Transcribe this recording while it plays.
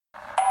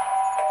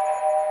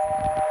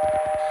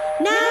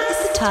Now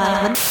is the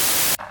time.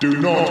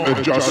 Do not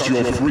adjust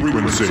your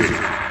frequency.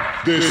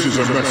 This is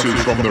a message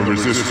from the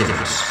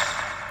Resistance.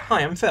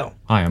 Hi, I'm Phil.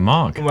 Hi, I'm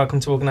Mark. And welcome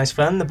to Organised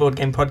Fun, the board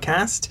game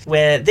podcast,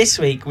 where this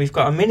week we've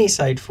got a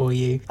mini-sode for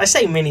you. I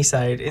say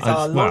mini-sode, it's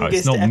our longest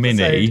it's not episode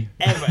mini.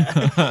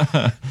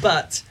 ever.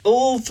 But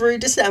all through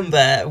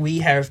December, we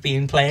have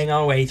been playing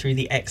our way through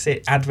the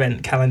Exit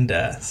Advent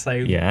Calendar. So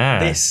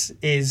This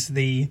is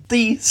the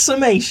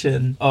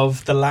summation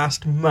of the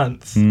last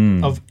month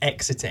of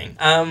exiting.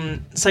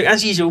 So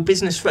as usual,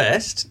 business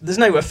first. There's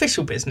no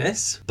official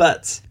business,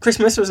 but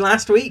Christmas was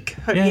last week.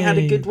 Hope you had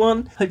a good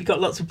one. Hope you got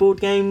lots of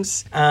board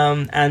games.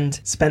 And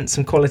spent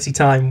some quality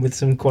time with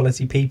some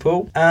quality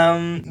people.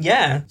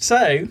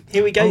 So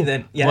here we go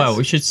then. Yes. Well,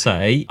 we should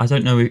say, I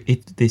don't know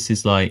if this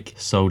is like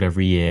sold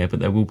every year, but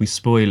there will be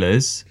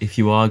spoilers if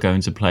you are going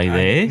to play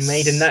this. I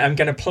made a note. I'm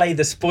going to play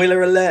the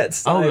spoiler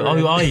alerts.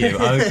 Oh, are you?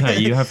 Okay,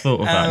 you have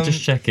thought of that.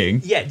 Just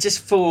checking. Yeah,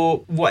 just for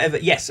whatever.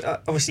 Yes,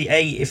 obviously,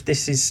 if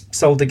this is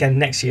sold again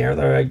next year,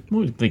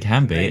 they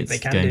can be. It's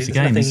game to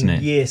game, isn't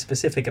it? Year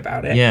specific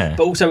about it. Yeah.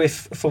 But also,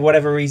 if for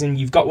whatever reason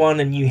you've got one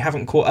and you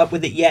haven't caught up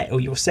with it yet, or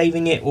you're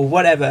saving it or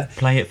whatever,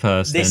 play it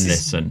first, then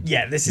listen.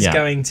 This is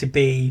going to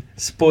be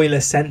spoiler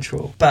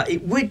central, but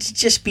it would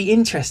just be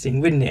interesting,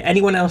 wouldn't it?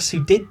 Anyone else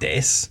who did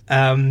this,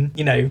 I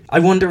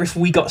wonder if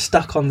we got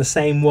stuck on the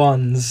same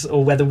ones,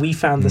 or whether we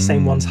found the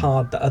same ones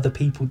hard that other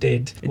people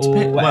did, or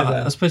whatever.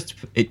 Well, I suppose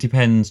it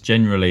depends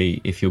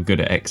generally if you're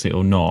good at Exit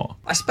or not.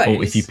 I suppose.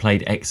 Or if you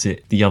played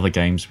Exit the other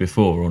games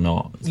before or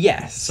not.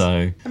 Yes.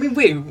 So I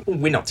mean,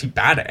 we're not too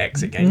bad at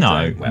Exit games.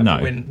 No. We're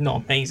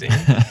not amazing.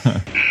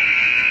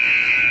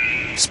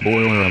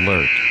 Spoiler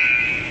alert.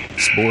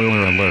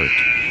 Spoiler alert.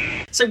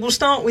 So we'll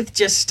start with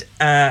just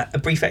a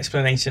brief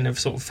explanation of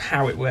sort of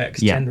how it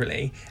works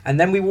generally, and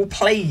then we will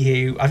play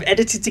you. I've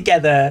edited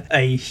together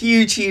a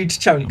huge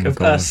chunk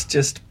of us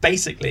just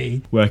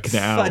basically working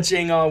it out,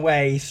 fudging our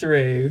way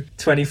through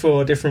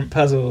 24 different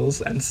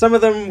puzzles, and some of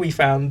them we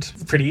found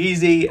pretty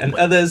easy, and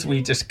others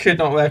we just could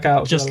not work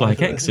out. Just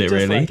like Exit,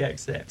 really. Like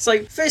Exit.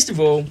 So first of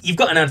all, you've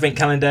got an advent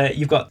calendar,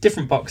 you've got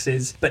different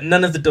boxes, but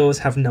none of the doors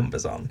have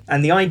numbers on.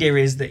 And the idea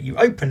is that you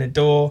open a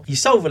door, you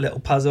solve a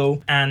little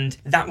puzzle, and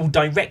that will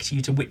direct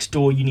you to which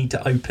door you need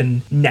to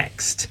open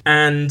next.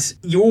 And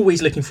you're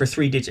always looking for a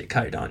 3-digit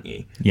code, aren't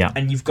you? Yeah.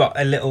 And you've got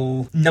a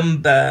little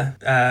number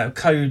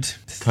code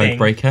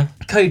breaker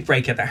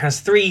that has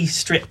 3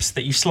 strips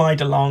that you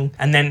slide along,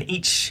 and then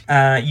each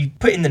you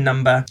put in the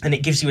number, and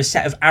it gives you a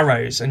set of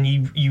arrows, and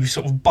you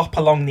sort of bop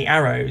along the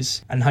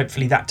arrows, and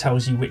hopefully that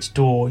tells you which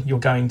door you're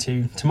going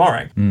to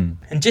tomorrow.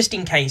 And just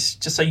in case,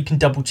 just so you can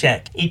double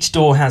check, each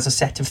door has a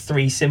set of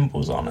 3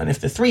 symbols on, and if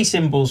the 3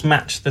 symbols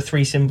match the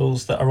 3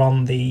 symbols that are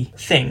on the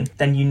thing,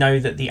 then you know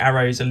that the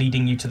arrows are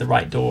leading you to the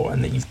right door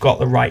and that you've got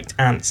the right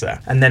answer.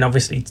 And then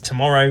obviously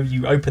tomorrow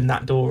you open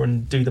that door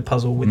and do the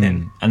puzzle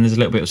within. And there's a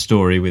little bit of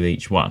story with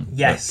each one.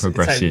 Yes, that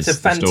progresses so it's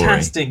a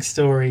fantastic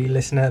story,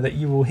 listener, that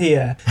you will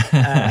hear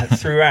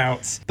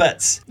throughout.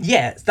 But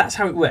yeah, that's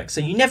how it works.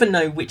 So you never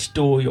know which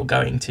door you're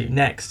going to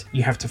next.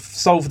 You have to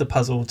solve the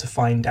puzzle to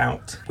find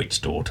out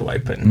which door to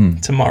open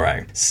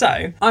tomorrow.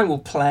 So I will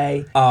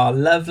play our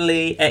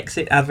lovely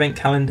Exit Advent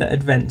Calendar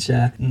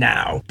adventure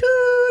now.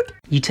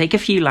 You take a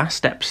few last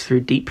steps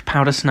through deep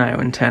powder snow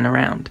and turn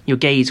around. Your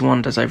gaze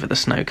wanders over the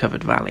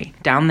snow-covered valley.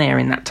 Down there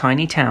in that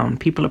tiny town,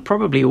 people are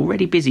probably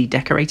already busy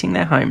decorating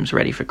their homes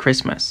ready for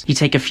Christmas. You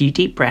take a few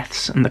deep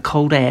breaths and the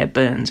cold air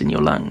burns in your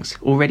lungs,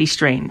 already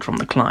strained from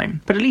the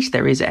climb. But at least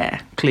there is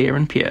air, clear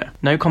and pure.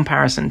 No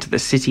comparison to the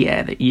city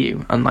air that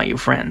you, unlike your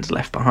friends,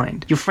 left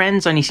behind. Your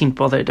friends only seemed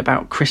bothered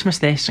about Christmas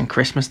this and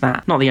Christmas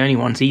that. Not the only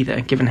ones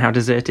either, given how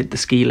deserted the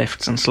ski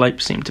lifts and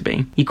slopes seem to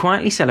be. You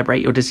quietly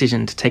celebrate your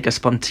decision to take a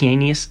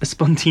spontaneous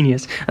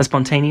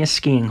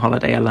skiing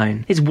holiday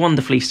alone. It's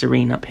wonderfully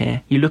serene up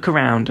here. You look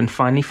around and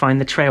finally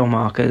find the trail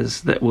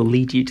markers that will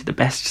lead you to the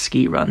best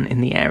ski run in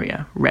the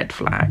area, Red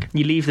Flag.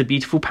 You leave the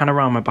beautiful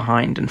panorama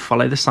behind and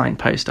follow the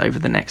signpost over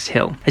the next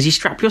hill. As you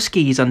strap your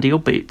skis under your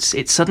boots,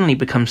 it suddenly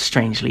becomes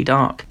strangely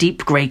dark.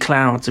 Deep grey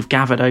clouds have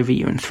gathered over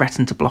you and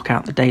threaten to block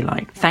out the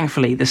daylight.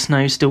 Thankfully, the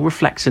snow still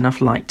reflects enough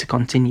light to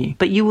continue,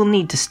 but you will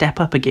need to step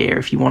up a gear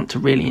if you want to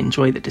really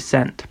enjoy the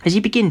descent. As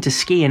you begin to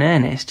ski in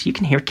earnest, you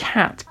can hear a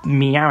cat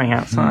meowing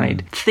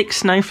outside. Thick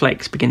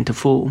snowflakes begin to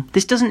fall.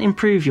 This doesn't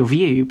improve your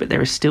view, but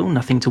there is still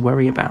nothing to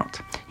worry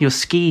about. Your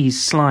skis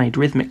slide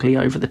rhythmically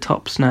over the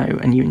top snow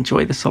and you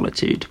enjoy the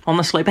solitude. On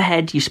the slope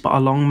ahead, you spot a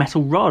long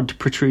metal rod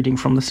protruding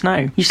from the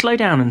snow. You slow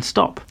down and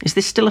stop. Is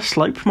this still a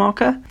slope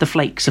marker? The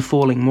flakes are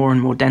falling more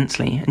and more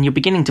densely, and you're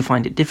beginning to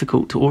find it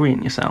difficult to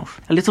orient yourself.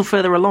 A little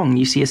further along,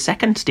 you see a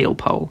second steel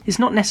pole. It's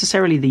not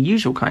necessarily the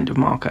usual kind of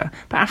marker,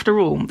 but after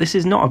all, this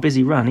is not a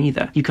busy run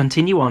either. You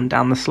continue on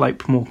down the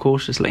slope more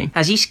cautiously.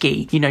 As you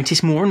ski, you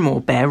notice more and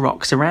more bare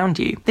rocks around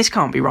you. This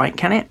can't be right,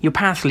 can it? Your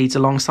path leads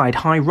alongside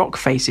high rock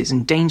faces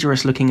and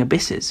dangerous-looking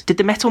abysses. Did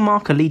the metal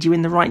marker lead you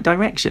in the right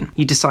direction?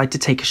 You decide to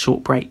take a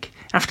short break.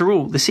 After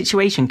all, the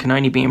situation can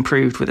only be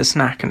improved with a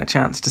snack and a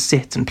chance to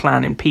sit and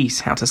plan in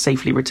peace how to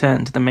safely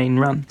return to the main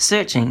run.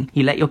 Searching,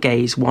 you let your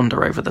gaze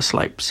wander over the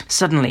slopes.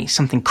 Suddenly,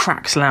 something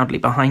cracks loudly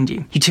behind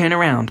you. You turn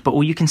around, but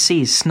all you can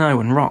see is snow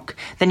and rock.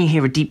 Then you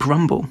hear a deep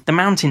rumble. The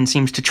mountain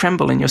seems to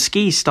tremble and your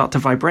skis start to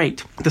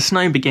vibrate. The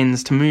snow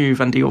begins to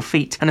move under your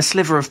feet, and a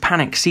sliver of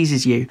panic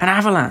seizes you. An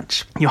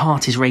avalanche! Your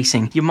heart is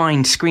racing. Your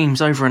mind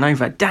screams over and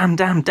over, damn,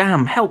 damn,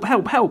 damn, help,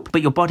 help, help!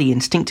 But your body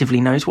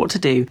instinctively knows what to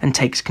do and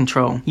takes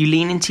control. You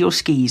lean into your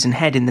skis and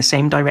head in the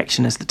same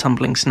direction as the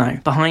tumbling snow.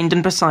 Behind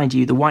and beside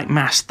you, the white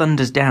mass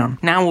thunders down.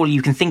 Now all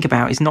you can think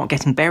about is not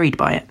getting buried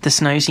by it. The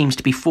snow seems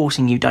to be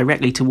forcing you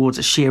directly towards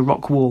a sheer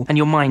rock wall, and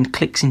your mind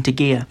clicks into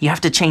gear. You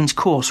have to change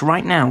course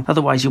right now,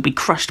 otherwise you'll be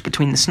crushed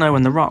between the snow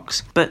and the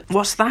rocks. But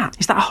what's that?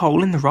 Is that a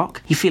hole in the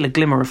rock? You feel a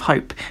glimmer of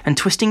hope, and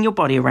twisting your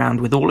body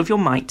around with all of your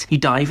might, you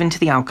dive into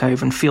the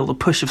alcove and feel the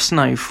push of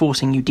snow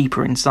forcing you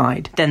deeper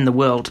inside. Then the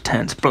world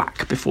turns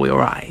black before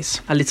your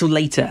eyes. A little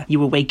later,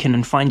 you awaken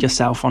and find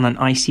yourself on an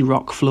icy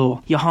rock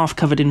floor. You're half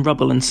covered in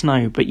rubble and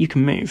snow, but you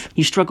can move.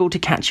 You struggle to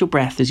catch your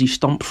breath as you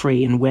stomp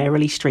free and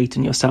warily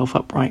straighten yourself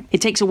upright.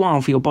 It takes a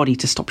while for your body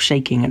to stop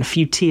shaking and a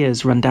few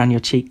tears run down your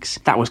cheeks.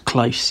 That was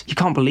close. You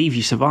can't believe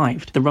you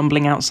survived. The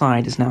rumbling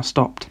outside has now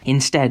stopped.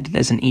 Instead,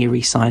 there's an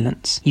eerie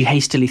silence. You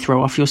hastily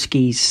throw off your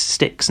skis,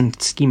 sticks and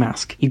ski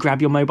mask. You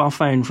grab your mobile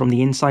phone from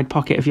the inside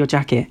pocket of your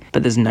jacket,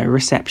 but there's no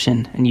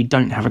reception and you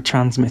don't have a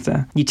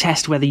transmitter. You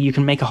test whether you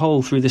can make a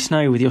hole through the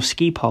snow with your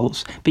ski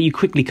poles, but you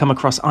quickly come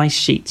across ice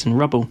sheets and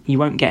rubble. You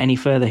won't get any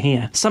further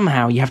here.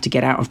 Somehow you have to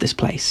get out of this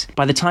place.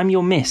 By the time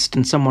you're missed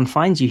and someone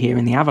finds you here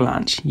in the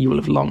avalanche, you will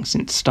have long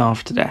since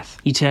starved to death.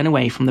 You turn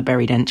away from the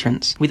buried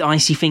entrance. With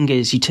icy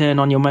fingers, you turn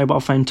on your mobile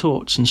phone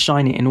torch and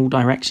shine it in all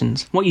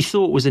directions. What you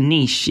thought was a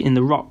niche in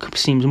the rock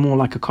seems more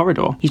like a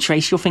corridor. You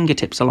trace your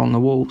fingertips along the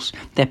walls.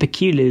 They're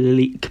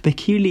peculiarly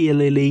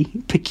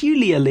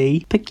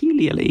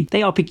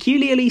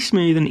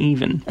smooth and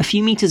even. A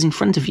few meters in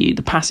front of you,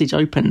 the passage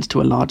opens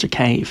to a larger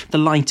cave. The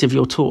light of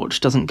your torch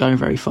doesn't go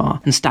very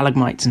far, and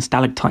stalagmites and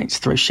stalactites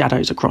throw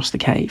shadows across the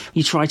cave.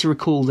 You try to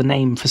recall the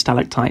name for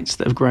stalactites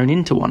that have grown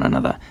into one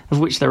another, of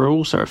which there are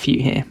also a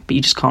few here, but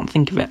you just can't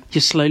think of it.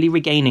 You're slowly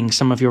regaining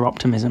some of your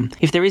optimism.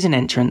 If there is an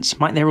entrance,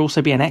 might there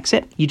also be an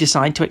exit? You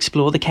decide to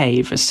explore the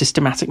cave as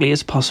systematically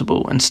as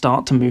possible and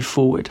start to move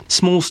forward.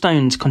 Small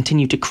stones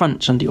continue to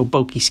crunch under your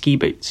bulky ski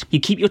boots. You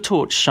keep your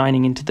torch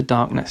shining into the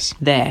darkness.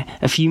 There,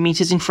 a few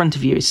meters in front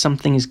of you, is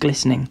something is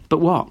glistening. But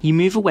what? You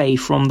move away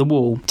from the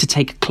wall to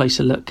take a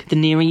closer look. The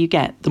nearer you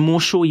get, the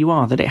more sure you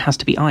are that it has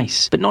to be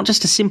ice. But not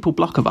just a simple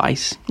block of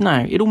ice.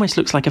 No, it almost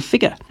looks like a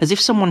figure, as if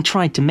someone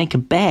tried to make a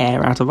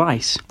bear out of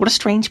ice. What a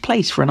strange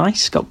place for an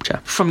ice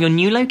sculpture. From your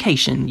new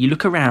location, you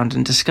look around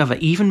and discover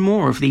even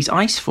more of these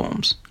ice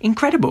forms.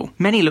 Incredible.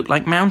 Many look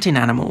like mountain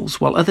animals,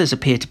 while others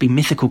appear to be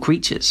mythical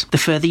creatures. The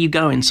further you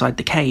go inside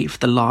the cave,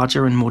 the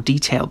larger and more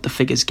detailed the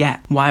figures get.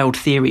 Wild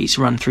theories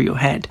run through your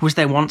head. Was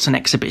there once an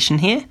exhibition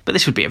here? But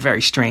this would be a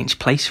very strange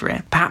place for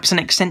it. Perhaps an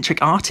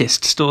eccentric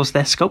artist stores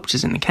their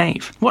sculptures in the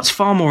cave. What's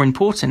far more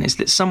important is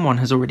that someone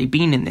has already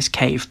been in this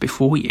cave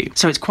before you,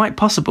 so it's quite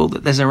possible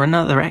that there's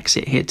another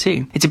exit here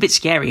too. It's a bit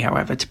scary,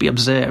 however, to be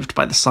observed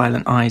by the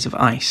silent eyes of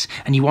ice,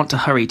 and you want to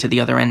hurry to the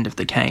other end of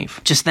the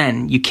cave. Just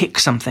then, you kick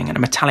something and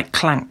a metallic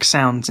clank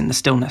sounds in the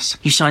stillness.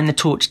 You shine the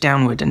torch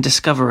downward and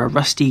discover a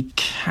rusty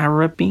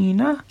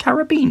carabiner,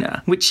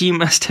 which you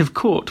must have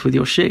caught with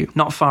your shoe.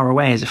 Not far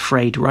away is a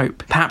frayed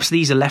rope. Perhaps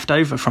these are left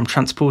over from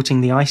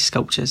transporting the ice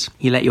sculptures.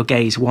 You let your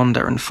gaze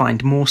wander and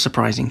find more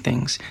surprising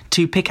things.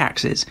 2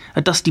 pickaxes,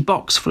 a dusty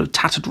box full of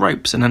tattered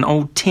ropes, and an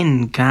old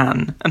tin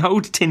can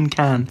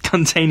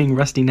containing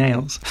rusty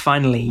nails.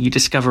 Finally, you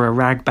discover a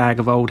rag bag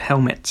of old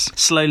helmets.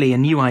 Slowly, a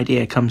new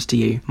idea comes to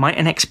you. Might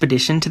an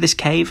expedition to this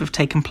cave have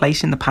taken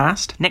place in the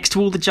past? Next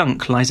to all the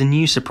junk lies a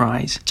new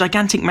surprise.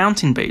 Gigantic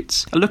mountain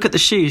boots. A look at the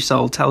shoe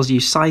sole tells you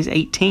size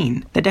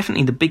 18. They're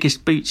definitely the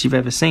biggest boots you've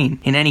ever seen.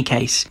 In any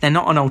case, they're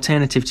not an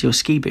alternative to your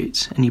ski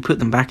boots, and you put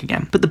them back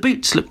again. But the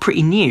boots look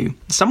pretty new.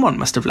 Someone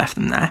must have left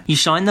them there. You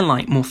shine the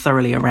light more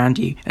thoroughly around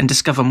you and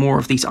discover more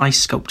of these ice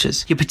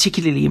sculptures. You're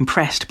particularly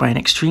impressed by an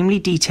extremely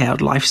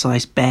detailed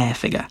life-size bear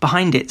figure.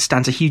 Behind it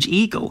stands a huge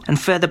eagle, and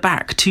further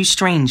back, 2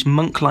 strange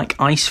monk-like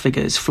ice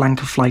figures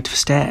flank a flight of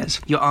stairs.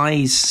 Your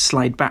eyes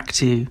slide back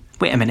to...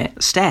 Wait a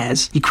minute,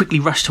 stairs? You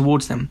quickly rush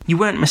towards them. You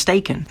weren't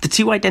mistaken. The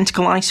 2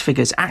 identical ice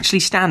figures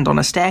actually stand on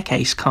a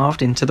staircase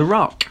carved into the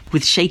rock.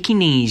 With shaky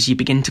knees, you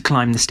begin to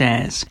climb the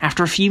stairs.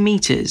 After a few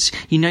meters,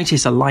 you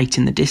notice a light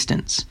in the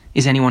distance.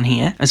 Is anyone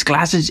here? As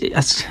glad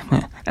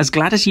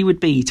as you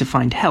would be to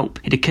find help,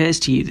 it occurs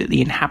to you that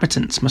the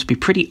inhabitants must be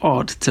pretty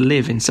odd to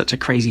live in such a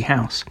crazy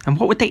house. And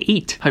what would they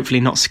eat? Hopefully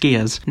not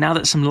skiers. Now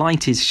that some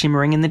light is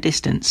shimmering in the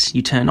distance,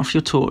 you turn off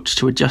your torch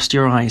to adjust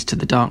your eyes to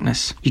the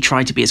darkness. You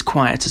try to be as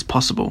quiet as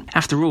possible.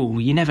 After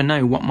all, you never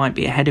know what might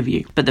be ahead of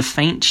you. But the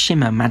faint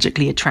shimmer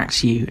magically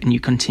attracts you, and you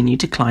continue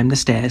to climb the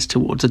stairs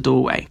towards a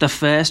doorway. The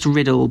first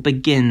riddle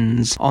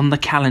begins on the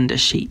calendar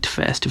sheet,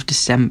 1st of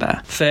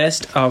December.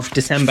 1st of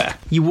December.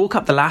 You walk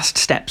up the last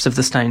steps of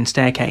the stone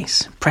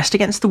staircase. Pressed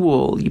against the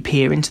wall, you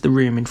peer into the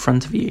room in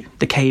front of you.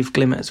 The cave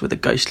glimmers with a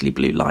ghostly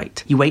blue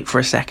light. You wait for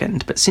a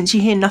second, but since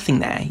you hear nothing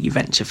there, you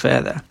venture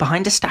further.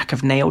 Behind a stack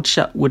of nailed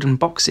shut wooden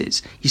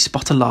boxes, you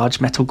spot a large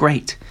metal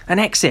grate. An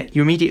exit!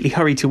 You immediately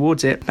hurry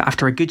towards it, but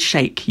after a good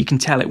shake, you can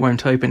tell it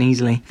won't open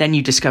easily. Then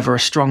you discover a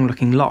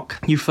strong-looking lock.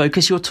 You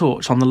focus your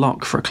torch on the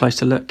lock for a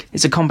closer look.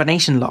 It's a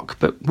combination lock,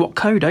 but what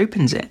code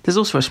opens it? There's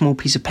also a small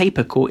piece of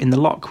paper caught in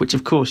the lock, which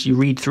of course you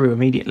read through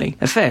immediately.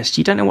 At first,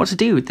 you don't know what to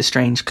do with the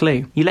strange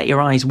clue. You let your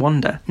eyes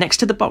wander. Next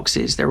to the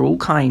boxes, there are all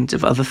kinds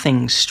of other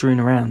things strewn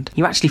around.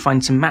 You actually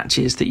find some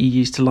matches that you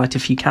use to light a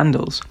few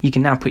candles. You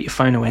can now put your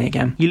phone away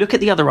again. You look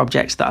at the other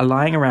objects that are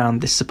lying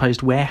around this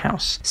supposed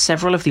warehouse.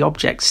 Several of the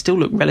objects still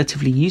look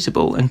relatively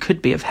usable and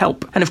could be of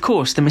help. And of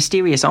course, the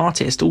mysterious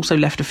artist also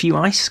left a few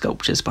ice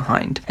sculptures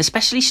behind.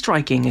 Especially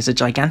striking is a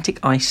gigantic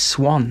ice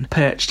swan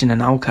perched in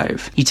an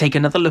alcove. You take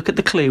another look at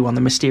the clue on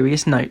the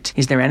mysterious note.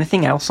 Is there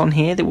anything else on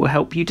here that will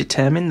help you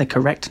determine the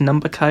correct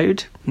number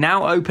code?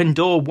 Now open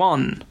door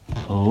 1.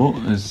 Oh,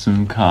 there's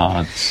some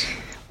cards.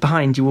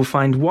 Behind you will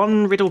find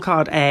one riddle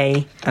card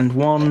A and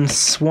one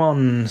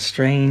swan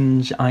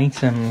strange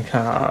item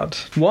card.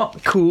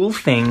 What cool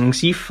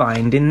things you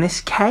find in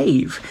this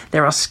cave.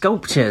 There are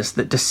sculptures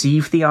that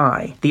deceive the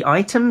eye. The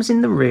items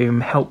in the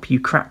room help you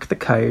crack the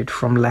code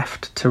from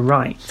left to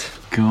right.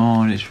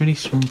 God, it's really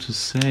small to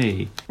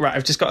see. Right,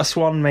 I've just got a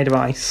swan made of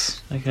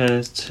ice. Okay,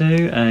 there's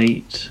 2,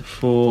 8,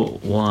 4,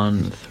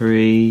 1,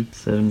 3,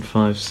 7,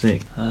 5,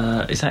 6.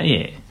 Is that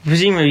it?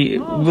 Presumably,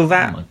 will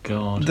that... Oh my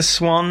God. The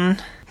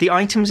swan... The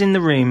items in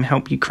the room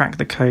help you crack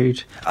the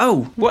code.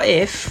 Oh, what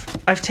if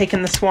I've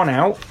taken the swan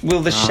out?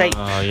 Will the shape...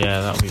 Oh,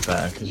 yeah, that'll be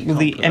better. Cause you will can't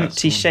the put that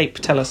empty swan- shape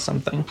tell us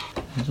something?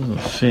 It doesn't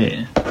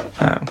fit.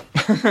 Oh.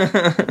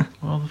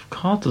 Well, the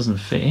card doesn't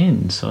fit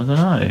in, so I don't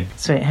know.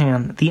 So wait, hang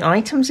on. The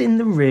items in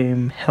the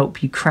room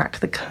help you crack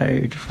the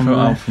code from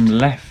left. From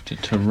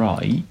left to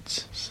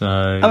right,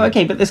 so... Oh,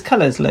 okay, but there's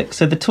colours, look.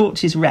 So the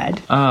torch is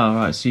red. Oh,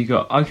 right, so you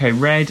got... Okay,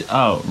 red...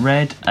 Oh,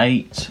 red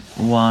 8,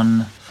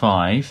 1,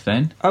 5,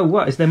 then. Oh,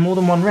 what? Is there more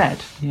than one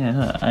red? Yeah,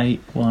 no, 8,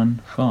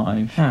 1,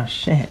 5. Oh,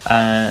 shit.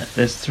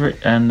 There's 3,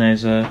 and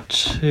there's a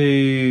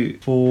 2,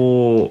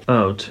 4...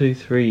 Oh, 2,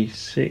 3,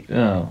 6...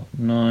 Oh,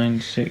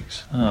 9,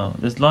 6... Oh,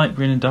 there's light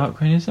green and dark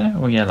green, is there?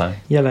 Or yellow?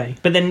 Yellow.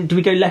 But then do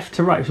we go left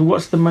to right? So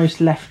what's the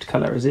most left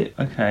colour, is it?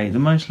 Okay, the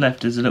most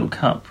left is a little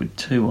cup with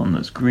 2 on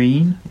that's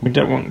green. We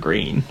don't want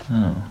green.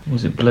 Oh,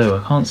 was it blue?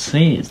 I can't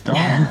see, it's dark.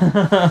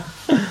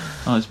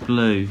 Oh, it's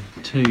blue.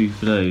 2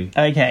 blue.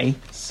 Okay,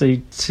 so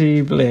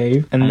 2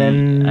 blue, and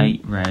then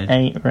 8 red.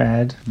 8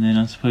 red. And then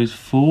I suppose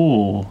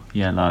 4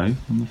 yellow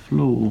on the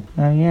floor.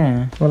 Oh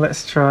yeah. Well,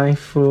 let's try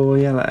 4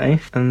 yellow,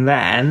 and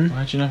then.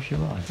 How do you know if you're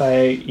right?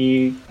 So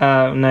you.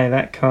 Oh no,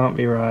 that can't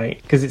be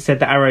right because it said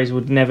the arrows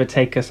would never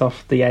take us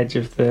off the edge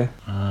of the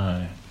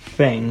Oh.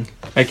 thing.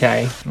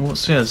 Okay,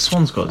 What's the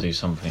swan's got to do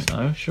something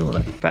though,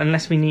 surely. but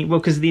unless we need. Well,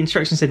 because the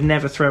instructions said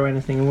never throw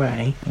anything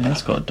away. Yeah,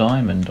 that's got a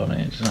diamond on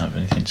it. It doesn't have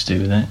anything to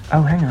do with it.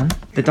 Oh, hang on.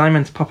 The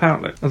diamonds pop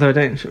out. Look. Although I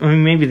don't. I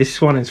mean, maybe this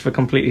swan is for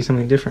completely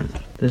something different.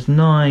 There's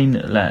 9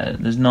 letters.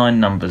 There's 9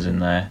 numbers in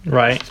there.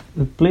 Right.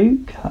 The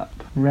blue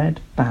cup,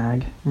 red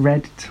bag,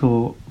 red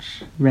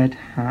torch, red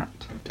hat.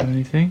 Do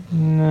anything?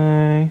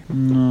 No.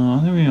 No, I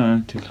think we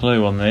don't have a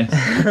clue on this.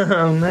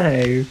 Oh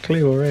no,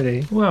 clue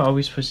already. Well, are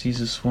we supposed to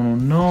use a swan or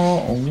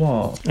not, or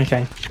what?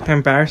 Okay, how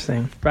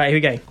embarrassing. Right, here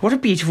we go. What a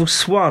beautiful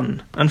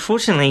swan.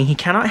 Unfortunately, he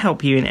cannot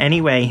help you in any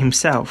way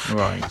himself.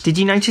 Right. Did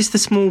you notice the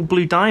small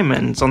blue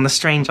diamonds on the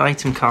strange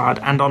item card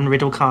and on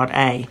riddle card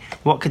A?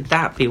 What could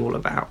that be all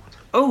about?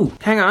 Oh,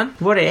 hang on.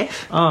 What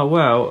if? Oh,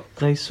 well,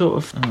 they sort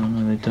of... Oh,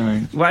 no, they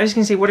don't. Well, I was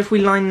going to say, what if we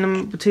line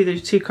them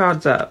those 2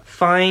 cards up?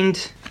 Find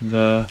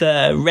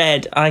the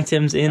red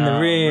items in the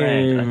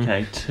room.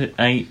 Red. Okay,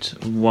 8,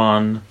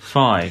 1,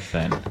 5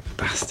 then.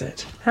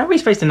 Bastard. How are we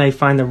supposed to know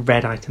find the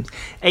red items?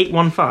 8,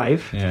 1,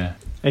 5? Yeah.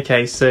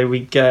 Okay, so we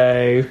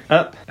go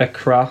up,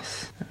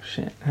 across. Oh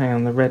shit, hang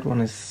on, the red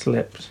one is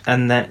slipped.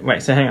 And then,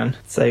 wait, so hang on.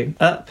 So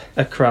up,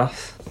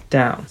 across,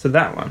 down. So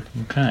that one.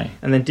 Okay.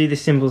 And then do the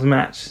symbols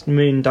match?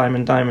 Moon,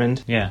 diamond,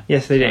 diamond. Yeah.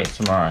 Yes, they do.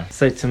 Tomorrow.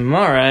 So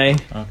tomorrow,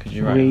 Oh, could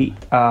you write we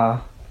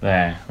are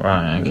there.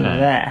 Right, okay.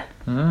 there.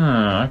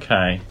 Oh,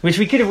 okay. Which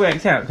we could have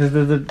worked out because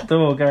there's a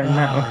door going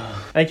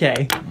that way.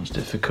 Okay, That's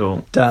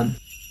difficult. done.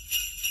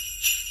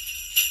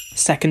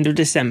 2nd of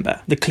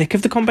December. The click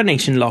of the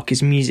combination lock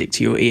is music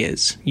to your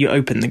ears. You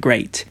open the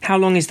grate. How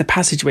long is the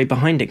passageway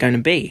behind it going to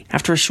be?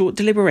 After a short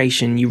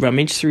deliberation, you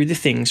rummage through the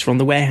things from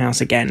the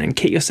warehouse again and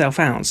kit yourself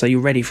out so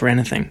you're ready for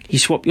anything. You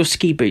swap your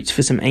ski boots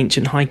for some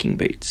ancient hiking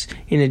boots.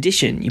 In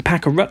addition, you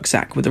pack a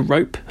rucksack with a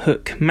rope,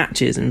 hook,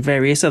 matches and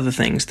various other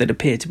things that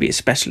appear to be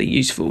especially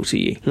useful to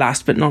you.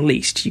 Last but not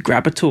least, you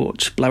grab a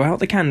torch, blow out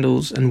the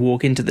candles and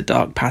walk into the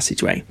dark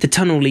passageway. The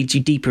tunnel leads you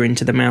deeper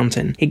into the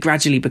mountain. It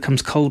gradually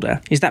becomes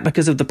colder. Is that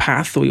because of the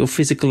path or your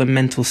physical and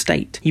mental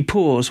state? You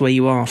pause where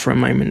you are for a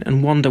moment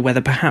and wonder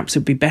whether perhaps it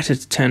would be better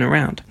to turn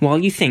around. While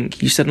you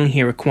think, you suddenly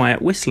hear a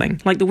quiet whistling,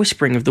 like the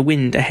whispering of the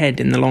wind ahead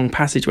in the long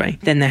passageway.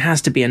 Then there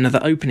has to be another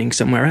opening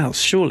somewhere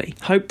else, surely.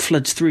 Hope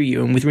floods through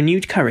you, and with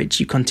renewed courage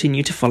you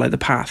continue to follow the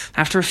path.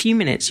 After a few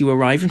minutes you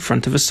arrive in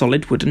front of a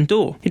solid wooden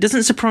door. It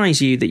doesn't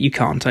surprise you that you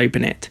can't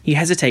open it. You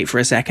hesitate for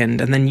a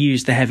second and then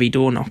use the heavy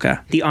door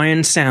knocker. The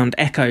iron sound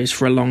echoes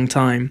for a long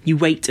time. You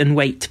wait and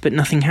wait, but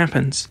nothing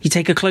happens. You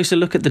take a closer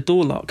look at the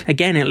door lock.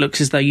 Again, it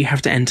looks as though you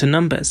have to enter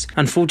numbers.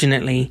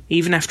 Unfortunately,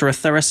 even after a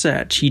thorough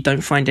search, you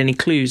don't find any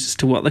clues as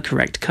to what the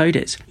correct code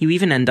is. You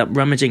even end up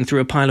rummaging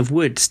through a pile of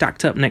wood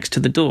stacked up next to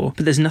the door,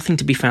 but there's nothing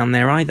to be found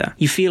there either.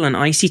 You feel an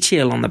icy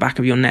chill on the back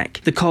of your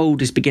neck. The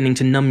cold is beginning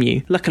to numb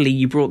you. Luckily,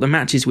 you brought the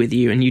matches with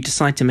you and you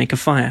decide to make a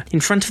fire. In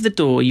front of the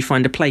door, you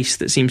find a place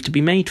that seems to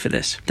be made for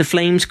this. The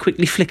flames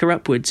quickly flicker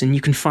upwards and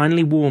you can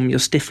finally warm your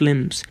stiff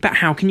limbs. But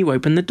how can you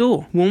open the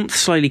door? Warmth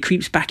slowly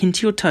creeps back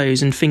into your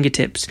toes and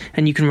fingertips,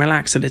 and you can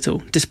relax a little,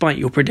 despite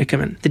your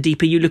predicament. The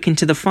deeper you look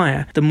into the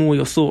fire, the more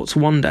your thoughts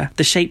wander.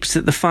 The shapes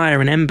that the fire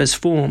and embers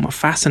form are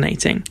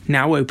fascinating.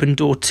 Now open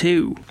door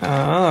 2.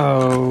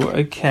 Oh,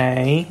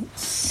 okay.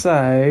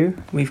 So,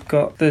 we've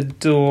got the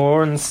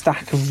door and a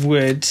stack of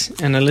wood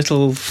and a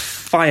little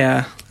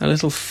fire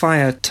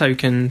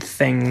token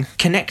thing.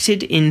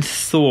 Connected in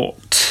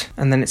thought.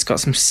 And then it's got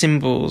some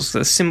symbols.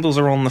 The symbols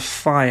are on the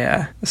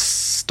fire. A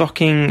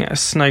stocking, a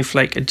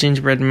snowflake, a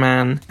gingerbread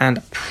man, and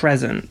a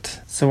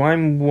present. So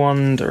I'm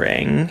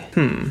wondering...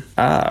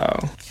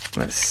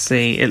 let's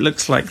see. It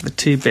looks like the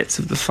two bits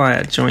of the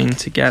fire join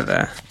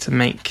together to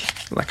make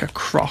like a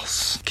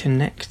cross.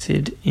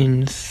 Connected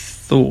in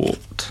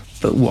thought.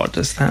 But what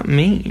does that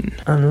mean?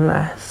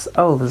 Unless...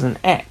 Oh, there's an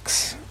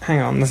X. Hang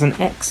on, there's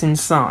an X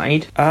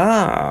inside.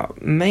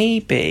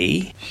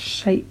 Maybe...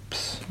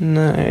 Shapes.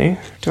 No.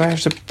 Do I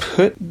have to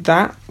put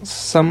that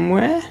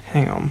somewhere?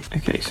 Hang on.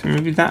 Okay, so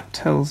maybe that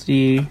tells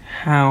you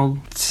how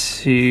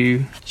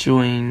to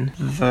join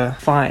the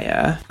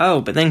fire.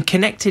 Oh, but then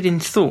connected in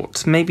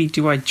thought. Maybe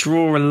do I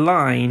draw a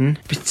line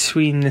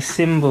between the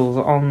symbols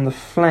on the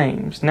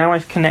flames? Now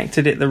I've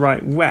connected it the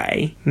right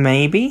way.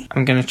 Maybe?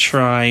 I'm going to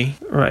try...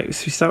 Right,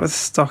 so we start with a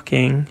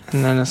stocking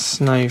and then a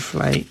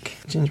snowflake.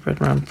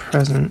 Gingerbread man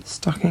present.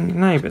 Stocking.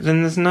 No, but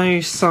then there's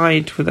no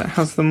side that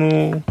has them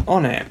all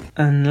on it.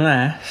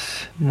 Unless...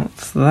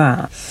 What's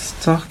that?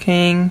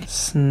 Stocking,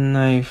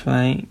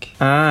 snowflake.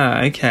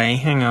 Okay,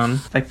 hang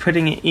on. By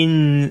putting it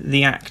in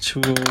the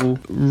actual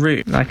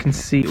room, I can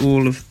see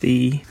all of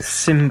the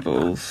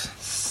symbols.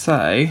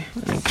 So,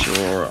 let me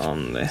draw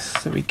on this.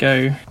 So we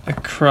go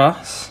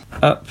across,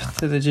 up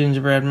to the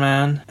gingerbread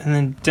man, and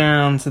then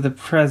down to the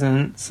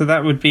present. So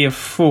that would be a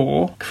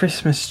 4.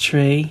 Christmas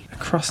tree,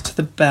 across to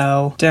the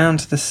bell, down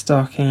to the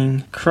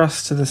stocking,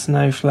 across to the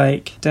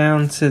snowflake,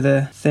 down to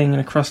the thing, and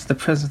across to the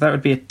present. That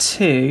would be a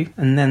 2.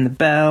 And then the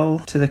bell,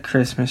 to the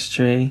Christmas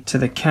tree, to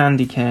the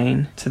candy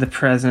cane, to the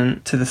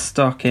present, to the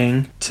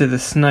stocking, to the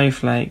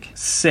snowflake.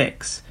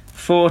 6.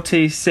 4,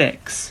 2,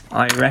 6.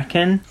 I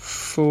reckon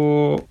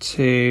 4,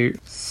 2,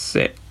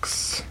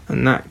 6.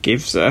 And that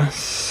gives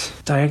us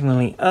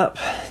diagonally up,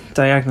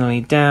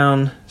 diagonally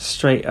down,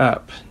 straight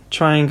up.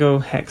 Triangle,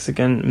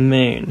 hexagon,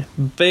 moon.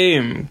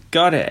 Boom!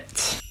 Got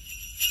it!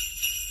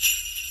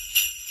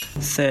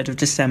 3rd of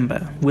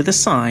December. With a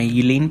sigh,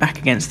 you lean back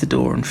against the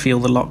door and feel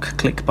the lock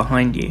click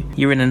behind you.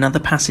 You're in another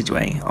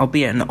passageway,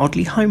 albeit an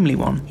oddly homely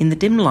one. In the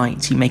dim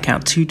light, you make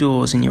out 2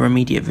 doors in your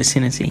immediate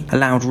vicinity. A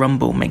loud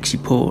rumble makes you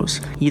pause.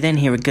 You then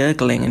hear a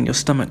gurgling and your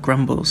stomach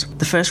grumbles.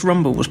 The first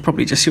rumble was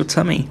probably just your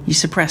tummy. You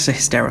suppress a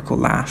hysterical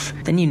laugh.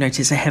 Then you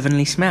notice a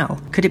heavenly smell.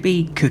 Could it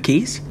be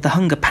cookies? The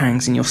hunger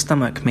pangs in your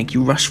stomach make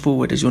you rush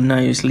forward as your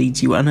nose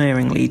leads you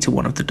unerringly to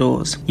one of the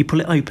doors. You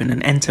pull it open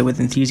and enter with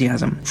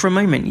enthusiasm. For a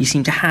moment, you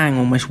seem to hang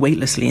almost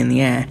weightlessly in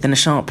the air, then a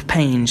sharp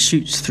pain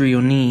shoots through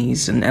your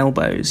knees and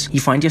elbows. You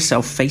find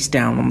yourself face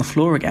down on the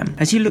floor again.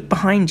 As you look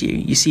behind you,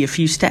 you see a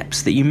few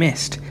steps that you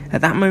missed.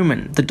 At that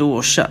moment, the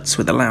door shuts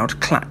with a loud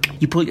clack.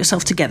 You pull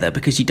yourself together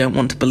because you don't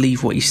want to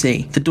believe what you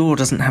see. The door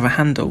doesn't have a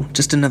handle,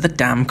 just another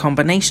damn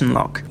combination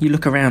lock. You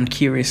look around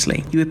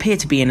curiously. You appear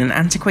to be in an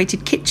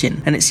antiquated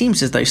kitchen, and it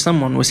seems as though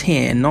someone was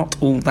here not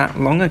all that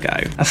long ago.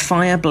 A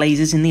fire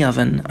blazes in the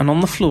oven, and on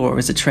the floor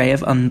is a tray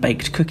of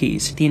unbaked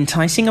cookies. The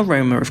enticing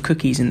aroma of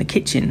cookies in the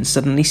kitchen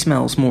suddenly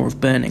smells more of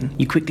burning.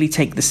 You quickly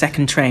take the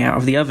second tray out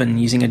of the oven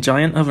using a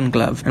giant oven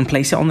glove and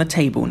place it on the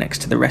table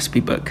next to the recipe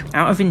book.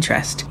 Out of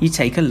interest, you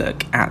take a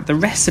look at the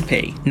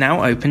recipe.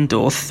 Now open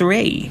door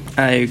 3.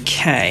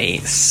 Okay,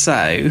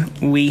 so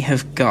we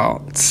have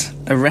got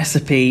a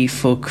recipe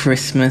for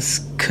Christmas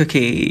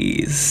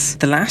cookies.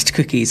 The last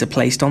cookies are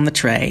placed on the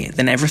tray,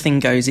 then everything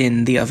goes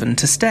in the oven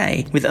to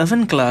stay. With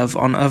oven glove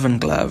on oven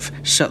glove,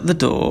 shut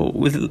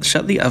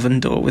the oven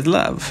door with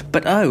love.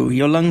 But oh,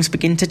 your lungs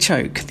begin to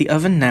choke. The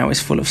oven now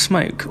is full of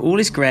smoke. All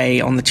is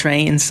grey on the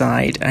tray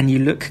inside, and you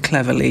look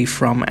cleverly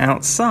from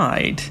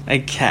outside.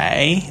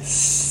 Okay,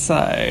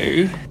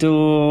 so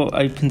door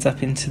opens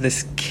up into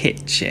this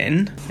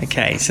kitchen.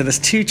 Okay, so there's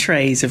 2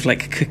 trays of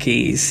like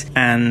cookies,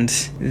 and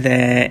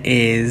there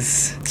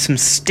is some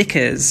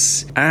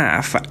stickers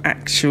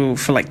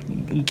for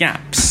like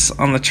gaps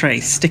on the tray,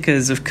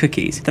 stickers of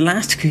cookies. The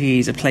last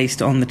cookies are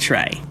placed on the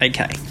tray.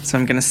 Okay, so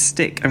I'm gonna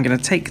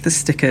take the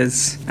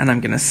stickers and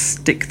I'm gonna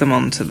stick them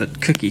onto the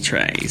cookie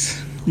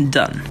trays.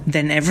 Done.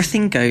 Then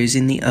everything goes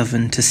in the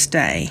oven to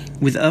stay.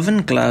 With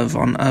oven glove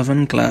on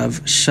oven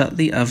glove, shut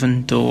the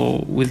oven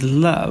door with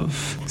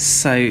love.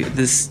 So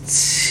there's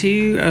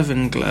 2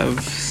 oven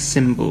glove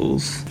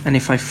symbols, and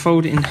if I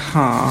fold it in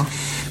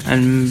half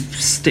and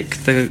stick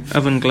the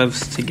oven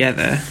gloves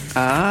together.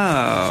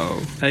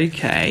 Oh,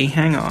 okay,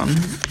 hang on.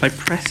 By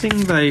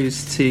pressing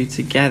those 2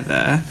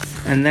 together,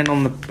 and then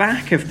on the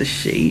back of the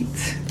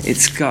sheet,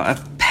 it's got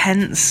a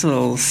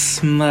pencil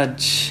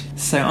smudge.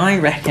 So I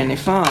reckon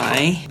if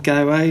I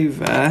go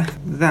over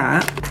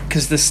that,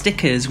 because the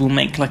stickers will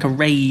make like a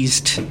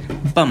raised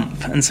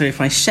bump, and so if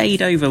I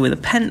shade over with a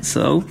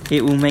pencil,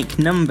 it will make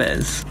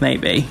numbers,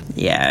 maybe.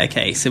 Yeah,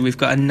 okay, so we've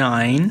got a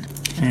 9.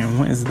 And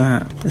what is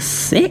that? A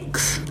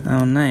 6?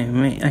 Oh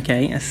no,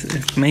 okay,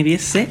 maybe a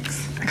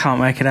 6? I can't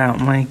work it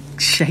out, my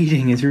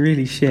shading is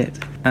really shit.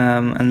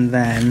 And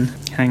then,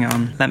 hang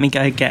on, let me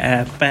go get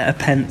a better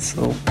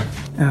pencil.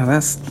 Oh,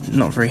 that's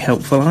not very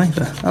helpful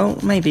either. Oh,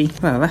 maybe.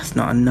 Well, that's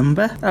not a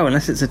number. Oh,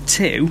 unless it's a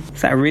 2.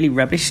 Is that a really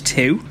rubbish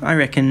 2? I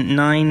reckon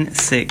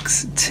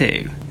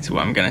 962 is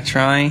what I'm going to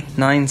try.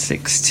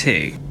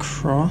 962.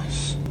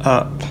 Cross,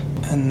 up,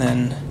 and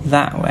then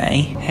that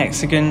way.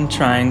 Hexagon,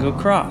 triangle,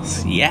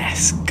 cross.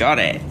 Yes, got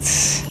it.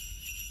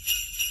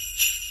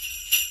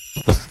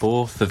 The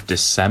 4th of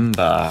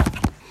December.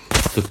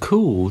 The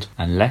cooled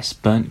and less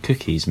burnt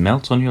cookies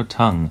melt on your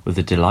tongue with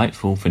a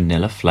delightful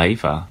vanilla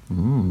flavour.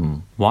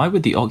 Why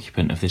would the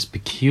occupant of this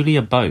peculiar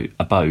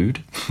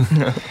abode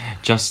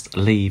just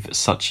leave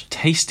such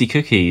tasty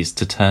cookies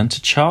to turn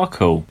to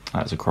charcoal?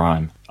 That's a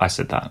crime. I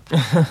said that.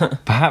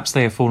 Perhaps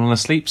they have fallen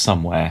asleep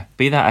somewhere.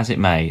 Be that as it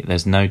may,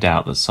 there's no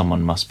doubt that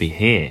someone must be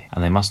here,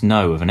 and they must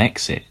know of an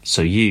exit,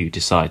 so you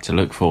decide to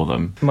look for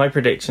them. My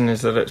prediction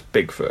is that it's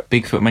Bigfoot.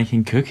 Bigfoot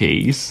making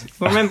cookies?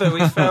 Well, remember,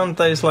 we found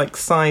those, like,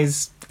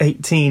 size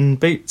 18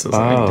 boots or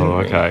something, didn't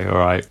we? Okay,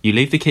 alright. You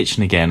leave the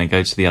kitchen again and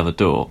go to the other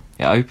door.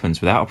 It opens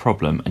without a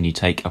problem and you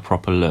take a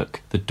proper look.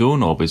 The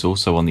doorknob is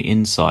also on the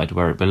inside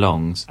where it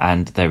belongs,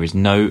 and there is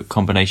no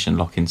combination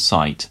lock in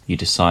sight. You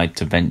decide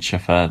to venture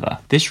further.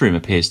 This room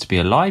appears to be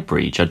a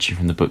library, judging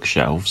from the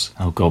bookshelves.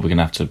 Oh god, we're going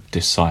to have to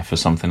decipher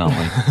something, aren't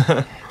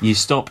we? You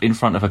stop in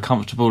front of a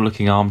comfortable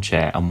looking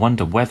armchair and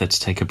wonder whether to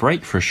take a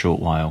break for a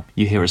short while.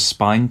 You hear a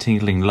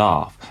spine-tingling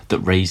laugh that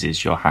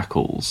raises your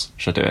hackles.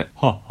 Should I do it?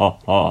 Ha ha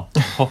ha.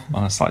 Oh,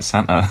 that's like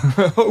Santa.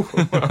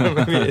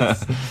 Maybe it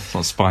is. It's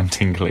not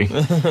spine-tingling.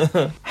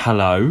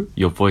 Hello?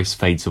 Your voice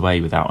fades away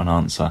without an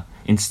answer.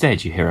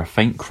 Instead, you hear a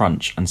faint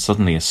crunch and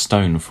suddenly a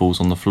stone falls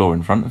on the floor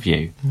in front of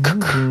you.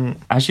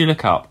 As you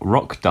look up,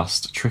 rock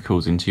dust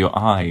trickles into your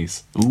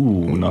eyes.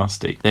 Ooh,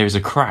 nasty. There is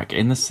a crack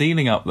in the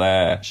ceiling up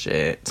there.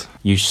 Shit.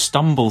 You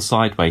stumble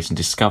sideways and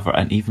discover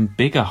an even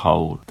bigger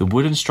hole. The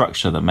wooden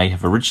structure that may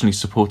have originally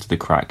supported the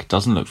crack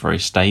doesn't look very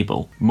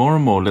stable. More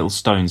and more little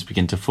stones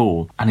begin to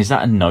fall. And is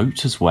that a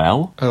note as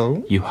well?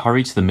 Oh. You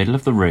hurry to the middle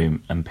of the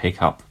room and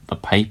pick up the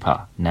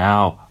paper.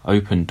 Now,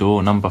 open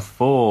door number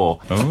 4.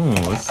 Oh,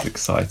 that's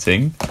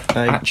exciting.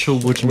 Actual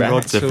wooden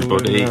rods,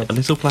 everybody. A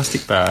little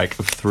plastic bag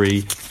of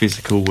 3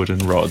 physical wooden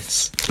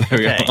rods. There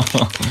we are.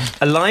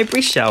 A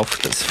library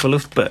shelf that's full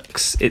of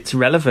books. It's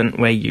relevant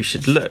where you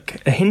should look.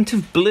 A hint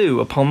of blue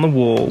upon the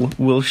wall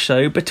will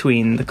show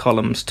between the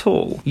columns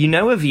tall. You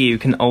know a view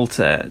can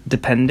alter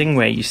depending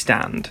where you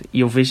stand.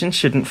 Your vision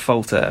shouldn't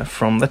falter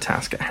from the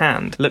task at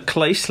hand. Look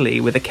closely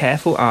with a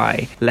careful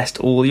eye, lest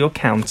all your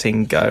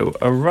counting go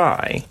awry.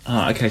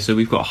 Okay, so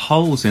we've got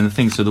holes in the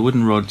thing, so the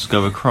wooden rods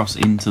go across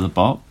into the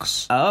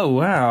box. Oh,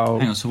 wow.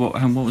 Hang on, so what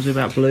was it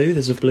about blue?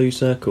 There's a blue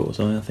circle or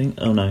something, I think.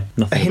 Oh, no,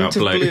 nothing about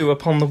blue. A hint of blue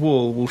upon the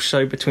wall will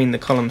show between the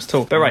columns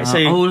tall. But right, so...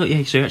 Oh, look,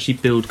 yeah, so you actually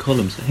build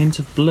columns. A hint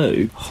of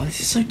blue. Oh, this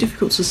is so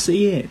difficult to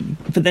see in.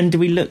 But then do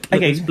we look... Okay,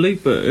 there's blue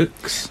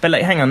books. But,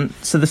 like, hang on.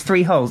 So there's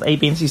 3 holes, A,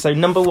 B, and C. So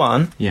number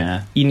 1...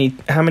 Yeah. You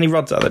need... How many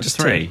rods are there? Just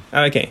 3. 2?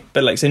 Oh, okay.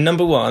 But, like, so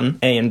number 1,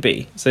 A and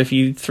B. So if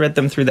you thread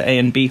them through the A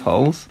and B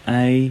holes...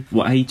 A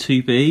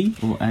to B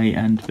or A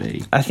and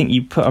B? I think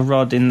you put a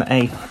rod in the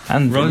A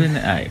and B. Rod in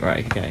the A,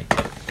 right, okay.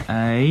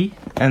 A,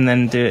 and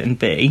then do it in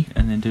B.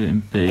 and then do it in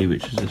B,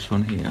 which is this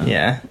one here.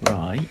 Yeah.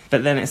 Right.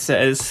 But then it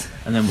says,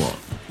 And then what?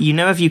 you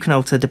know if you can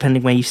alter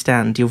depending where you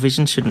stand, your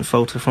vision shouldn't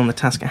falter from the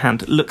task at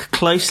hand. Look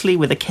closely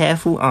with a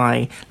careful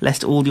eye,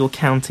 lest all your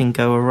counting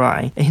go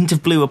awry. A hint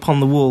of blue upon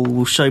the wall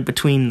will show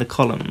between the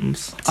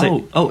columns.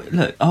 So,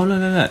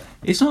 Look.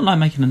 It's not like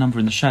making a number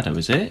in the shadow,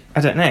 is it?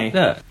 I don't know.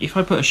 Look, if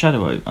I put a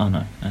shadow over... Oh, no,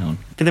 hang on.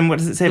 But then what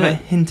does it say about a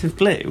hint of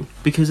blue?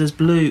 Because there's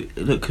blue...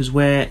 Look, because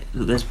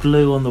there's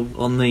blue on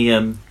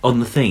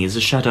the thing, is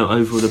a shadow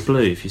over the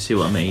blue, if you see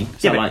what I mean.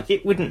 Is Yeah, that but like...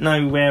 it wouldn't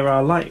know where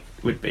our light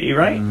would be,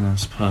 right? I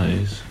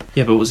suppose.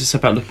 Yeah, but what's this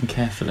about looking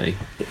carefully?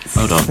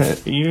 Hold on.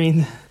 You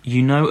mean...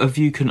 You know a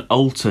view can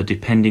alter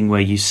depending where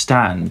you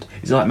stand.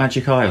 Is it like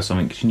magic eye or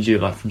something? Can you do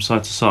it like from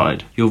side to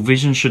side? Your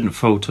vision shouldn't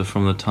falter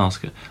from the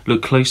task.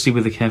 Look closely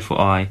with a careful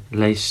eye,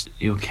 lest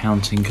your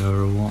counting go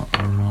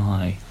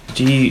awry.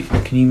 Can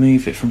you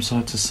move it from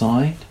side to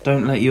side?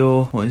 Don't let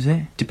your... What is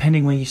it?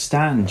 Depending where you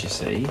stand, you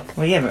see.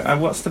 Well, yeah, but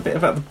what's the bit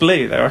about the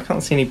blue, though? I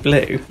can't see any blue.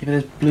 Yeah, but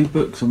there's blue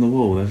books on the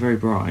wall. They're very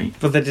bright.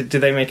 But do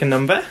they make a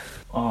number?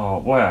 Oh,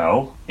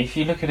 well, if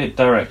you look at it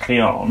directly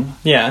on...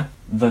 Yeah.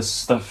 The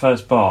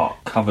first bar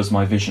covers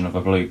my vision of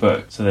a blue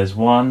book. So there's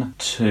 1,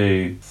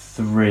 2,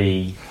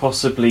 3,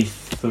 possibly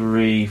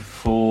 3,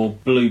 4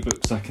 blue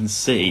books I can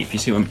see. If you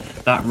see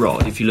that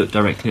rod, if you look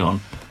directly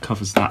on,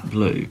 covers that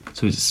blue.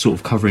 So it's sort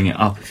of covering it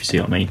up, if you see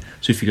what I mean.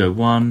 So if you go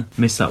 1,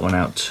 miss that one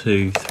out,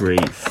 2, 3,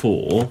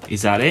 4.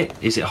 Is that it?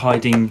 Is it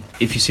hiding,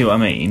 if you see what I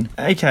mean?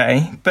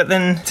 Okay, but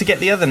then to get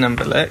the other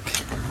number, look,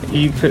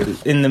 you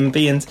put in them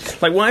B and...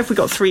 Like, why have we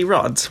got 3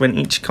 rods when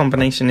each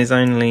combination is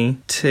only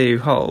 2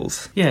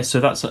 holes? Yeah,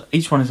 so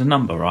each one is a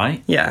number,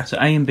 right? Yeah. So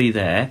A and B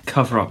there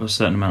cover up a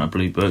certain amount of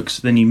blue books.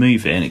 Then you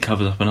move it and it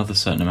covers up another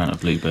certain amount of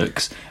blue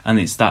books. And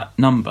it's that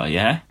number,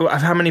 yeah? Well,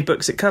 how many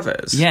books it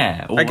covers?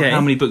 Yeah, or Okay.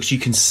 how many books you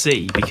can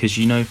see, because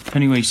you know,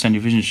 depending where you stand,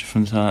 your vision should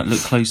from look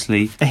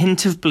closely. A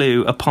hint of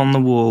blue upon the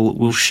wall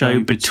will show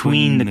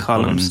between the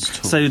columns.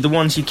 So the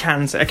ones you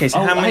can see... Okay, so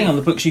how many... hang on,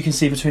 the books you can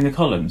see between the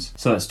columns.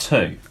 So that's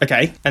 2.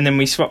 Okay, and then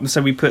we swap...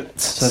 So we put...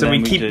 So then we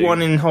we keep do-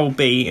 one in hole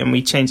B and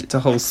we change it to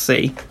hole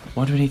C.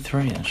 Why do we need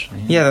 3,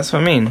 actually? Yeah, that's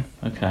what I mean.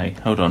 Okay,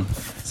 hold on.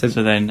 So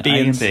So then B A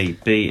and and B,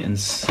 B and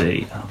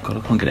C. Oh god, I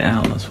can't get it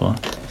out, that's why.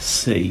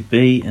 C,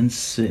 B and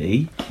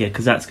C. Yeah,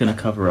 because that's going to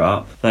cover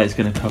up. That is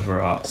going to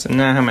cover up. So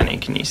now how many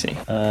can you see?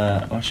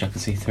 Actually, I can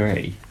see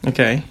 3.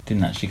 Okay,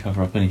 Didn't actually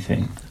cover up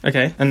anything.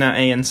 okay. And now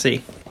A and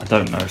C. I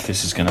don't know if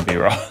this is going to be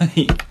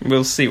right.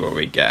 We'll see what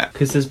we get.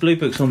 Because there's blue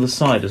books on the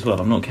side as well.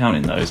 I'm not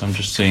counting those. I'm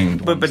just seeing.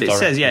 the But ones it says,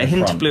 directly yeah, a in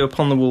hint of front. blue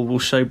upon the wall will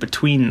show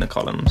between the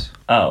columns.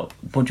 Oh,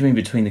 what do you mean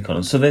between the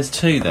columns? So there's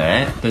 2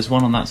 there. There's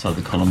one on that side of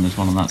the column. There's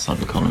one on that side of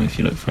the column. If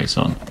you look face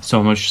on. So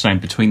I'm just saying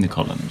between the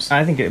columns.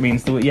 I think it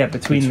means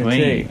between the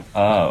two.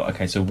 Oh,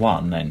 okay. So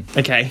 1 then.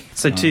 Okay,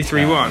 so 2,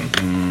 3,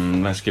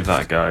 1. Let's give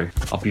that a go.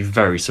 I'll be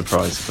very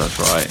surprised if that's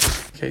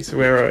right. Okay, so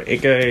where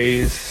it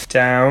goes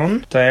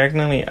down,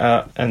 diagonally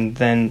up, and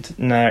then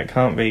no, it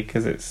can't be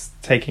because it's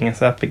taking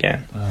us up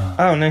again.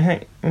 Oh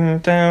no,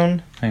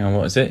 down. Hang on,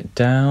 what is it?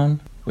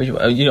 Down.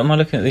 Am I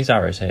looking at these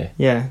arrows here?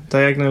 Yeah,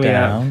 diagonally up,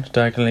 Down,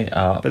 diagonally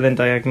up, but then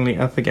diagonally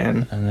up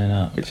again, and then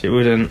up. which it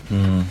wouldn't.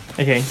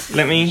 Okay,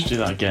 let me. Let's do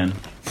that again.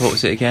 What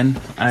was it again?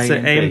 So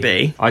A and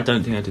B. I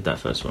don't think I did that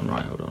first one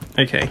right. Hold on.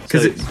 Okay, So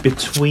because it's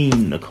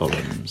between the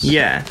columns.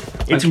 yeah,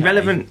 it's Okay.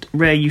 relevant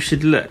where you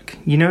should look.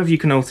 You know if you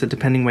can alter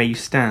depending where you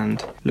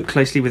stand. Look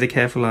closely with a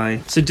careful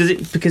eye. So does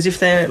it, because if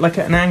they're like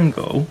at an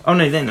angle, oh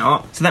no they're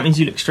not, so that means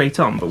you look straight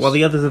on, but while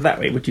the others are that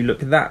way, would you look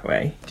that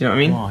way? Do you know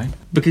what I mean? Why?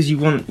 Because you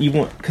want,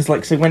 because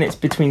like, so when it's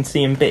between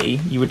C and B,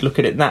 you would look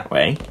at it that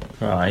way,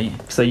 Right.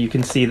 so you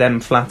can see them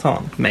flat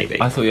on, maybe.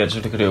 I thought you had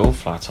to look at it all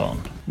flat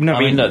on. No, I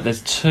mean, look,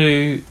 there's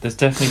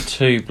definitely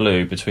 2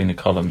 blue between the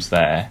columns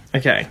there.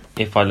 Okay,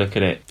 If I look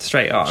at it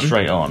straight on.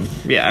 straight on.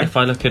 Yeah. If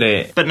I look at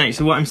it, But no,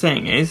 so what I'm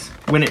saying is,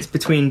 when it's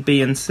between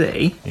B and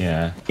C,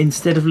 yeah,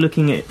 instead of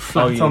looking at it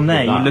flat you on look there,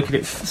 at you that. look at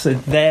it, so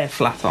they're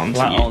flat on.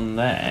 so flat you- on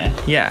there.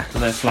 Yeah. So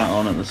they're flat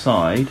on at the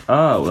side.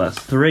 Oh, that's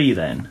 3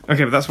 then.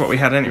 Okay, but that's what we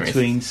had anyway.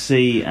 Between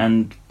C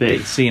and B.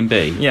 C and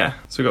B. Yeah,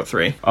 so we got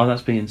 3. Oh,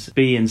 that's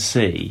B and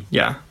C.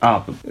 Yeah.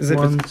 Up. Is it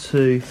 1,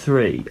 2,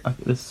 3.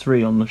 There's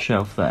 3 on the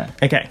shelf there.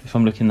 Okay. If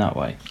I'm looking that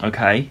way.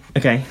 Okay.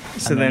 Okay.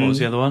 So And then then what was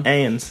the other one?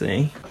 A and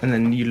C, and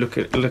then you look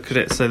at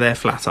it, so they're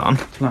flat on.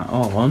 Flat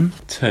on.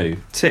 2.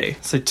 2.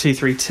 So 2,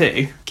 3,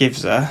 2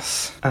 gives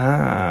us.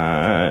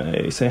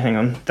 So hang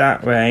on,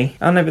 that way.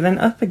 Oh no, but then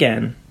up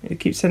again. It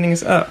keeps sending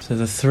us up. So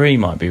the 3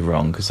 might be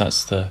wrong because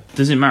that's the.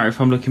 Does it matter if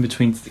I'm looking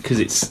between because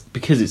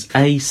it's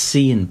A,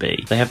 C, and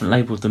B? They haven't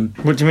labelled them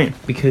What do you mean?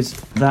 because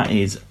that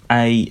is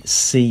A,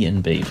 C,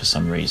 and B for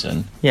some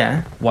reason.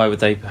 Yeah. Why would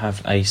they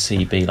have A,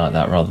 C, B like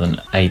that rather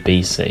than A,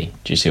 B, C?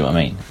 Do you see what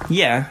I mean?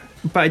 Yeah.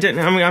 But I don't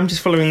know. I mean, I'm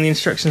just following the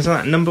instructions on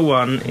that. Number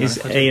 1 is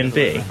If I A do and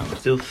it B.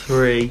 Still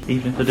 3,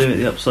 even if I do it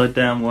the upside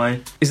down way.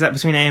 Is that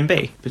between A and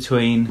B?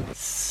 Between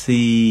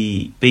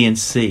B and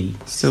C.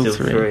 Still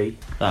 3.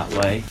 That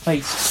way.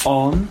 Face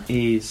on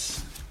is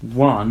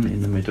 1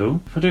 in the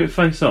middle. If I do it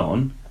face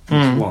on,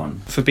 It's 1.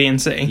 For B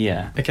and C?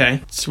 Yeah.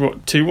 Okay. So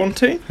what, 2, 1,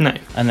 2? No.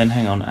 And then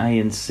hang on, A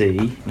and C.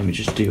 Let me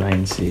just do A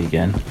and C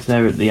again. If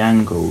they're at the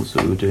angles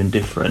that we were doing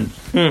different.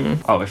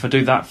 Oh, if I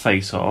do that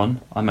face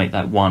on, I make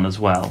that 1 as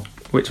well.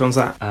 Which one's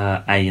that?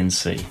 A and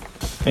C.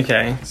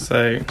 Okay,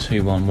 so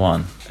 2, 1,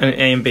 1. and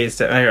A and B is...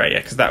 Oh, right, yeah,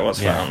 because that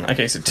was fun.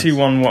 Okay, so 2,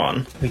 1,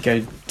 1. We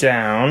go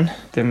down,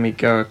 then we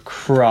go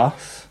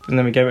across, and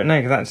then we go... No,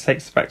 because that just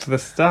takes us back to the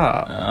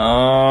start.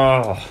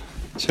 Oh.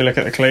 Should we look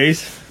at the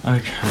clues?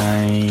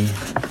 Okay.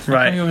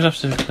 Right. You always have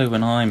to have a clue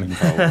when I'm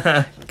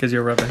involved. Because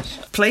you're rubbish.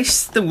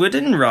 Place the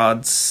wooden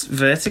rods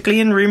vertically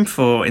in room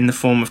 4 in the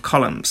form of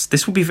columns.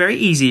 This will be very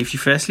easy if you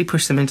firstly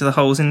push them into the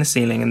holes in the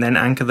ceiling and then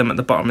anchor them at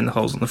the bottom in the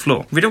holes on the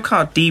floor. Riddle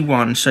card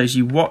D1 shows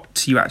you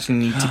what you actually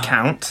need to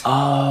count.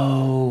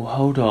 Oh,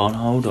 hold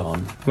on.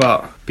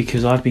 What?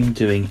 Because we've been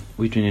doing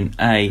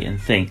A and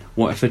thing.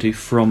 What if I do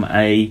from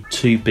A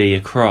to B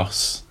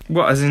across?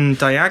 What, as in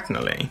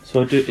diagonally?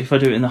 So if I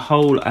do it in the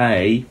whole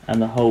A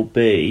and the whole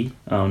B...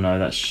 Oh no,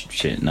 that's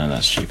shit. No,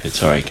 that's stupid.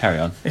 Sorry, carry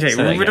on. Okay,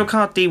 well, riddle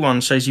card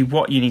D1 shows you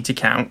what you need to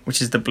count,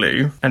 which is the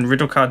blue, and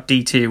riddle card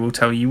D2 will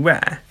tell you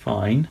where.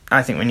 Fine.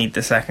 I think we need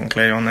the second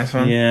clue on this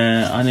one.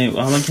 Yeah, I know.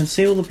 I can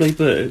see all the blue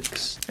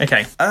books.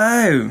 Okay.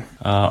 Oh!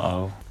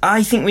 Uh-oh.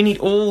 I think we need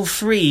all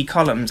 3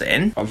 columns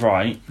in,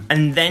 Right.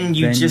 and then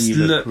you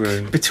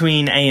look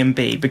between A and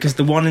B, because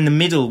the one in the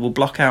middle will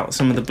block out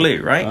some of the blue,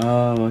 right?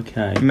 Oh,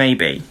 okay.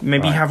 Maybe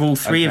Right. have all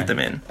 3 of them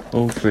in.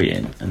 All 3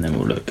 in, and then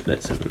we'll look.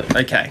 Let's have a look.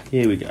 Okay.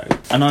 Here we go.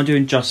 And I'm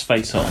doing just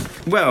face on.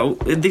 Well,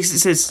 this it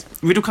says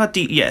riddle card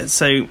D. Yeah,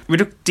 so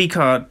riddle D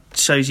card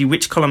shows you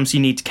which columns you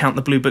need to count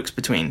the blue books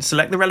between.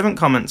 Select the relevant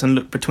comments and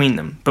look between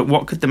them. But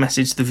what could the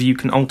message the view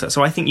can alter?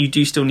 So I think you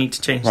do still need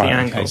to change the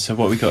angle. Okay, so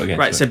what we got to get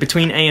Right, to so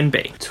between A and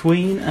B.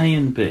 Between A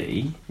and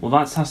B, well,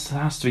 that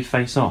has to be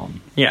face on.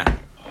 Yeah.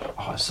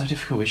 Oh, it's so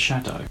difficult with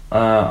shadow.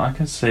 I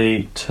can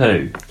see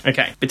 2.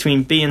 Okay,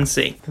 between B and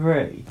C.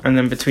 3. And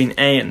then between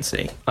A and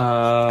C.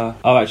 Oh,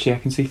 actually, I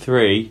can see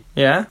 3.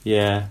 Yeah?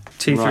 Yeah.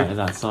 2, 3. Right at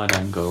that side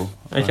angle.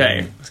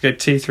 Okay, let's go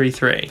 2, 3,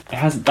 3.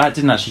 That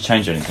didn't actually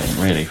change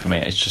anything, really, for me.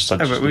 It's just...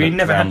 But we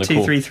never had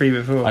 2, 3, 3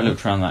 before. I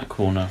looked around that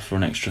corner for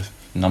an extra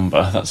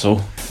number, that's all.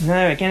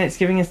 No, again, it's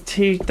giving us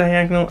 2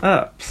 diagonal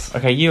ups.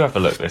 Okay, you have a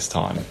look this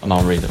time, and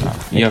I'll read them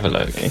out. You have a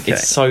look. Okay.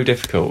 It's so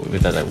difficult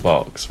with that little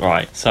box.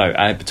 Right, so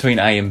between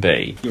A and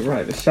B... You're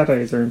right, the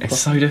shadows are impossible.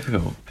 It's so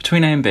difficult.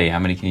 Between A and B, how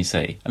many can you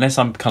see? Unless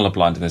I'm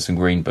colourblind and there's some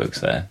green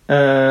books there.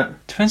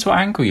 Depends what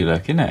angle you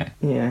look, innit?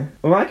 Yeah.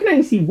 Well, I can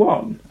only see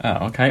 1.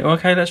 Oh, okay.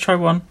 Okay, let's try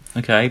 1.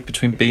 Okay,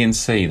 between B and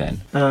C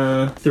then. 3.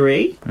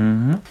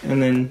 Mm-hmm.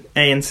 And then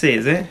A and C,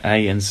 is it?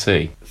 A and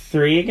C.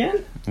 3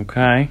 again?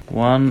 Okay,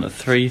 1,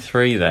 3,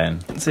 3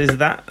 then. So is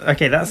that...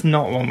 Okay, that's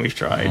not one we've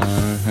tried.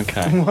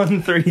 Okay.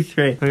 1, 3,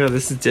 3. Oh my god,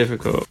 this is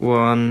difficult.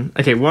 1...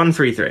 Okay, 1,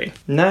 3, 3.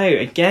 No,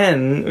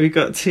 again, we've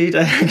got 2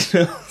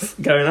 diagonals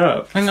going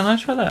up. Hang on,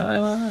 let's try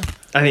that.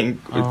 I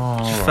think...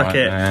 fuck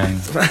it.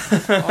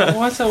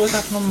 Why does that always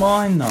happen on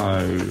mine,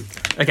 though?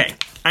 Okay.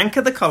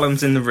 Anchor the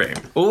columns in the room.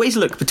 Always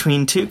look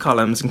between 2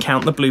 columns and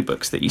count the blue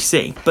books that you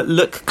see. But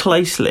look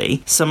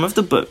closely. Some of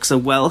the books are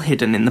well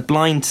hidden in the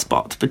blind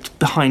spot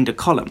behind a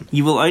column.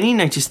 You will only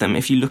notice them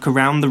if you look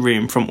around the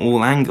room from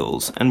all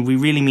angles. And we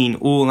really mean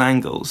all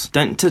angles.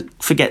 Don't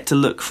forget to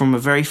look from a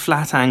very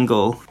flat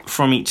angle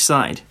from each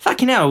side.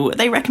 Fucking hell,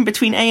 they reckon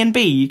between A and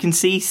B you can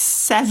see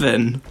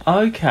 7.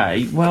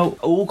 Okay, well,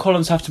 all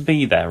columns have to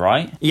be there,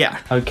 right? Yeah.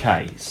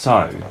 Okay,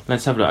 so,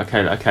 let's have a look.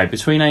 Okay,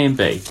 between A and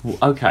B.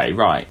 Okay,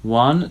 right.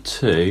 1,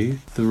 2,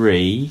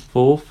 3,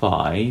 4,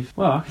 5.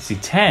 Well, I can see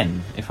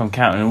 10 if I'm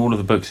counting all of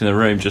the books in the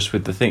room just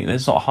with the thing.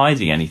 It's not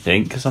hiding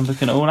anything because I'm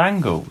looking at all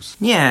angles.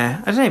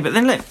 Yeah, I don't know, but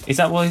then look. Is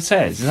that what it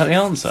says? Is that the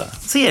answer?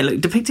 So yeah,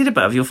 look, depicted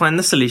above, you'll find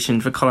the solution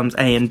for columns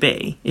A and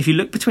B. If you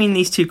look between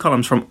these 2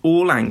 columns from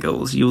all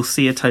angles, you'll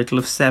see a total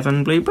of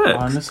 7 blue books.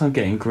 Unless I'm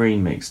getting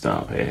green mixed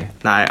up here.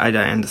 No, I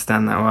don't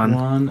understand that one.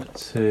 1,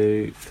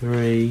 2,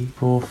 3,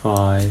 4,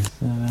 5,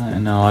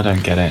 7, no, I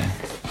don't get it.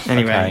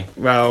 Anyway, Okay.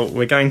 Well,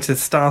 we're going to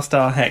star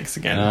hex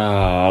again.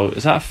 Oh,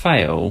 is that a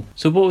fail?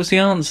 So what was the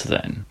answer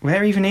then?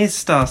 Where even is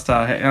star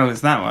hex? Oh,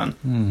 it's that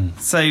one.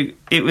 So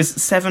it was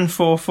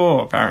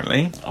 744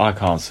 apparently. I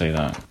can't see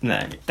that.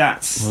 No,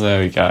 that's Well,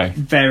 there we go.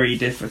 very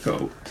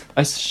difficult.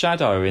 A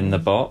shadow in the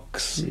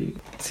box.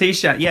 Too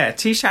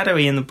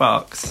shadowy in the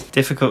box.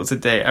 Difficult to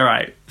do. All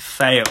right,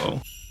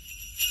 fail.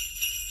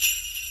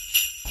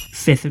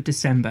 5th of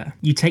December.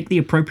 You take the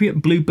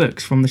appropriate blue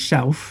books from the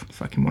shelf,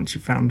 fucking once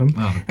you've found them,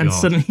 and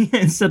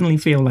suddenly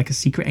feel like a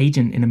secret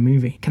agent in a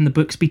movie. Can the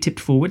books be tipped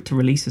forward to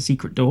release a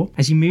secret door?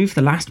 As you move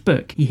the last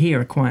book, you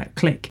hear a quiet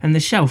click, and the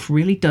shelf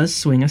really does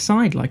swing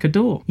aside like a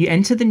door. You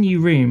enter the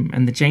new room,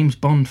 and the James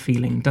Bond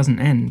feeling doesn't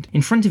end.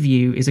 In front of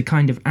you is a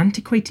kind of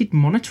antiquated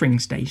monitoring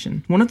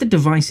station. One of the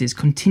devices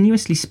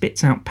continuously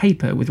spits out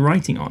paper with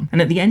writing on,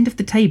 and at the end of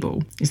the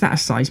table, is that a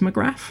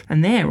seismograph?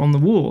 And there on the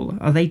wall,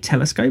 are they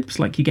telescopes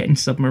like you get in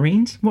submarines?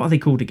 What are they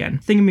called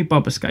again?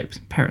 Thingamyboboscopes,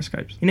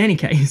 periscopes. In any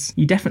case,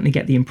 you definitely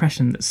get the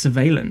impression that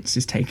surveillance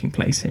is taking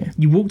place here.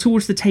 You walk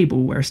towards the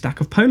table where a stack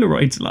of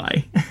Polaroids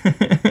lie.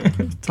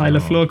 Tyler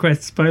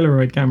Floorquest's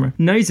Polaroid camera.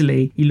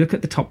 Nosily, you look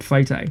at the top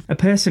photo. A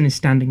person is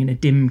standing in a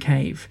dim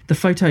cave. The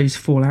photos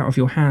fall out of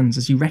your hands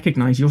as you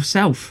recognise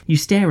yourself. You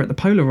stare at the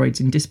Polaroids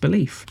in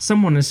disbelief.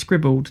 Someone has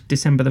scribbled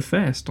December the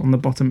 1st on the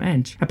bottom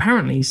edge.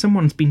 Apparently,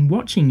 someone's been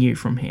watching you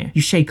from here.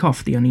 You shake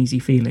off the uneasy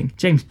feeling.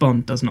 James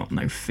Bond does not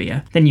know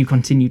fear. Then you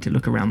continue to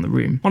look around the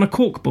room. On a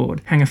corkboard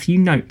hang a few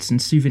notes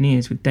and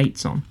souvenirs with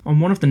dates on. On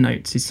one of the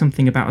notes is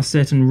something about a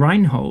certain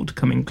Reinhold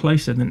coming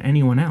closer than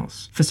anyone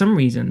else. For some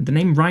reason, the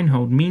name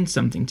Reinhold means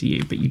something to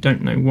you, but you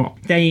don't know what.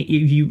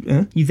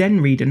 You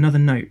then read another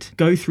note.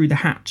 Go through the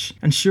hatch.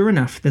 And sure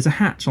enough, there's a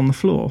hatch on the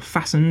floor,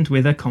 fastened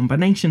with a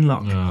combination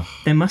lock. Ugh.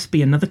 There must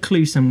be another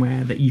clue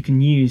somewhere that you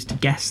can use to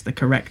guess the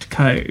correct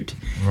code.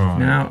 Right.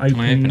 Now Can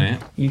I open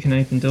it? You can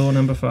open door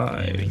number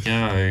 5. Here we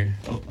go.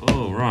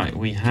 Oh, right,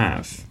 we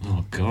have...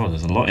 Oh, God,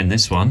 there's a lot in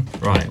this one.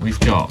 Right, we've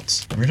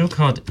got riddle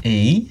card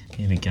E.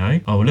 Here we go.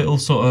 Oh, a little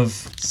sort of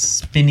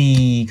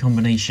spinny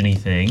combination-y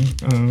thing.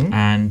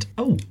 And,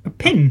 a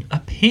pin. A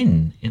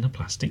pin in a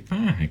plastic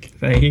bag.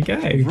 There you go.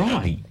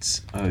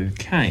 Right.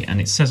 Okay, and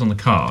it says on the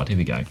card, here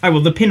we go. Oh,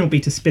 well, the pin will be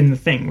to spin the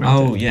thing, right?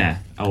 Oh, yeah.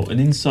 Oh,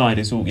 and inside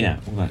is all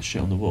that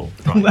shit on the wall.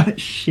 All that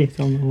shit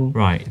on the wall.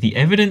 Right, the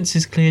evidence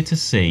is clear to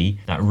see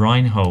that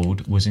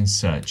Reinhold was in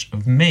search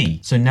of me.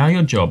 So now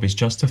your job is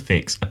just to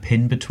fix a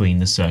pin between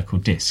the circle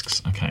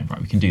discs. Okay,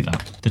 right, we can do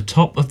that. The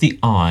top of the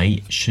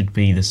eye should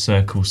be the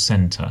circle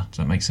centre. Does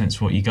that make sense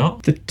for what you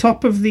got? The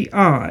top of the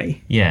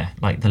eye? Yeah,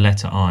 like the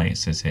letter I, it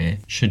says here,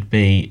 should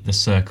be the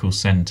circle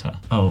centre.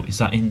 Oh, is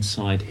that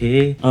inside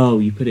here? Oh,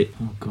 you put it...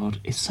 Oh, God,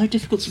 it's so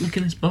difficult to look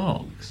in this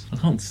box. I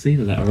can't see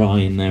the letter I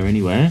in there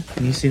anywhere.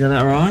 Can you see the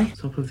letter I?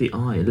 Top of the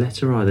I,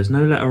 letter I. There's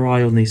no letter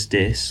I on these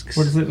discs.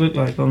 What does it look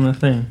like on the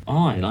thing?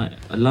 I, like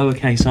a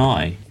lowercase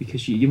I,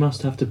 because you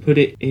must have to put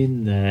it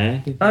in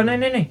there. Oh, no.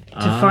 To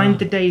find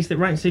the days that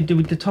right, so do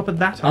we the top of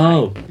that eye?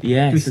 Oh,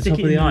 yeah, We it's the stick top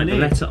it of the in I, the the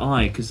lid. letter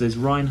I, because there's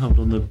Reinhold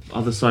on the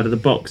other side of the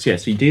box. Yeah,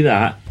 so you do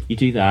that,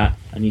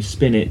 and you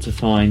spin it to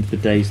find the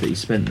days that you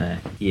spent there.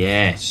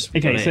 Yes.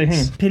 Okay, so hang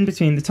on. Pin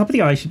between the top of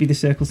the eye should be the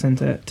circle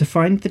centre to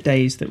find the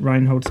days that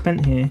Reinhold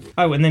spent here.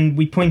 Oh, and then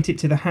we point it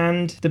to the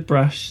hand, the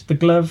brush, the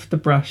glove, the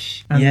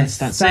brush, and Yes,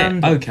 the that's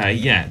sand. it. Okay,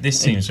 yeah, this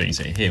seems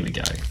easy. Here we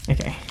go.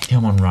 Okay.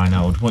 Come on,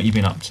 Reinhold, what you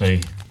been up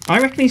to? I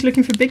reckon he's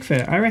looking for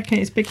Bigfoot. I reckon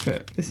it's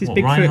Bigfoot. This is What,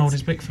 Bigfoot. Reinhold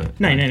is Bigfoot?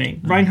 No.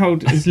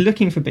 Reinhold is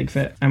looking for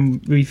Bigfoot,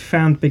 and we've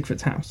found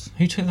Bigfoot's house.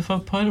 Who took the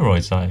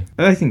Polaroids, though?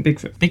 I think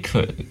Bigfoot.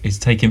 Bigfoot is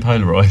taking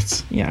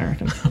Polaroids. Yeah, I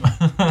reckon.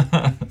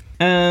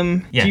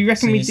 Yeah, do you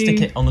reckon so we you do?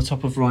 stick it on the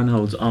top of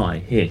Reinhold's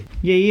eye, here.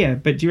 Yeah.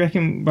 But do you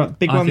reckon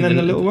big I one think then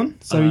the the little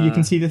one, so you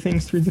can see the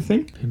things through the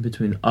thing? In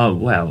between. Oh,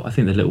 well, I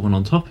think the little one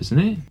on top, isn't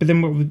it? But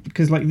then what?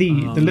 Because like the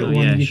little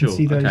one, you can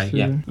see those. Okay, through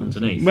yeah, the-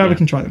 underneath. Well, yeah. we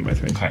can try them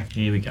both ways. Okay,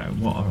 here we go.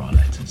 What are our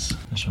letters?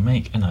 I shall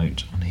make a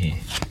note on here.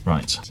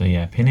 Right, so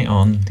yeah, pin it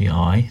on the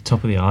eye,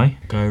 top of the eye,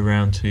 go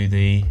around to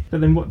the...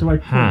 But then what do I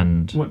point?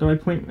 Hand. What do I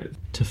point with?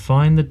 To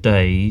find the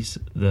days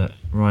that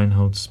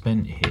Reinhold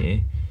spent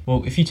here...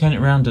 Well, if you turn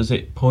it around, does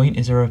it point?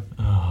 Is there a...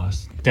 Oh,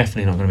 it's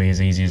definitely not going to be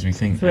as easy as we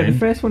think So the then.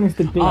 first one is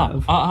the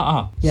glove.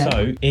 Yeah.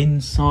 So,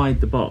 inside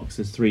the box,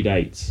 there's 3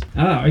 dates.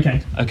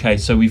 Okay. Okay,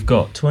 so we've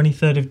got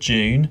 23rd of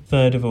June,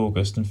 3rd of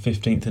August, and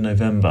 15th of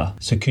November.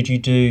 So could you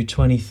do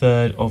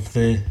 23rd of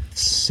the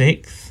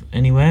 6th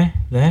anywhere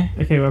there?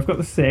 Okay, well, I've got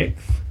the 6th.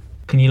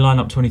 Can you line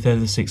up 23rd of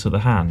the 6th of the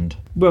hand?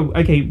 Well,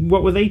 okay,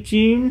 what were they,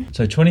 June?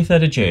 So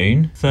 23rd of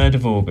June, 3rd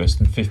of August,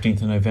 and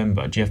 15th of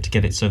November. Do you have to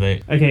get it so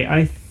that... Okay,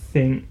 I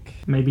think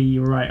maybe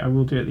you're right. I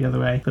will do it the other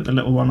way. Put the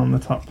little one on the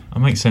top. It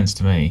makes sense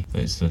to me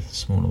that it's the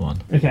smaller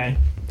one. Okay,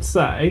 so...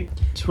 Right,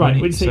 what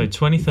do you So think?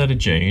 23rd of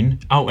June.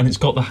 Oh, and it's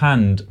got the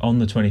hand on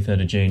the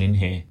 23rd of June in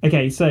here.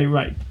 Okay, so,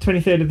 right,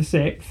 23rd of the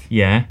 6th.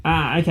 Yeah.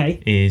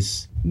 Okay.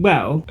 Is...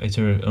 Well, It's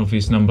an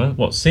obvious number.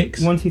 What,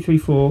 6? 1, 2, 3,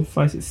 4,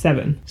 5, 6,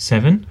 7.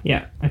 7?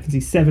 Yeah, I can see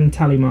 7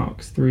 tally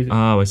marks through the...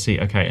 Oh, I see.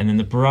 Okay, and then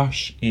the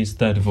brush is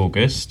 3rd of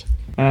August.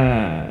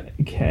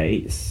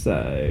 Okay,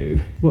 so...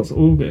 What's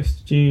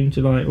August? June,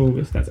 July,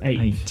 August. That's 8.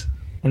 8.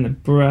 And the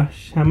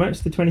brush, how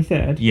much? The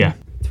 23rd? Yeah.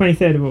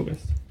 23rd of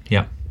August.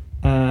 Yeah.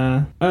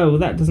 Oh,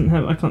 that doesn't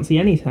have... I can't see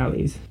any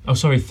tallies. Oh,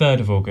 sorry, 3rd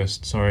of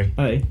August. Sorry.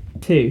 Oh,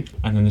 2.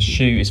 And then the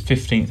shoe is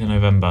 15th of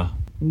November.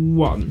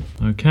 1.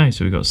 Okay,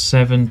 so we've got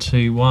 7,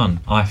 2, 1.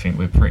 I think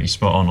we're pretty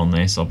spot on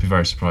this. I'll be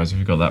very surprised if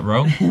we got that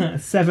wrong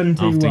 7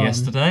 to 1. after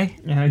yesterday.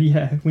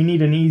 Yeah, we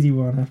need an easy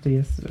one after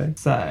yesterday.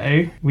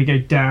 So, we go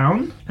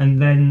down,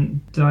 and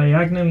then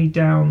diagonally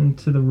down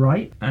to the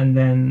right, and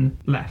then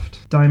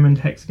left. Diamond,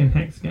 hexagon,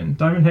 hexagon.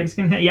 Diamond,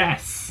 hexagon,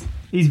 yes!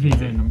 Easy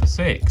peasy. Number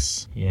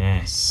 6.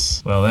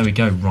 Yes. Well, there we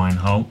go,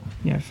 Reinhold.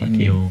 Yeah, fuck In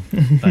you.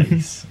 your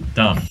face.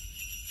 Done.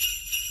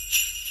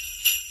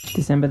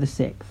 December the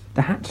 6th.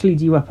 The hatch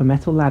leads you up a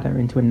metal ladder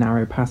into a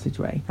narrow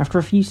passageway. After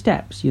a few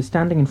steps, you're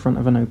standing in front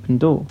of an open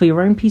door. For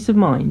your own peace of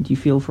mind, you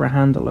feel for a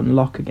handle and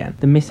lock again.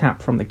 The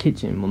mishap from the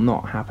kitchen will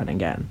not happen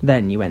again.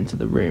 Then you enter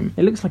the room.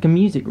 It looks like a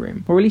music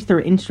room, or at least there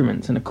are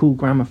instruments and a cool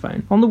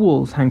gramophone. On the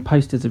walls hang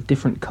posters of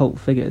different cult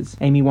figures.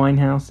 Amy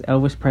Winehouse,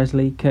 Elvis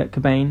Presley, Kurt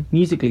Cobain.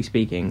 Musically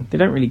speaking, they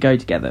don't really go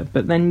together,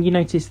 but then you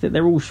notice that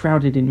they're all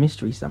shrouded in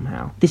mystery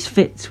somehow. This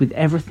fits with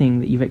everything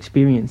that you've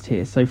experienced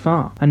here so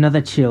far.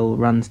 Another chill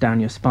runs down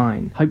your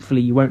spine.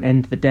 Hopefully you won't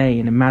end the day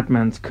in a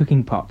madman's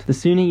cooking pot. The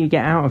sooner you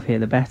get out of here,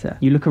 the better.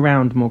 You look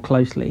around more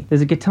closely.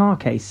 There's a guitar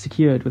case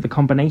secured with a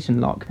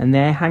combination lock, and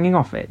there, hanging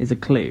off it, is a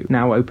clue.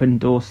 Now open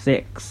door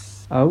 6.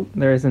 Oh,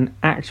 there is an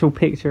actual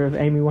picture of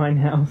Amy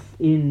Winehouse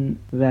in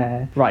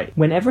there. Right,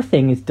 when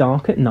everything is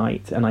dark at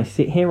night and I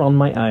sit here on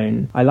my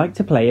own, I like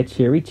to play a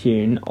cheery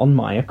tune on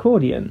my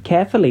accordion.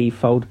 Carefully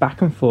fold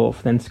back and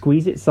forth, then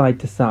squeeze it side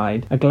to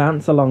side. A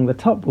glance along the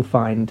top will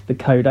find the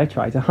code I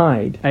try to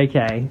hide.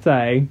 Okay,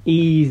 so,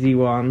 easy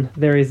one.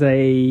 There is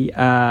an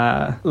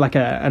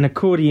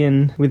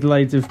accordion with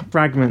loads of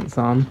fragments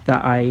on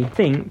that I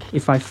think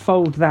if I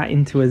fold that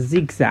into a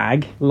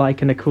zigzag,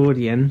 like an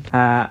accordion,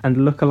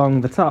 and look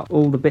along the top,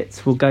 all the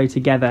bits will go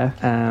together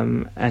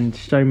and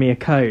show me a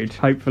code,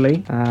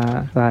 hopefully.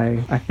 So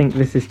I think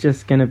this is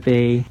just going to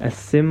be a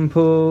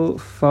simple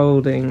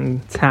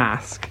folding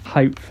task,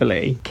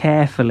 hopefully.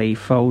 Carefully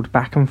fold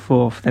back and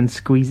forth, then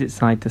squeeze it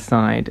side to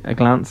side. A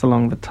glance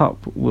along the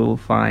top will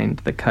find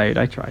the code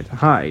I try to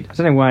hide. I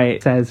don't know why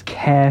it says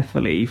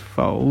carefully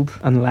fold,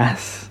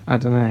 unless, I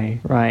don't know.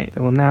 Right,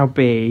 there will now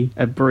be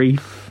a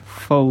brief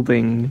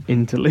folding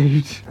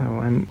interlude. Oh,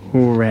 I'm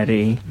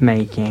already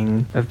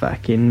making a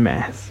fucking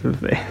mess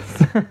of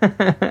this.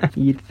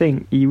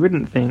 You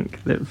wouldn't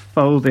think that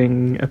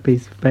folding a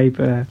piece of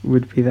paper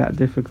would be that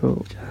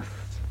difficult. Just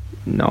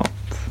not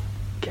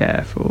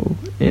careful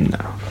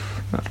enough.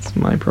 That's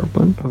my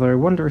problem. Although I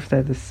wonder if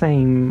they're the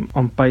same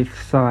on both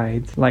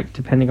sides, like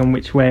depending on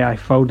which way I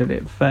folded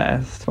it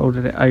first,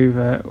 folded it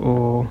over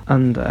or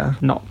under.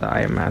 Not that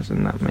I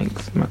imagine that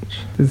makes much.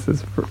 This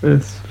is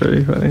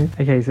pretty funny.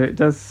 Okay, so it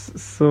does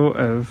sort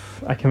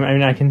of, I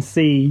can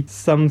see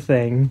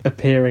something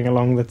appearing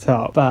along the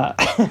top, but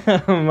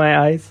my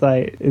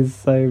eyesight is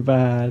so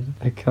bad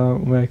I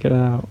can't work it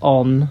out.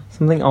 On,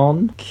 something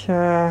on.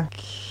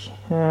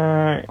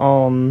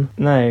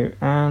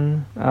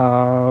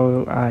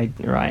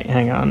 Right,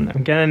 hang on.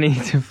 I'm gonna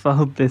need to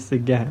fold this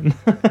again.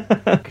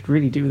 I could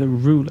really do with a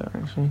ruler,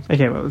 actually.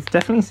 Okay, well, it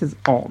definitely says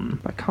on,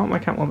 but I can't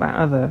work out what that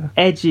other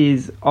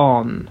edges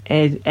on.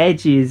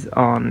 Edges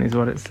on is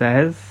what it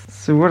says.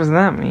 So what does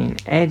that mean?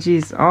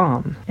 Edges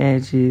on.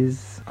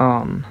 Edges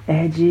on.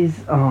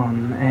 Edges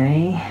on,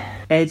 eh?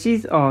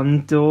 Edges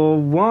on door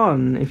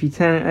 1. If you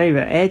turn it over,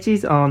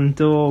 edges on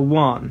door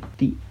 1.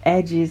 The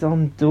edges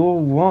on door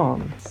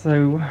 1.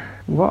 So,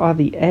 what are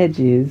the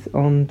edges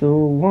on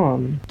door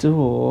 1?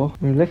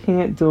 We're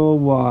looking at door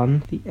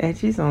 1. The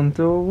edges on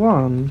door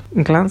 1.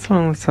 Glance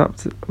along the top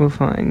we'll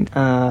find.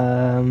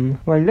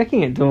 We're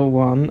looking at door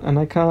 1 and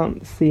I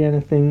can't see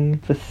anything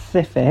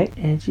specific.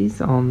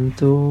 Edges on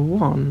door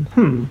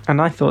 1.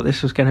 And I thought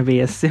this was going to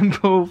be a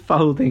simple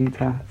folding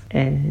task.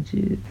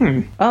 Edges.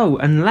 Oh,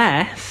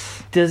 unless...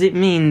 Does it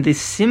mean the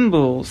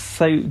symbols?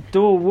 So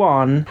door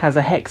 1 has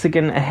a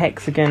hexagon,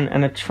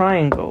 and a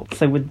triangle.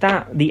 So would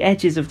that, the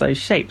edges of those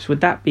shapes,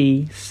 would that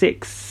be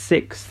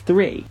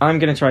 663? I'm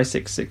going to try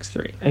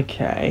 663.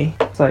 Okay.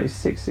 So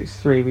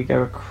 663, we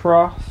go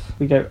across,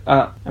 we go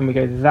up, and we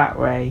go that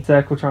way.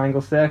 Circle,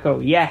 triangle,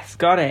 circle. Yes,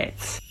 got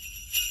it.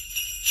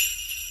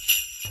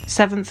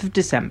 7th of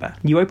December.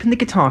 You open the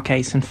guitar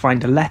case and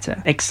find a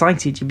letter.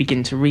 Excited, you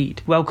begin to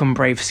read. Welcome,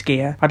 brave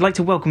skier. I'd like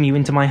to welcome you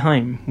into my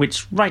home,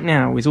 which right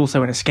now is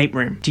also an escape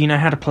room. Do you know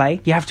how to play?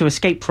 You have to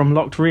escape from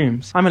locked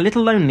rooms. I'm a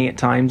little lonely at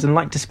times and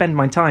like to spend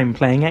my time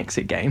playing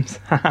exit games.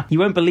 You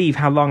won't believe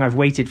how long I've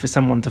waited for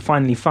someone to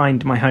finally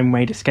find my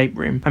homemade escape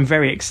room. I'm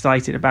very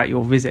excited about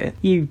your visit.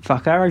 You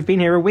fucker, I've been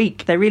here a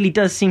week. There really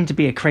does seem to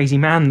be a crazy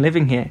man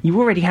living here. You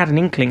already had an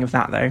inkling of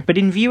that though, but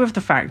in view of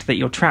the fact that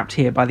you're trapped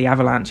here by the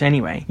avalanche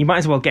anyway, you might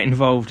as well get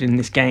involved in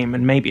this game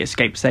and maybe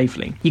escape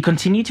safely. You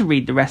continue to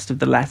read the rest of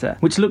the letter,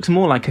 which looks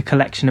more like a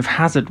collection of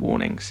hazard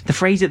warnings. The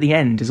phrase at the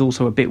end is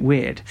also a bit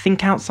weird.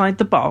 Think outside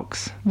the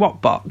box? What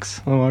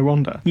box? Oh, I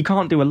wonder. You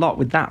can't do a lot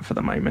with that for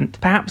the moment.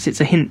 Perhaps it's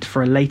a hint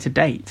for a later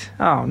date.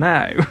 Oh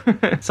no.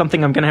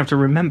 Something I'm going to have to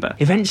remember.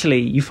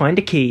 Eventually, you find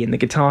a key in the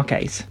guitar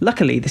case.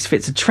 Luckily, this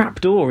fits a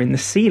trapdoor in the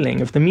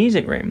ceiling of the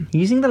music room.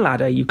 Using the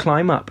ladder, you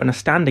climb up and are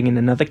standing in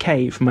another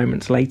cave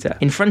moments later.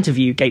 In front of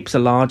you gapes a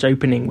large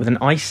opening with an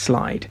ice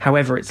slide.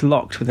 However, it's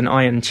locked with an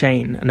iron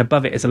chain, and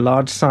above it is a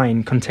large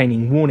sign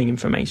containing warning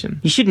information.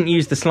 You shouldn't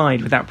use the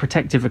slide without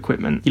protective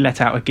equipment. You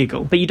let out a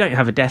giggle, but you don't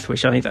have a death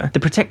wish either. The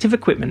protective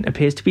equipment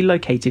appears to be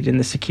located in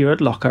the secured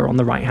locker on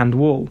the right-hand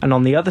wall, and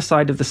on the other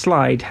side of the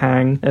slide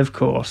hang, of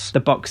course, the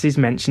boxes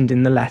mentioned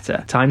in the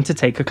letter. Time to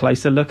take a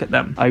closer look at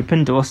them.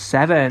 Open door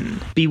 7.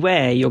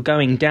 Beware, you're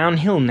going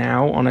downhill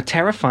now on a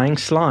terrifying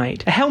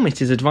slide. A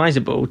helmet is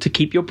advisable to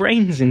keep your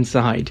brains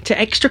inside. To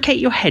extricate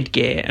your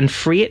headgear and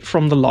free it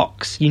from the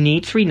locks, you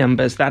need 3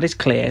 numbers, that is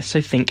clear,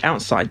 so think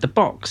outside the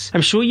box.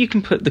 I'm sure you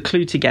can put the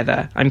clue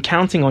together. I'm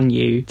counting on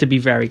you to be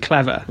very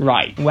clever.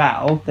 Right,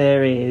 well,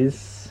 there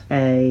is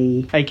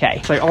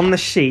okay, so on the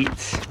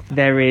sheet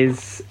there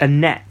is a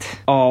net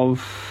of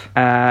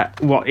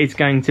what is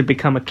going to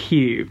become a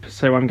cube.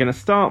 So I'm going to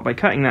start by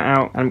cutting that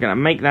out, and I'm going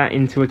to make that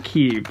into a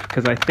cube,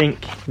 because I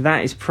think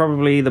that is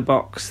probably the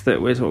box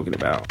that we're talking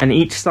about. And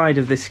each side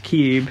of this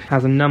cube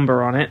has a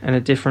number on it and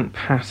a different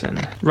pattern.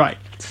 Right.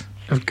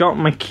 I've got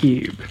my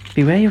cube.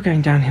 Beware, you're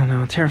going downhill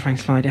now, a terrifying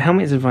slide. A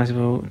helmet is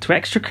advisable. To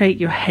extricate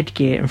your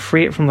headgear and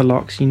free it from the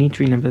locks, you need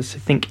 3 numbers, so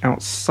think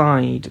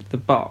outside the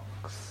box.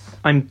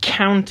 I'm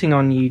counting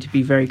on you to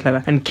be very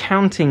clever. And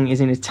counting is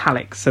in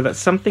italics, so that's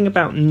something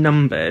about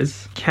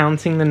numbers.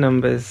 Counting the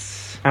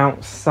numbers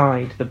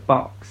outside the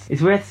box.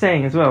 It's worth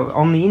saying as well,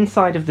 on the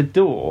inside of the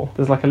door,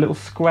 there's like a little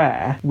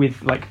square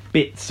with like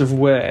bits of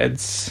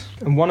words.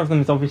 And one of them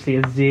is obviously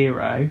a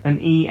 0, an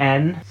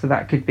EN, so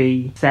that could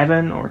be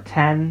 7 or a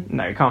 10.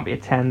 No, it can't be a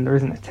 10. There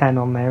isn't a 10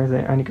 on there, is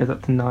it? It only goes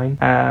up to 9.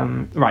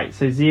 Right,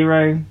 so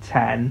 0,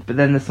 10. But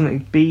then there's something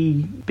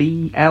BL,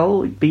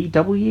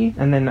 BW,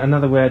 and then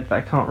another word that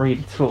I can't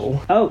read at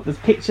all. Oh, there's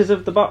pictures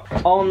of the box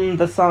on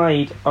the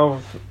side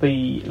of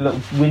the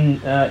little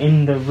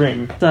in the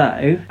room.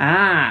 So,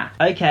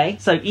 okay.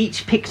 So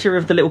each picture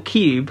of the little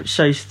cube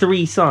shows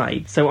 3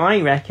 sides. So I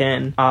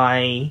reckon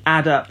I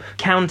add up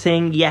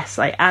counting. Yes,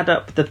 I add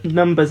up the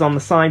numbers on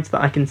the sides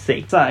that I can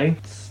see. So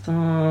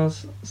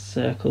stars,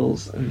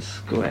 circles and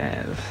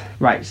squares.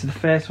 Right, so the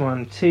first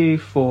one, 2,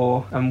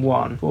 4 and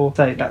 1. 4,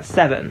 so that's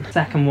 7.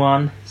 Second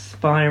one,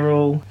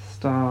 spiral,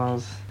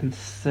 stars and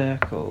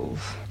circles.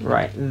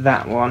 Right,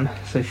 that one.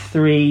 So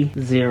 3,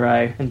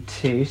 0 and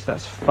 2, so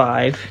that's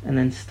 5. And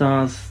then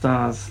stars,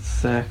 stars,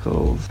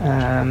 circles.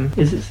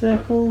 Is it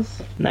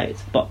circles? No,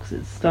 it's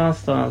boxes. Stars,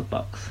 stars,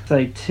 box.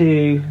 So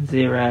 2,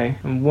 0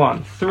 and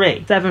 1.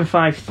 3. 7,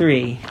 5,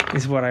 3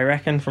 is what I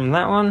reckon from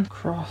that one.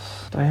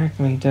 Cross,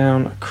 diagonally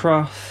down,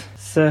 across.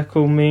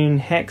 Circle, moon,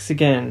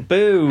 hexagon.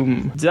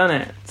 Boom! Done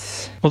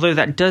it. Although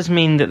that does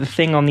mean that the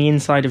thing on the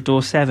inside of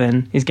door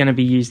 7 is going to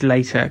be used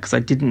later, because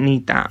I didn't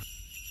need that.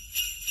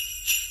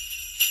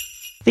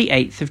 The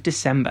 8th of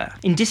December.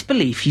 In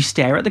disbelief, you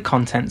stare at the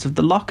contents of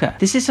the locker.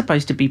 This is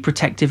supposed to be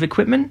protective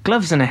equipment.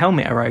 Gloves and a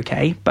helmet are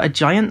okay, but a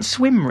giant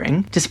swim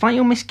ring? Despite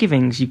your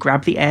misgivings, you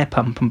grab the air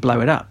pump and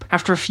blow it up.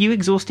 After a few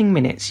exhausting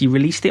minutes, you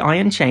release the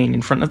iron chain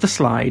in front of the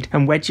slide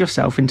and wedge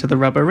yourself into the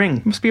rubber ring.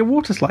 It must be a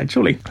water slide,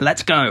 surely.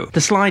 Let's go.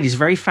 The slide is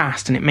very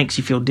fast and it makes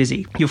you feel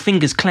dizzy. Your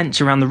fingers clench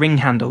around the ring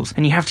handles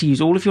and you have to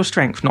use all of your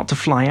strength not to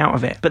fly out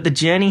of it. But the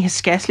journey has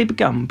scarcely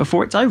begun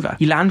before it's over.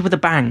 You land with a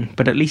bang,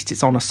 but at least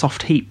it's on a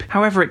soft heap.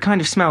 However, it kind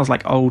of smells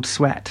like old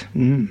sweat.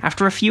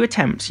 After a few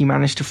attempts, you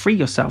manage to free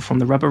yourself from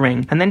the rubber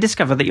ring and then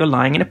discover that you're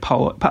lying in a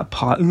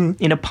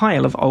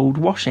pile of old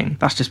washing.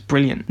 That's just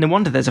brilliant. No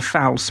wonder there's a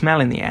foul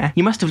smell in the air.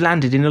 You must have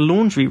landed in a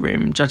laundry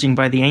room, judging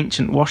by the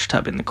ancient wash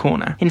tub in the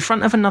corner. In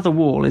front of another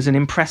wall is an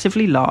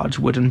impressively large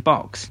wooden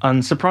box.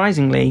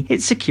 Unsurprisingly,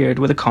 it's secured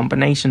with a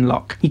combination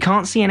lock. You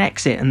can't see an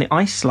exit and the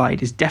ice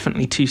slide is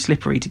definitely too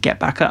slippery to get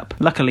back up.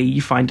 Luckily,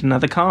 you find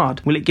another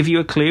card. Will it give you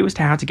a clue as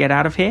to how to get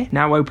out of here?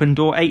 Now open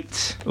door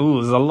 8.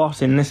 Ooh, there's a lot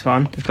in this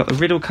one. I've got the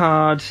riddle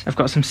card, I've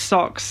got some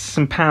socks,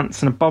 some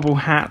pants and a bobble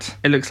hat.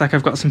 It looks like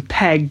I've got some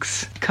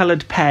pegs,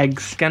 coloured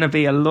pegs. Gonna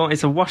be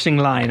it's a washing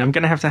line. I'm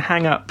gonna have to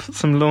hang up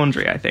some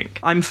laundry, I think.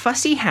 I'm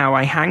fussy how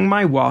I hang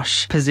my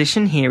wash.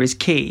 Position here is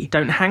key.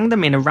 Don't hang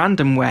them in a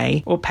random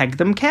way or peg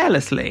them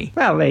carelessly.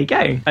 Well, there you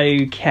go.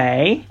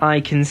 Okay,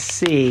 I can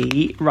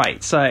see.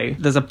 Right, so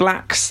there's a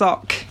black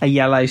sock, a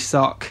yellow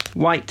sock,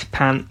 white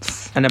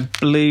pants and a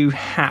blue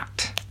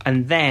hat.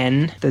 And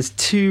then there's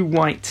 2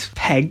 white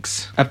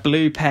pegs, a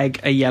blue peg,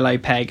 a yellow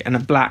peg, and a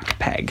black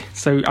peg.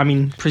 So, I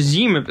mean,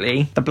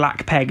 presumably the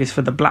black peg is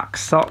for the black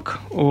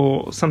sock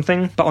or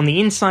something. But on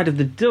the inside of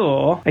the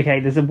door, okay,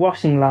 there's a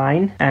washing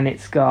line and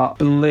it's got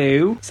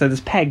blue. So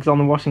there's pegs on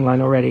the washing line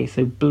already.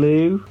 So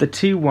blue, the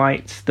 2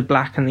 whites, the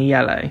black and the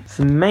yellow.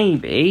 So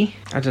maybe,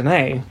 I don't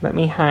know, let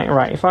me hang,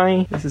 right,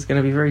 this is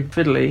going to be very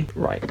fiddly.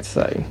 Right,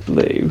 so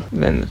blue,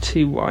 then the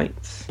 2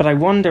 whites. But I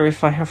wonder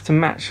if I have to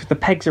match, the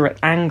pegs are at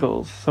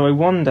angles. So I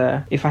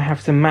wonder if I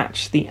have to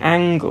match the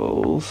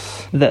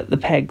angles that the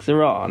pegs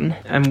are on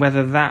and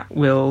whether that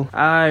will...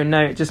 Oh,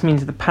 no, it just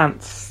means the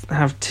pants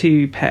have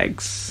 2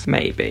 pegs,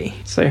 maybe.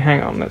 So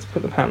hang on, let's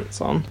put the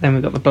pants on. Then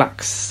we've got the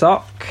black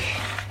sock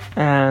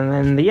and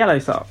then the yellow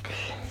sock.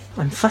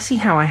 I'm fussy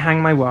how I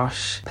hang my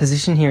wash.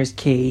 Position here is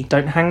key.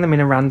 Don't hang them in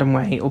a random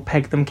way or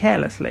peg them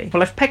carelessly.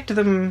 Well, I've pegged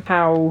them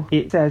how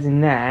it says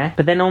in there,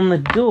 but then on the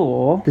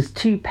door, there's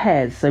 2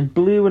 pairs, so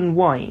blue and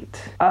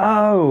white.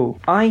 Oh,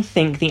 I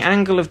think the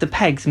angle of the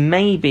pegs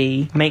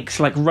maybe makes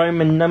like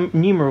Roman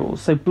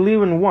numerals, so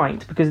blue and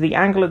white, because the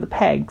angle of the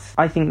pegs,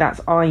 I think that's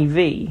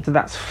IV, so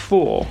that's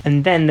 4.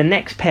 And then the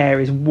next pair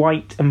is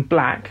white and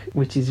black,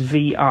 which is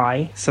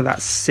VI, so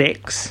that's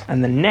 6.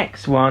 And the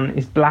next one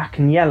is black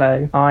and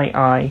yellow,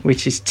 II,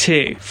 which is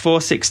 2.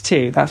 4, 6,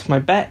 2. That's my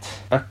bet.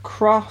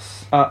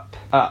 Across, up,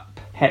 up.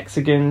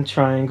 Hexagon,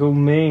 triangle,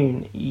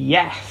 moon.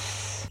 Yes!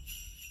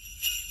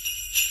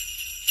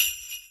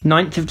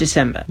 9th of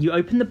December. You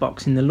open the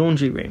box in the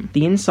laundry room.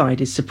 The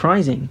inside is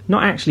surprising,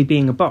 not actually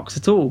being a box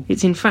at all.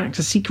 It's in fact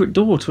a secret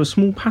door to a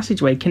small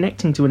passageway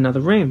connecting to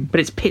another room, but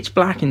it's pitch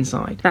black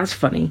inside. That's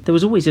funny. There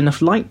was always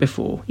enough light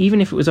before,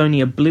 even if it was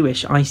only a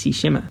bluish icy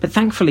shimmer. But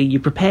thankfully you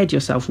prepared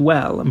yourself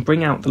well and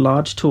bring out the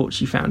large torch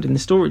you found in the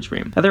storage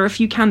room. Are there a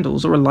few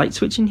candles or a light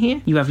switch in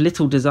here? You have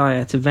little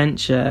desire to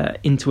venture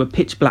into a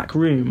pitch black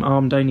room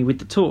armed only with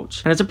the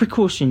torch, and as a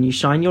precaution you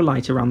shine your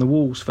light around the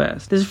walls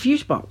first. There's a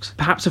fuse box.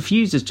 Perhaps a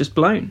fuse has just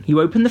blown.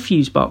 You open the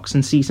fuse box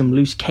and see some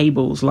loose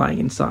cables lying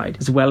inside,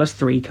 as well as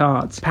 3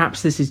 cards.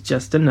 Perhaps this is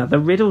just another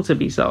riddle to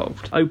be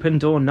solved. Open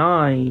door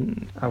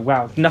 9. Oh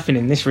wow, nothing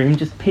in this room,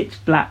 just pitch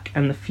black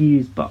and the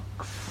fuse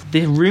box.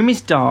 The room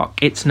is dark,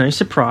 it's no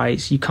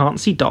surprise, you can't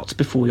see dots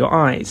before your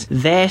eyes.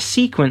 Their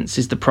sequence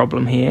is the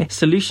problem here,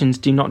 solutions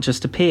do not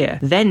just appear.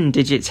 Then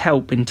digits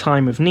help in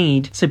time of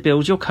need, so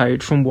build your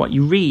code from what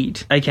you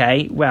read.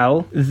 Okay,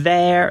 well,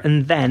 there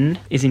and then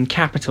is in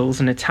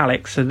capitals and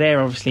italics, so they're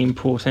obviously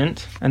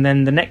important. And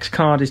then the next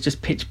card is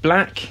just pitch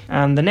black,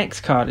 and the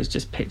next card is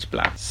just pitch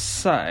black.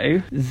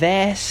 So,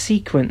 their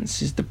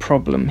sequence is the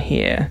problem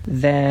here.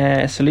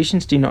 Their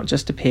solutions do not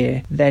just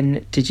appear,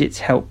 then digits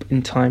help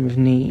in time of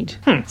need.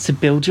 So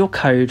build your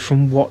code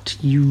from what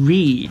you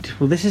read.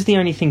 Well, this is the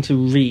only thing to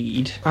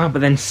read. But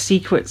then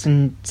sequence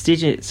and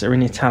digits are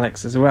in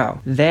italics as well.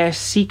 Their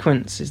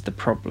sequence is the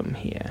problem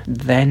here.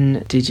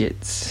 Then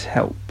digits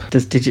help.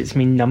 Does digits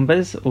mean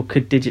numbers, or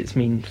could digits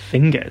mean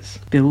fingers?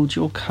 Build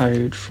your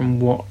code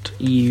from what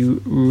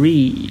you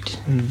read.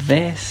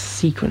 Their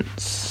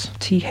sequence.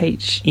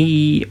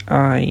 THEIR.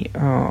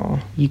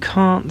 You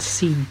can't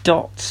see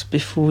dots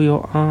before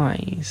your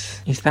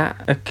eyes. Is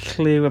that a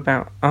clue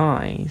about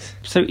eyes?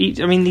 So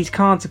these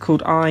cards are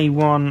called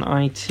I1,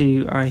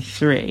 I2,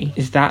 I3.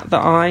 Is that the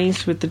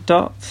eyes with the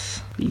dots?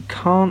 You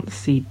can't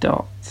see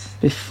dots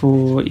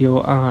before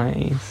your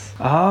eyes.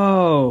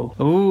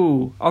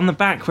 Oh, on the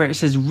back where it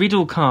says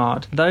riddle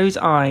card, those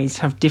eyes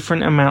have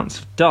different amounts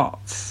of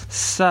dots.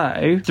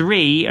 So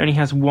 3 only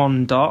has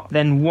 1 dot,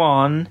 then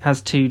 1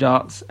 has 2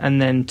 dots, and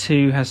then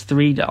 2 has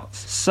 3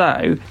 dots.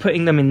 So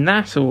putting them in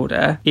that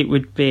order, it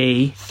would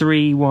be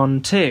 3,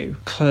 1, 2.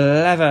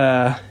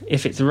 Clever.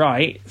 If it's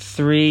right,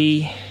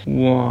 3,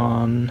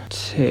 1,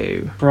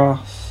 2.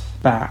 Cross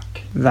back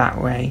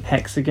that way.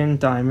 Hexagon,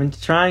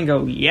 diamond,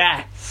 triangle.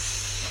 Yes!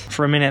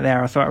 For a minute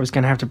there, I thought I was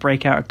going to have to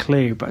break out a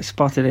clue, but I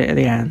spotted it at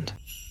the end.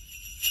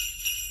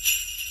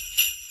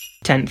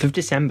 10th of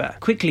December.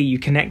 Quickly, you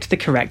connect the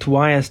correct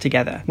wires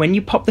together. When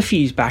you pop the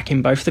fuse back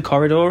in, both the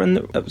corridor and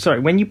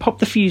when you pop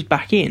the fuse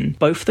back in,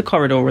 both the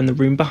corridor and the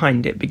room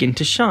behind it begin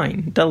to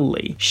shine,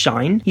 dully.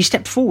 Shine? You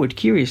step forward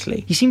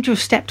curiously. You seem to have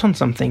stepped on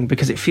something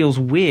because it feels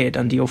weird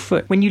under your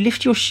foot. When you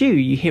lift your shoe,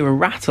 you hear a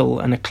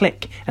rattle and a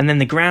click, and then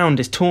the ground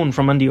is torn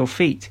from under your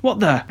feet. What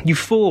the? You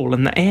fall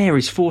and the air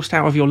is forced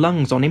out of your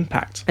lungs on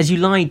impact. As you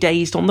lie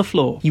dazed on the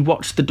floor, you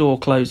watch the door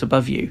close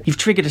above you. You've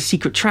triggered a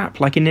secret trap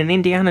like in an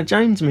Indiana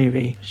Jones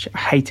movie. I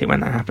hate it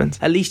when that happens.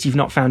 At least you've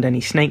not found any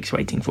snakes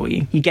waiting for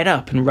you. You get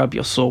up and rub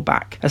your sore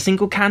back. A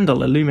single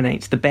candle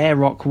illuminates the bare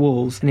rock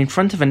walls, and in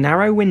front of a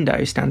narrow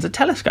window stands a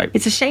telescope.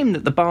 It's a shame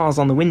that the bars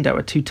on the window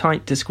are too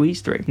tight to squeeze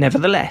through.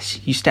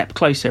 Nevertheless, you step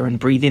closer and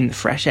breathe in the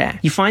fresh air.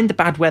 You find the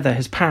bad weather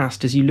has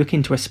passed as you look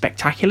into a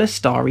spectacular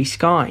starry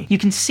sky. You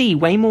can see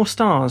way more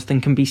stars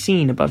than can be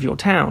seen above your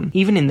town,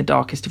 even in the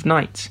darkest of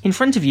nights. In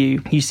front of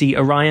you, you see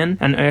Orion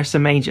and Ursa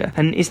Major,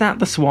 and is that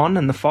the Swan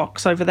and the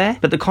Fox over there?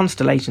 But the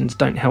constellations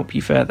don't help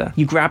you further.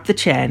 You grab the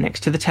chair next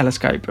to the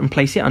telescope and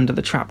place it under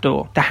the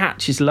trapdoor. The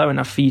hatch is low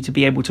enough for you to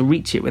be able to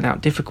reach it without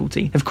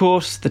difficulty. Of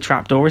course, the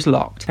trapdoor is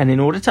locked, and in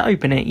order to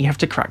open it, you have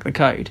to crack the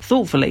code.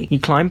 Thoughtfully,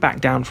 you climb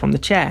back down from the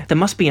chair. There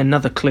must be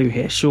another clue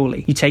here,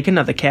 surely. You take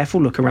another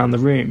careful look around the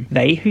room.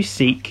 They who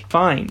seek,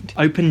 find.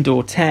 Open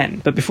door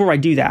 10. But before I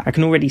do that, I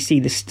can already see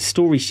the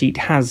story sheet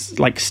has,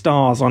 like,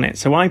 stars on it,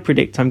 so I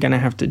predict I'm going to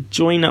have to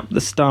join up the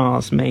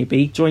stars,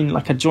 maybe. Join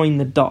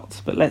the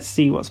dots, but let's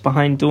see what's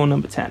behind door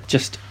number 10.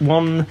 Just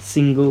one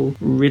single little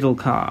riddle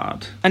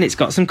card. And it's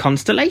got some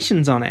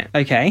constellations on it.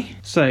 Okay,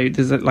 so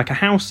there's like a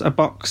house, a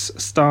box,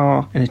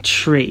 star, and a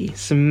tree.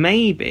 So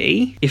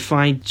maybe if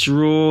I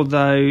draw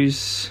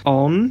those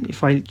on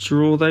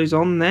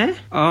there.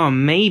 Oh,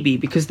 maybe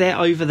because they're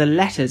over the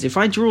letters. If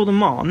I draw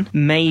them on,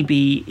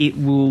 maybe it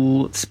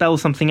will spell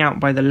something out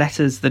by the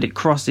letters that it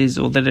crosses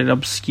or that it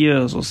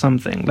obscures or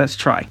something. Let's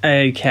try.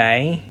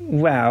 Okay,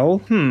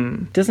 well,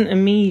 doesn't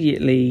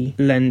immediately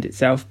lend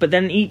itself, but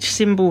then each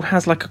symbol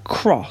has like a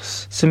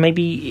cross. So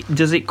maybe,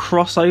 does it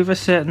cross over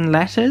certain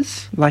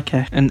letters? Like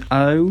an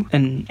O,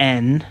 an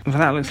N. Well,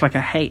 that looks like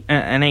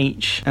an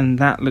H, and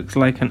that looks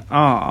like an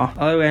R.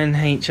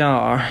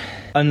 O-N-H-R.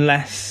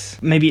 Unless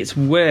maybe it's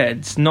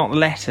words, not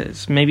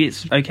letters. Maybe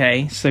it's...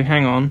 Okay, so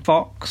hang on.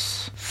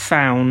 Fox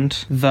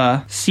found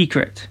the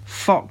secret.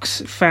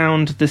 Fox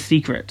found the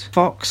secret.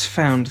 Fox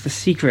found the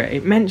secret.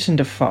 It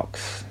mentioned a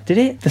fox. Did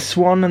it? The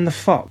swan and the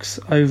fox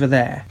over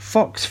there.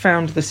 Fox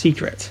found the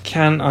secret.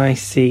 Can I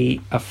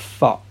see a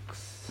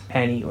fox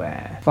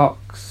anywhere?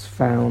 Fox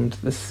found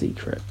the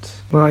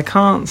secret. Well, I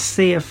can't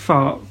see a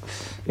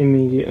fox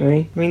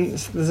immediately. I mean,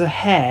 there's a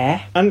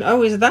hare. And,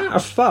 oh, is that a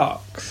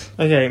fox?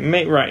 Okay,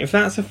 right, if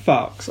that's a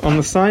fox, on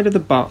the side of the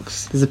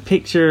box, there's a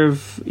picture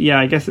of... Yeah,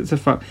 I guess it's a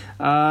fox.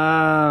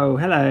 Oh,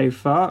 hello,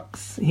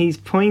 fox. He's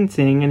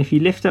pointing, and if you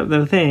lift up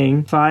the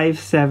thing,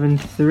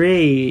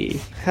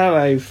 573.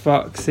 Hello,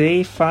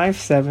 Foxy,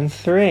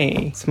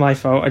 573. It's my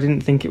fault, I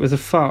didn't think it was a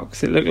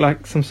fox. It looked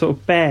like some sort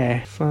of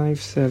bear.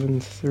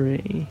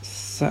 573.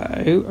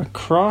 So,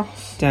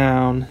 across,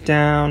 down,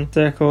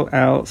 circle,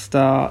 L,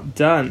 star,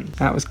 done.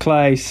 That was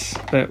close,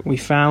 but we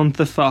found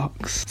the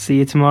fox. See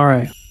you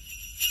tomorrow.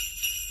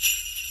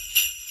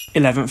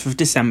 11th of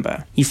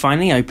December. You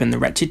finally open the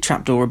wretched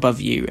trapdoor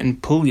above you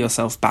and pull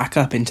yourself back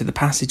up into the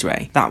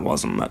passageway. That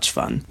wasn't much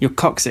fun. Your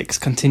coccyx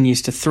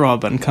continues to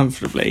throb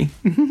uncomfortably.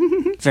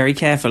 Very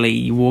carefully,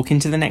 you walk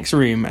into the next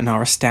room and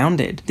are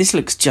astounded. This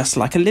looks just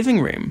like a living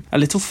room. A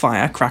little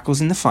fire crackles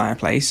in the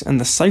fireplace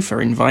and the sofa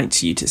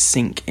invites you to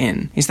sink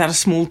in. Is that a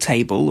small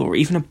table or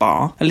even a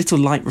bar? A little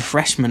light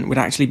refreshment would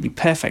actually be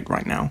perfect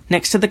right now.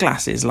 Next to the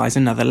glasses lies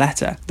another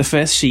letter. The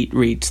first sheet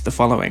reads the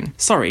following.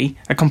 Sorry,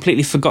 I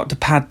completely forgot to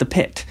pad the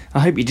pit. I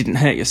hope you didn't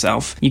hurt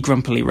yourself. You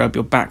grumpily rub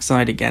your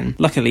backside again.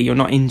 Luckily, you're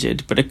not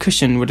injured, but a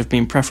cushion would have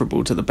been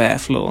preferable to the bare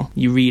floor.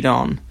 You read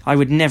on. I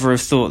would never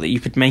have thought that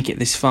you could make it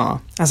this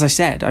far. As I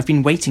said, I've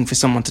been waiting for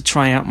someone to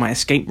try out my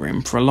escape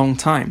room for a long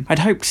time. I'd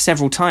hoped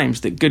several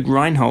times that good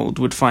Reinhold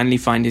would finally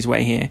find his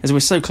way here, as we're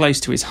so close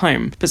to his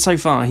home, but so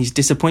far he's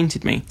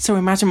disappointed me. So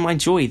imagine my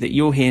joy that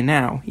you're here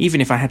now,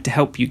 even if I had to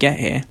help you get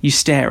here. You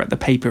stare at the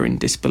paper in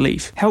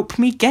disbelief. Help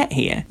me get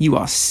here? You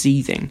are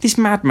seething. This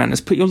madman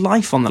has put your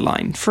life on the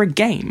line for a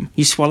game.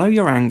 You swallow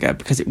your anger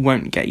because it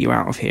won't get you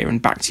out of here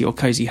and back to your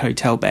cozy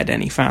hotel bed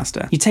any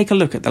faster. You take a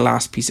look at the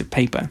last piece of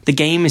paper. The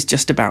game is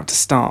just about to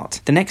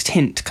start. The next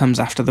hint comes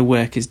after the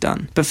work is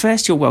done. But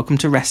first you're welcome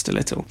to rest a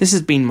little. This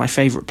has been my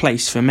favourite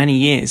place for many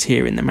years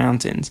here in the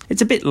mountains.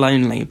 It's a bit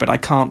lonely, but I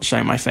can't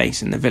show my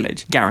face in the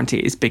village. Guarantee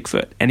it's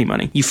Bigfoot. Any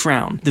money. You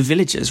frown. The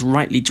villagers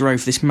rightly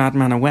drove this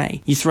madman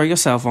away. You throw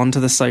yourself onto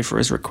the sofa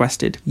as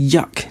requested.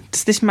 Yuck.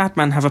 Does this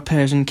madman have a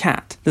Persian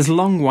cat? There's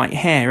long white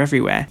hair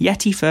everywhere.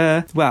 Yeti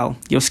fur. Well,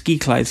 your ski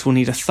clothes will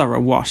need a thorough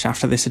wash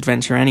after this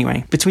adventure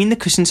anyway. Between the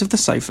cushions of the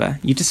sofa,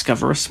 you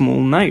discover a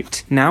small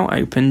note. Now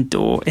open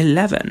door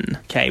 11.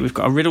 Okay, we've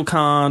got a riddle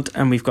card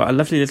and we've got a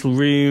lovely little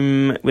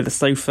room with a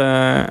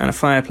sofa and a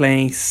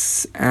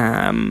fireplace,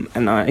 a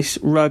nice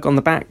rug on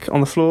the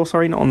floor,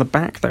 not on the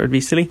back, that would be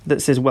silly,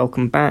 that says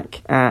welcome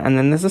back, and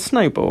then there's a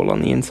snowball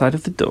on the inside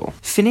of the door.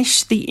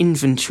 Finish the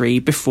inventory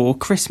before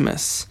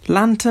Christmas.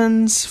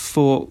 Lanterns,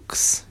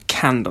 forks,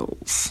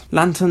 candles.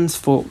 Lanterns,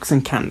 forks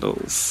and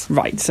candles.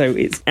 Right, so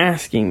it's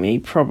asking me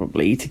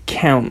probably to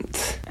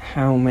count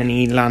how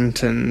many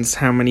lanterns,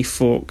 how many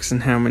forks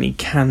and how many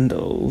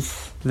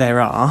candles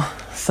there are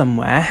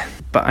somewhere,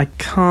 but I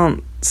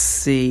can't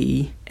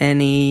see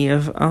any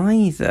of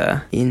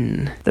either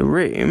in the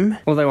room.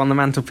 Although on the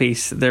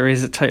mantelpiece there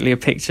is totally a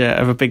picture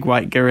of a big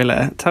white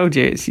gorilla. Told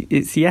you, it's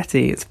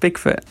Yeti, it's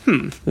Bigfoot.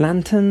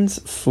 Lanterns,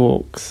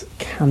 forks,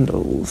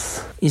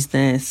 candles. Is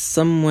there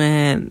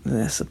somewhere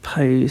they're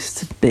supposed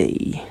to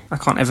be? I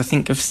can't ever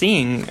think of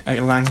seeing a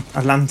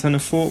lantern, a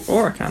fork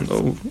or a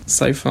candle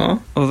so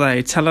far.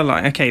 Although, tell a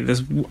lie. Okay,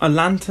 there's a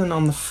lantern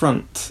on the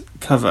front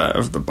cover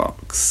of the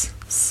box.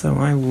 So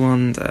I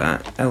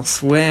wonder,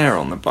 elsewhere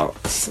on the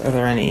box, are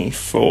there any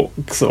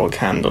forks or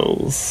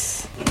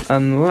candles?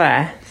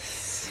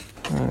 Unless,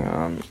 hang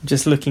on,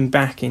 just looking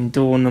back in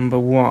door number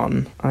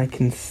 1, I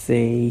can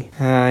see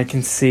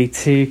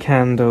 2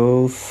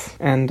 candles,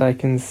 and I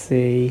can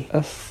see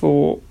a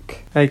fork.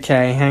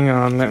 Okay, hang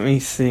on, let me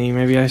see.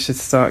 Maybe I should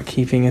start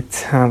keeping a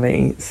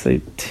tally.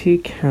 So 2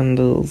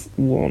 candles,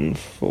 1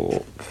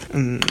 fork.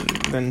 And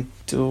then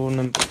door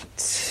number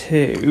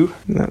 2.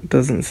 That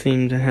doesn't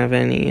seem to have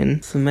any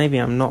in. So maybe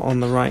I'm not on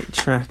the right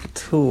track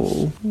at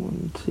all.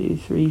 1, 2,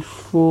 3,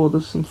 4.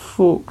 There's some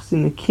forks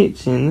in the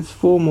kitchen. There's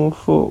 4 more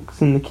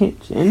forks in the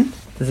kitchen.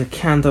 There's a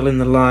candle in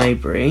the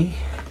library.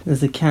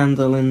 There's a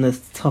candle in the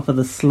top of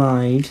the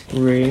slide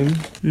room.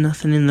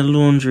 Nothing in the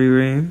laundry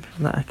room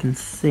that I can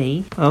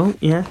see. Oh,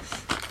 yes.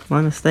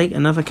 My mistake.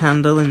 Another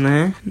candle in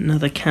there.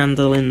 Another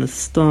candle in the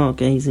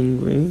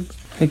stargazing room.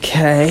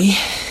 Okay.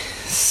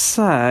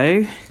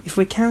 So, if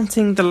we're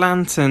counting the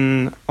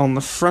lantern on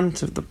the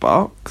front of the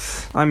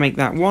box, I make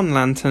that 1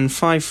 lantern,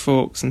 5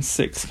 forks and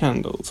 6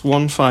 candles.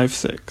 1, 5,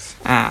 6.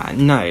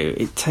 No,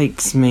 it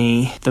takes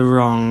me the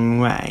wrong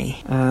way.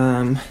 Do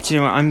you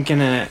know what? I'm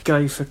gonna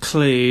go for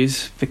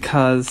clues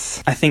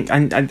because I think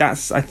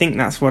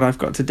that's what I've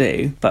got to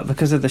do. But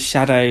because of the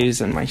shadows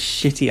and my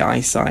shitty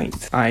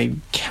eyesight, I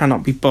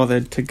cannot be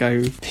bothered to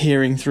go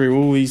peering through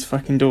all these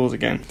fucking doors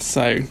again.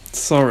 So,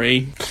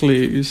 sorry,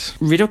 clues.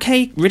 Riddle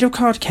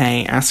card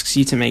K asks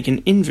you to make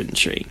an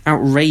inventory.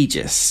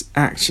 Outrageous,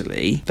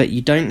 actually, but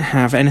you don't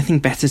have anything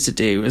better to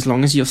do as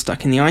long as you're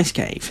stuck in the ice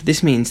cave.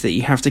 This means that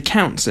you have to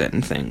count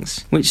certain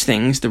things. Which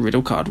things the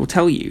riddle card will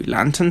tell you: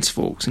 lanterns,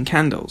 forks and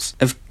candles.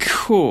 Of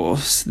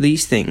course,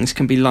 these things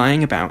can be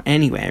lying about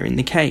anywhere in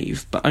the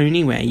cave, but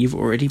only where you've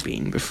already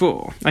been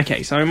before.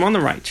 Okay, so I'm on the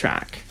right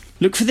track.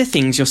 Look for the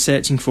things you're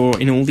searching for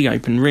in all the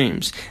open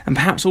rooms, and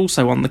perhaps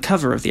also on the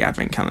cover of the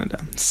advent calendar.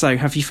 So,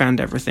 have you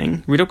found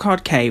everything? Riddle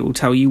card K will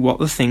tell you what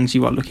the things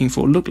you are looking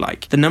for look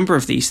like. The number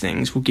of these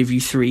things will give you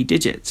 3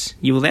 digits.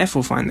 You will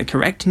therefore find the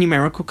correct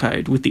numerical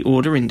code with the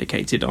order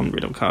indicated on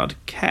riddle card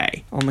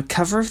K. On the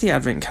cover of the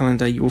advent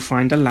calendar, you will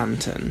find a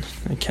lantern.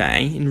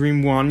 Okay, in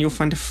room 1 you'll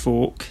find a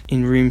fork.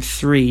 In room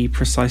 3,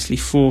 precisely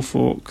 4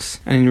 forks.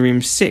 And in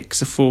room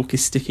 6, a fork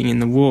is sticking in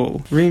the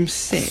wall. Room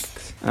 6.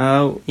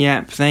 Oh,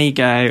 yep, there you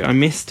go. I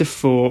missed a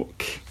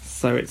fork.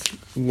 So it's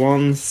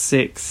 1,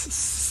 6,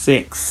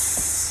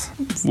 6.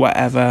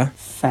 Whatever.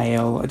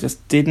 Fail. I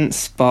just didn't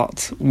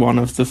spot one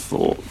of the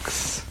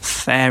forks.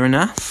 Fair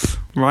enough.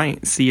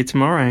 Right, see you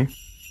tomorrow.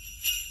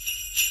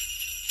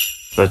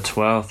 The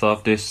 12th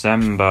of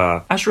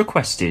December. As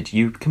requested,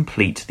 you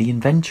complete the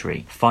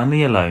inventory.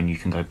 Finally alone, you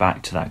can go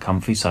back to that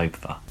comfy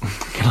sofa.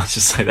 Can I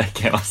just say that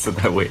again? I said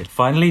that weird.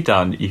 Finally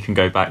done, you can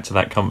go back to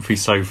that comfy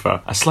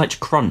sofa. A slight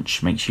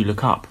crunch makes you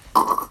look up.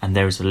 And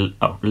there is a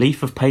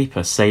leaf of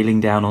paper sailing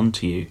down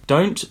onto you.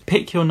 Don't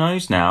pick your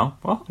nose now.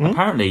 Well,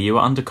 apparently you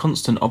are under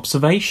constant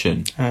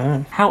observation.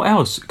 How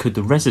else could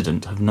the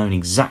resident have known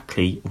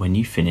exactly when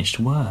you finished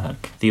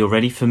work? The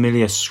already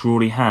familiar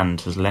scrawly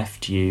hand has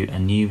left you a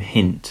new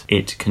hint.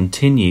 It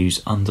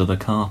continues under the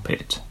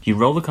carpet. You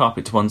roll the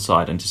carpet to one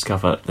side and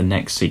discover the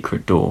next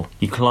secret door.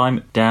 You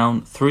climb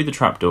down through the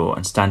trapdoor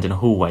and stand in a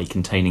hallway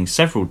containing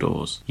several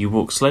doors. You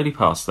walk slowly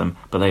past them,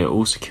 but they are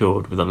all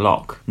secured with a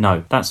lock.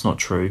 No, that's not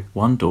true.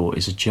 One door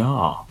is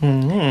ajar. You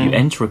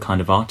enter a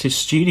kind of artist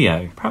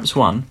studio. Perhaps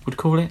one would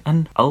call it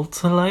an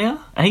atelier?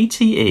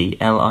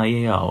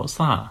 A-T-E-L-I-E-R. What's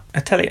that?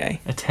 Atelier.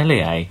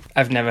 Atelier.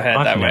 I've never heard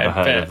that word. I've never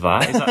heard of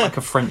that. Is that like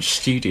a French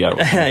studio or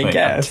something? I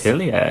guess.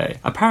 Atelier.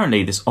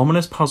 Apparently, this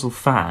ominous puzzle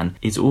fan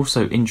is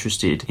also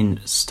interested in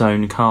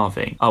stone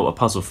carving. Oh, a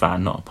puzzle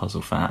fan, not a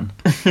puzzle fan.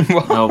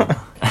 What?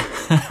 Oh.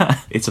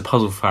 It's a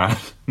puzzle fan,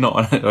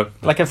 not a...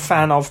 Like a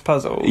fan of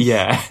puzzles?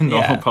 Yeah,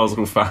 not a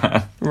puzzle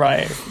fan.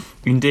 Right.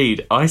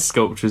 Indeed, ice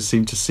sculptures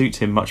seem to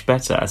suit him much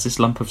better, as this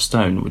lump of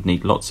stone would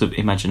need lots of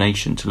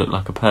imagination to look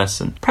like a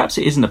person. Perhaps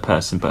it isn't a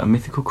person, but a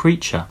mythical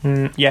creature.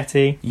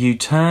 Yeti. You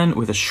turn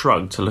with a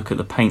shrug to look at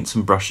the paints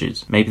and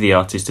brushes. Maybe the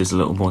artist is a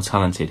little more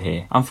talented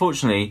here.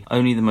 Unfortunately,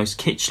 only the most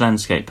kitsch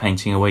landscape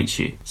painting awaits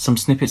you. Some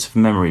snippets of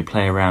memory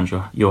play around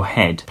your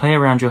head.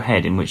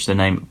 In which the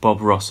name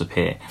Bob Ross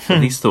appear. But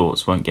these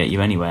thoughts won't get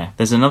you anywhere.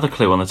 There's another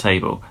clue on the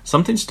table.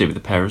 Something to do with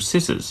a pair of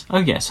scissors. Oh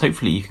yes,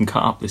 hopefully you can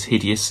cut up this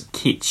hideous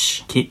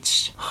kitsch.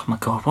 Oh my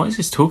god, what is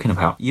this talking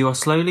about? You are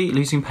slowly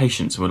losing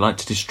patience and would like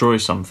to destroy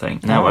something.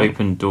 Now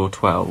open door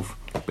 12.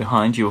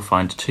 Behind you will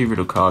find 2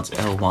 riddle cards,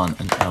 L1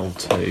 and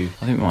L2.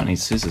 I think we might need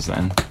scissors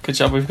then. Good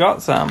job, we've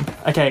got some.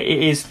 Okay,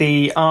 it is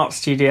the art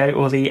studio,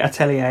 or the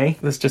atelier.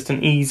 There's just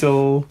an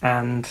easel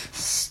and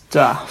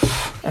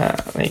stuff.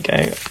 There you go,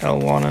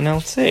 L1 and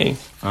L2.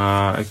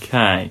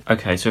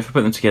 Okay, so if I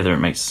put them together, it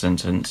makes a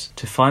sentence.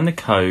 To find the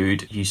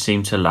code you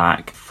seem to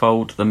lack,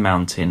 fold the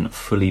mountain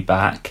fully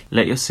back.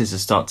 Let your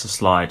scissors start to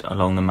slide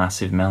along the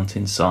massive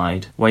mountain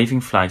side.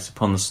 Waving flags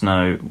upon the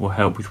snow will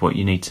help with what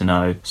you need to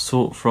know.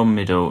 Sort from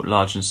middle,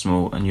 large and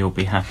small, and you'll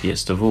be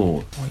happiest of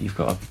all. Well, you've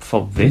got to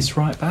fold this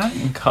right back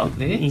and cut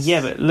this?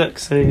 Yeah, but look,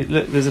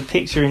 there's a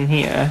picture in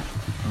here.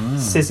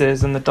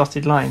 Scissors and the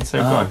dotted line. So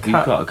you've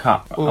got to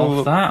cut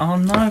off that? Oh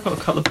no, I've got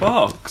to cut the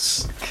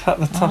box. Cut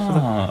the top of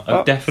the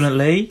box.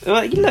 Definitely.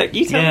 Well, look,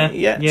 you tell me.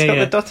 Yeah, it's got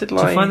the dotted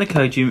line. To find the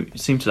code you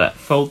seem to let,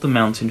 fold the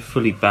mountain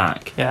fully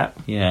back. Yeah.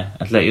 Yeah,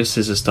 and let your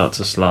scissors start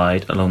to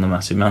slide along the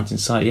massive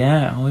mountainside.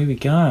 Yeah, here we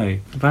go.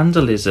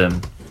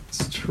 Vandalism.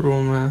 It's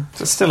trauma.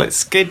 But still,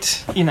 it's good.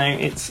 You know,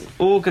 it's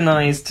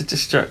organised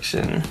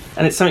destruction.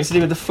 And it's something to do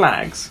with the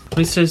flags.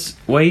 It says,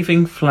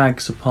 waving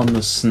flags upon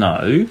the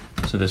snow,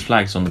 so there's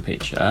flags on the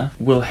picture,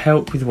 will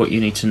help with what you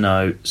need to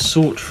know.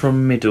 Sort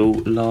from middle,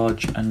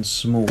 large and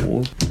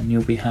small, and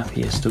you'll be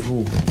happiest of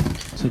all.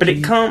 So But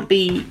it can't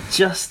be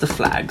just the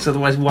flags,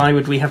 otherwise why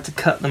would we have to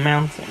cut the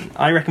mountain?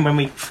 I reckon when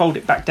we fold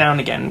it back down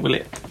again, will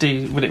it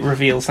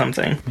reveal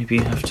something? Maybe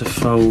you have to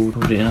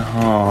fold it in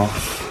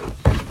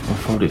half or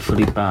fold it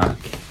fully back.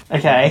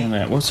 Okay.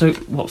 Well, so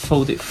what?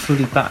 Fold it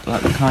fully back?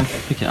 Like, can I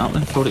pick it up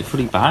and fold it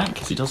fully back?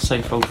 Because it does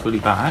say fold fully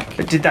back.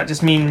 But did that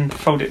just mean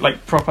fold it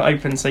like proper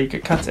open so you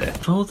could cut it?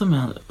 Fold the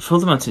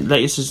mountain.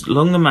 Like, it says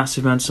along the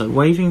massive mountain,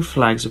 waving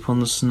flags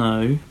upon the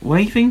snow.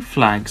 Waving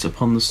flags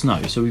upon the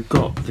snow. So we've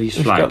got these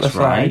We've flags, got the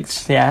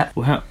flags, yeah.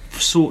 Well,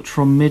 sort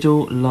from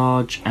middle,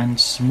 large, and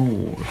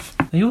small.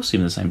 They all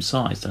seem the same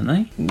size, don't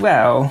they?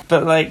 Well,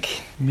 but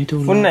like... Middle,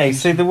 Well, large, no, and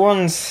so the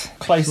ones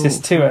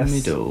closest sort to from us...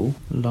 Middle,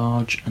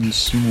 large, and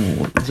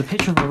small. There's a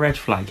picture of a red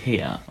flag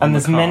here. And on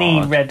there's the many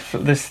card.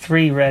 there's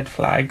 3 red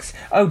flags.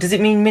 Oh, does it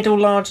mean middle,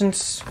 large, and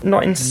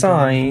not in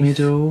size?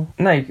 Middle.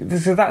 No,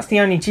 so that's the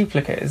only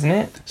duplicate, isn't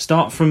it?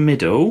 Start from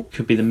middle.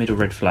 Could be the middle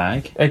red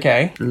flag.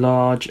 Okay,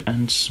 Large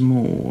and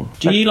small.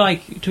 Do we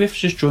have to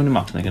just join them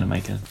up and they're going to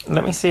make a...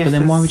 let me see if But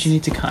then why there's- would you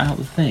need to cut out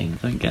the thing?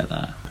 Don't get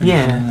that.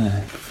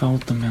 Yeah.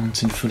 Fold the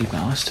mountain fully back.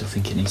 I still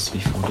think it needs to be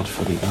folded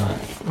fully back.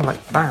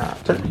 Like that.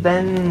 But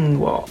then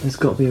what? There's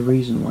got to be a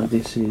reason why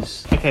this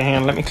is... Okay, hang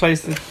on, let me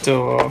close the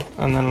door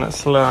and then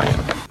let's line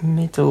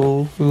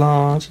middle,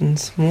 large, and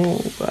small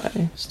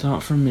though.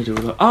 Start from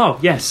middle. Oh,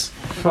 yes.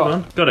 Hold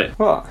on. Got it.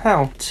 What?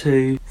 How?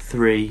 2,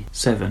 3,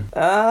 7.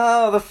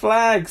 Oh, the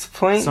flags,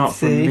 pointy. Start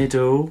from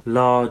middle,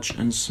 large,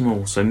 and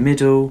small. So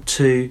middle,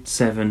 2,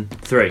 7,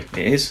 3. It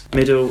is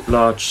middle,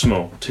 large,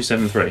 small. 2,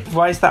 7, 3.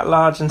 Why is that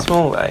large and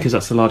small though? Because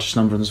that's the largest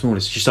number and the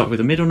smallest. You start with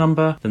the middle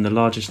number, then the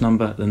largest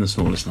number, then the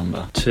smallest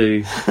number.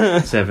 2,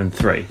 7,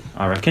 3.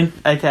 I reckon.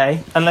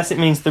 Okay, unless it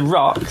means the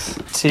rocks.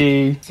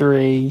 2,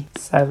 3,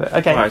 7.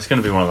 Okay, Right, it's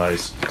going to be one of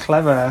those.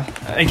 clever.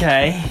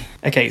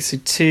 Okay, so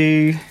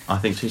 2. I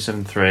think 2,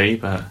 7, 3,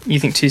 but You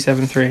think 2,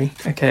 7, 3.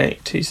 Okay,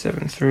 2,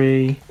 7,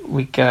 3.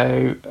 We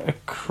go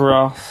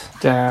across,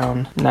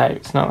 down. No,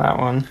 it's not that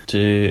one.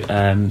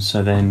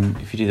 so then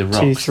if you do the rocks,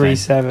 2, 3, then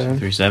 7.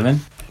 3, 7.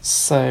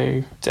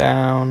 So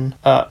down,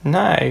 up.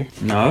 No.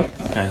 No.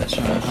 Okay, let's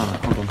try that.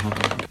 Hold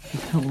on.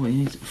 What you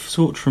need to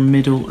sort from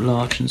middle,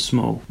 large, and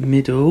small.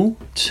 Middle,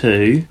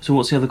 2. So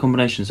what's the other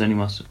combinations?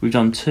 We've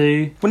done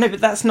 2. Well, no, but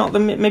that's not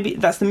maybe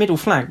that's the middle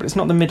flag, but it's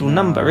not the middle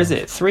number, is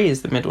it? 3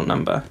 is the middle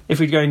number. If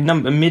we go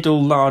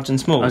middle, large, and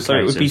small, so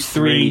Okay, it would so be it's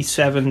 3,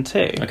 7,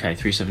 2. Okay,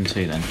 3, 7,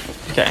 2 then.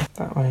 Okay.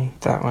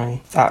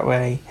 That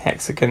way.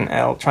 Hexagon,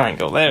 L,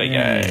 triangle. There we go.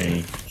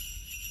 Yay.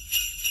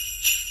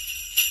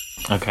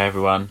 Okay,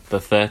 everyone. The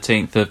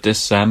 13th of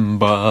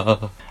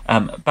December.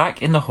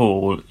 Back in the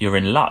hall, you're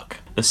in luck.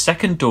 The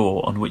second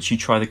door on which you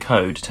try the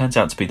code turns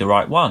out to be the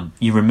right one.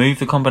 You remove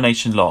the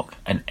combination lock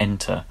and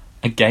enter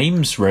a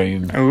games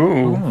room.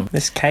 Ooh,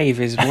 this cave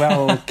is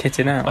well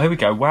kitted out. Oh, here we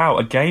go. Wow,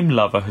 a game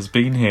lover has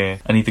been here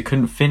and either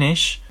couldn't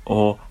finish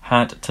or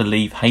had to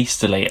leave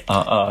hastily.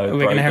 We're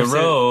going to have the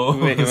rules.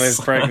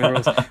 We've broken the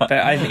rules. But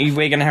I think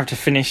we're going to have to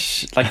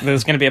finish. Like,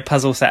 there's going to be a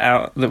puzzle set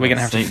out that we're going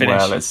to have to finish.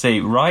 Well, let's see.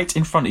 Right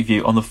in front of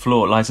you on the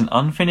floor lies an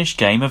unfinished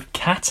game of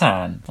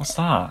Catan. What's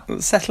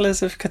that?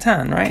 Settlers of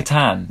Catan, right?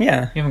 Catan.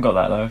 Yeah. You haven't got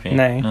that though, have you?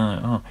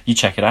 No. Oh, you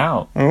check it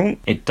out. Oh.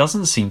 It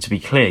doesn't seem to be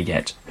clear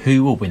yet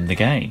who will win the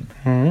game.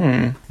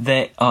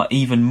 There are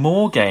even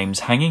more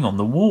games hanging on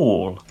the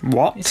wall.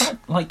 What? Is that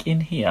like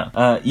in here?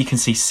 You can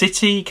see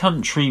city,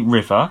 country,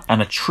 river,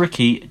 and a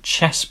tricky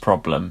chess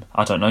problem.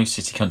 I don't know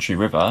city, country,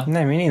 river.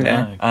 No, me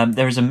neither. No.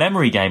 There is a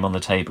memory game on the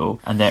table,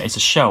 and there is a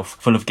shelf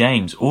full of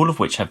games, all of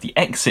which have the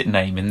exit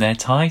name in their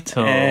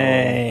title.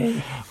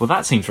 Hey. Well,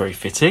 that seems very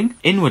fitting.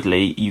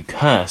 Inwardly, you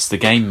curse the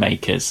game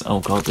makers. Oh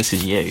God, this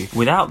is you.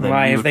 Without them,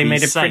 Why, you have would they be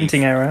made a safe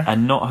printing error?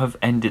 and not have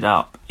ended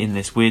up in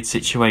this weird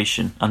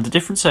situation. Under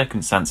different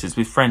circumstances,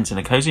 with friends in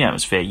a cosy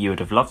atmosphere, you would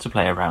have loved to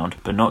play around,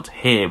 but not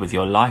here with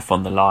your life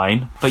on the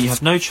line. But you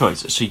have no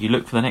choice, so you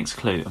look for the next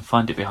clue and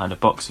find it behind a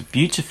box of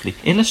beautifully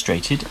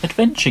illustrated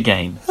adventure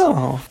games.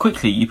 Oh.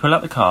 Quickly, you pull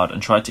out the card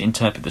and try to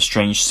interpret the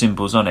strange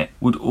symbols on it.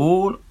 Would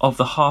all of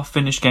the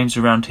half-finished games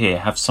around here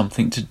have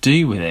something to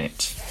do with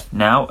it?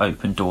 Now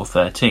open door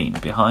 13.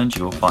 Behind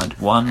you will find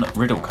one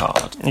riddle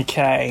card.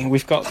 Okay,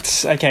 we've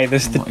got... Okay,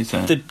 there's What is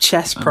that? the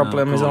chess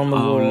problem is on the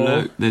wall.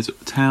 Look, there's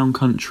town,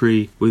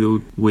 country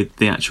with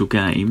the actual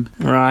game.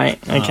 Right,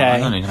 I okay.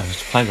 don't even know how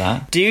to play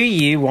that. Do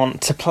you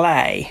want to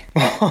play?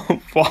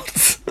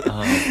 What?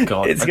 Oh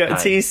God! It's got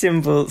okay. 2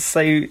 symbols,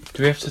 so... Do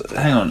we have to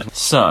hang on?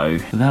 So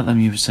without them,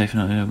 you were safe.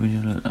 All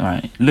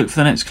right. Look for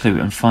the next clue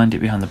and find it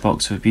behind the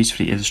box of a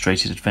beautifully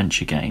illustrated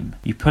adventure game.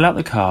 You pull out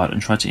the card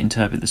and try to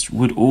interpret this.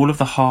 Would all of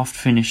the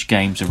half-finished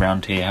games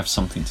around here have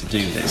something to do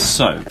with it?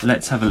 So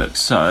let's have a look.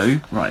 So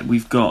right,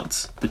 we've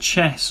got the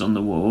chess on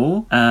the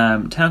wall.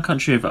 Town,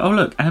 country, river. Oh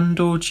look,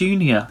 Andor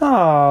Junior.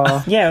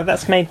 Oh, yeah,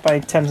 that's made by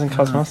Thames and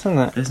Cosmos, isn't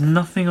it? There's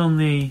nothing on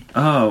the...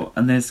 Oh,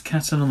 and there's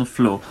Catan on the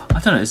floor. I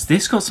don't know, has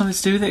this got something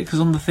to do with with it? Because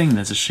on the thing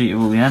there's a sheet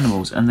of all the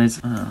animals, and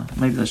there's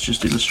maybe that's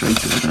just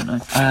illustrated. I don't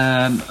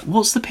know.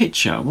 What's the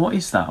picture? What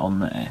is that on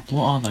there?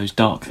 What are those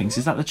dark things?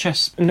 Is that the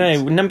chess piece?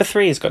 No, number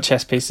 3 has got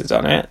chess pieces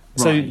on it.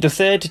 So Right. the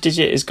third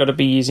digit has got to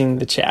be using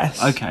the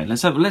chess. Okay,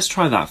 let's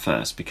try that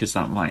first because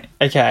that might.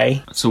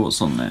 Okay. So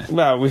what's on there?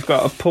 Well, we've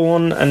got a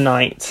pawn, a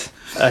knight,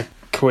 a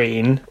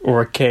queen,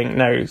 or a king.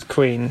 No, it's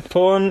queen.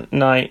 Pawn,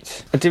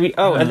 knight. Do we?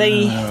 Oh, are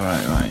they?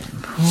 Right.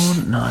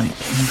 Pawn, knight,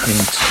 king,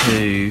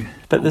 queen, 2.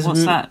 But there's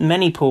what's that?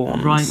 many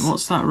pawns. Right,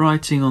 what's that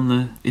writing on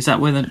the? Is that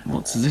where the?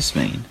 What does this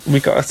mean?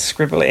 We've got to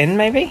scribble it in,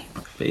 maybe.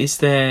 But is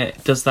there?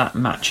 Does that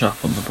match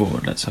up on the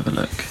board? Let's have a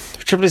look.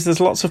 The trouble is, there's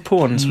lots of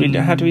pawns.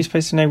 How do we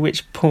supposed to know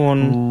which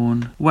pawn?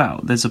 Pawn.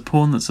 Well, there's a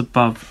pawn that's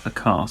above a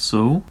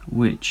castle,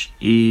 which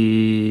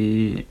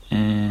is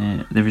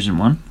there isn't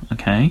one.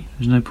 Okay,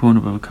 there's no pawn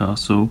above a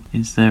castle.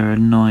 Is there a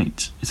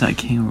knight? Is that a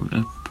king or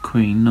a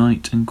queen?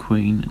 Knight and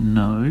queen?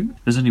 No,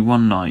 there's only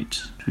one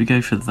knight. Should we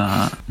go for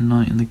that?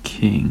 Knight and the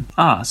king.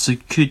 So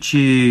could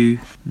you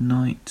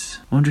knight?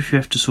 I wonder if you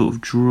have to sort of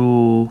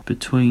draw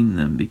between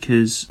them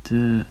because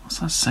what's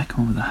that second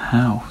one with the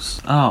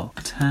house? Oh,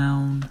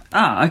 town.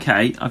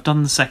 Okay. I've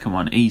done the second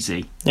one.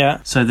 Easy. Yeah.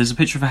 So there's a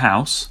picture of a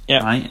house,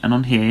 Yeah. right? And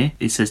on here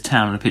it says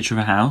town and a picture of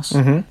a house.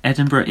 Mhm.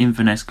 Edinburgh,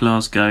 Inverness,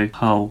 Glasgow,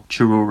 Hull,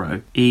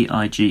 Truro,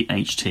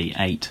 EIGHT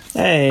 8.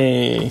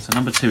 Hey, So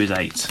number 2 is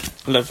 8.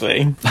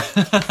 lovely.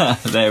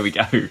 There we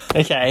go.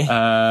 Okay.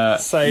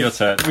 So your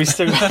turn. We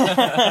still.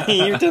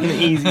 You've done the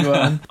easy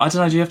one. I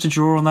don't know. Do you have to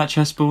draw on that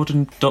chessboard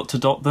and dot to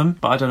dot them?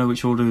 But I don't know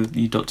which order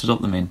you dot to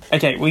dot them in.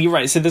 Okay. Well, you're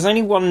right. So there's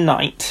only one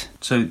knight,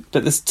 So,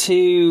 but there's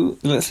 2.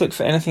 Let's look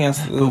for anything else.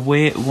 but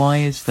why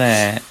is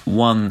there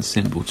 1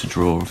 symbol to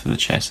draw for the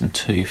chess and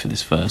 2 for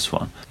this first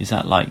one? Is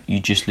that like you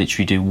just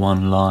literally do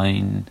 1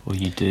 line, or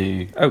you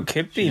do Oh,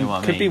 could be. you know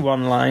what I Could be mean?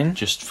 one line.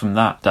 just from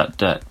that?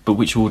 But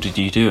which order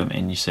do you do them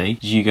in? You see,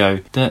 you go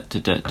and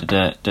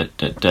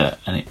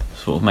it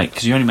sort of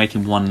because you're only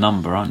making 1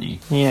 number, aren't you?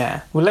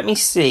 Yeah. Well, let me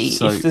see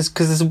So- if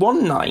there's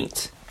one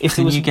knight. If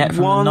there Can was you get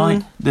from one. the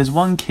knight? There's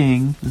 1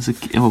 king.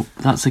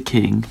 That's a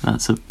king.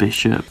 That's a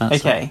bishop.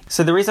 That's Okay,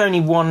 so there is only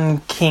one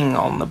king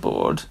on the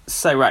board.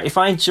 So right, if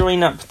I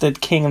join up the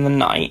king and the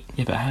knight,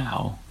 Yeah, but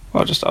how?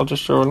 I'll just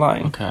draw a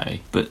line.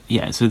 Okay, but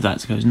yeah, so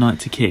that goes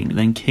knight to king,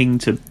 then king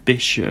to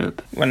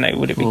bishop. Well, no,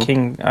 would it be Or-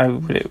 king? Oh,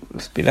 would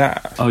it be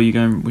that? Oh, you're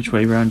going which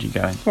way round? Are you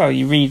going? Well,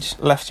 you read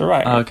left to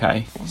right.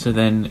 Okay, so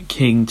then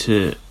king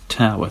to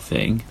tower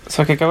thing.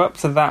 So I could go up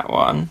to that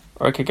one,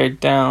 or I could go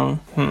down.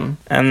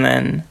 And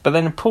then, but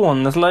then a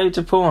pawn. There's loads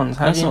of pawns.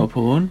 How That's do you? not a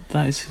pawn.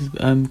 That is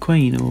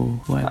queen or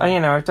whatever. Oh, you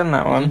know, I've done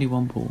that There's one. only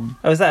 1 pawn.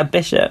 Oh, is that a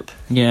bishop?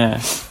 Yeah,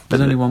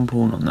 there's only 1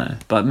 pawn on there.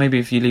 But maybe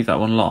if you leave that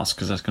one last,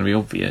 because that's going to be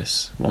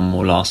obvious. 1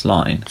 more last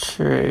line.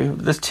 True.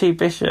 There's 2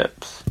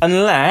 bishops.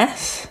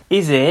 Unless,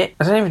 is it?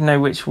 I don't even know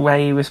which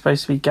way we're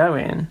supposed to be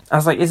going. I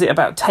was like, is it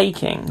about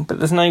taking? But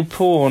there's no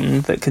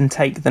pawn that can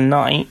take the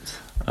knight.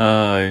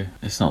 Oh,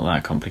 it's not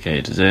that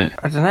complicated, is it?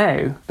 I don't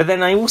know. But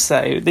then I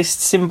also, this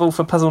symbol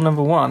for puzzle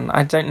number 1,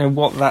 I don't know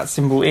what that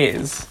symbol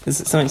is. Is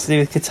it something to do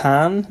with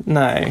Catan?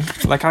 No.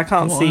 Like, I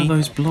can't What see. are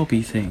those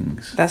blobby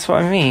things? That's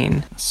what I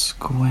mean. A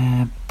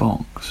square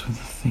box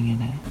with a thing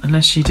in it.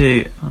 Unless you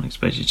do, I don't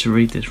expect you to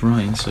read this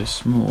writing so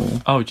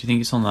small. Oh, do you think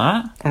it's on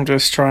that? I'm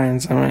just trying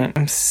something.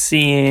 I'm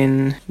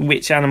seeing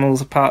which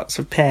animals are parts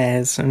of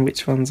pairs and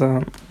which ones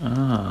aren't.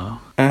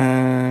 Oh.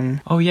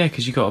 Um, Oh yeah,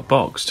 because you got a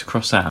box to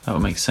cross out. That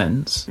would make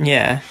sense.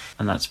 yeah.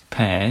 And that's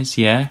pairs,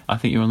 yeah. I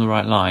think you're on the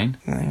right line.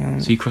 Hang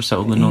on. So you cross out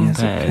all the He has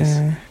a non-pairs.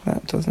 pair.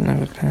 That doesn't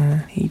have a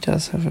pair. He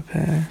does have a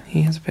pair.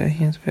 He has a pair.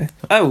 He has a pair.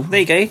 Oh,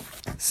 there you go.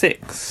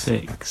 6.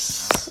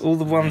 6. All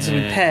the ones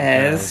in Yeah,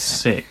 pairs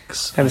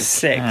 6. have a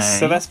 6. Okay.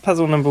 So that's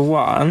puzzle number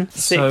 1.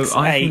 6, So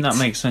I 8. think that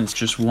makes sense.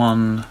 Just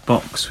 1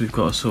 box we've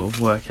got to sort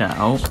of work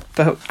out.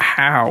 But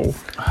how?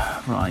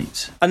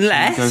 Right.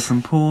 Unless. So you go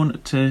from pawn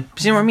to... Do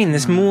you know what I mean?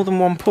 There's more than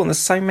one pawn. There's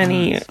so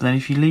many. So then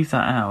if you leave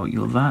that out,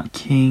 you're that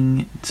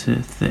king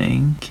to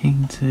thing.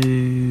 King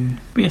to...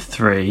 be a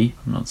 3.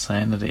 I'm not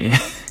saying that it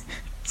is.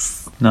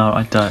 No,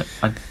 I don't.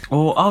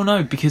 Oh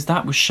no, because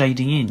that was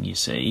shading in, you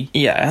see.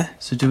 Yeah.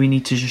 So do we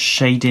need to just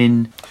shade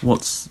in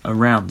what's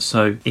around?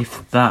 So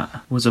if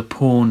that was a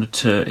pawn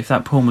if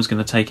that pawn was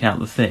going to take out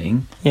the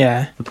thing,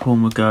 Yeah. the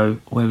pawn would go,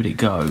 where would it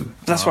go?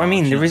 That's what I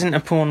mean. There isn't a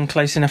pawn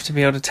close enough to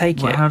be able to take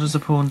Well, it. how does the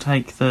pawn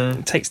take the...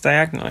 It takes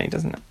diagonally,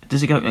 doesn't it?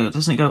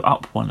 Doesn't it go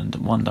up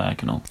one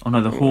diagonal? Oh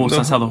no, the horse,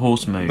 that's how the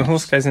horse moves. The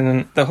horse goes in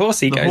and the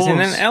horsey The goes in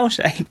horse. an L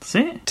shape. Does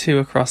it? 2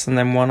 across and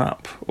then 1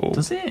 up. Or,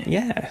 Does it?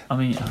 Yeah. I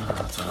mean,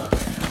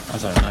 I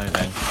don't know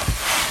then.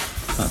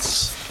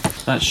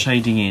 That's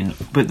shading in.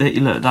 But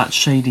look, that's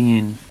shading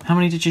in. How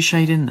many did you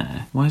shade in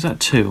there? Why is that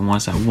 2 and why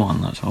is that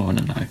 1? That's what I want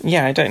to know.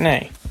 Yeah, I don't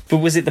know. But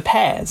was it the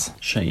pairs?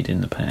 Shade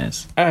in the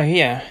pairs. Oh,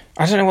 yeah.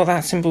 I don't know what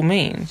that symbol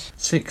means.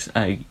 6,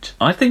 8.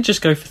 I think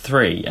just go for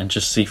 3 and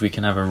just see if we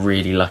can have a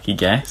really lucky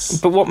guess.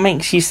 But what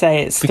makes you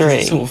say it's Because 3?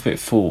 it's sort of a bit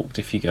forked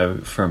if you go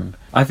from...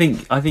 I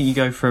think you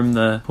go from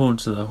the pawn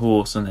to the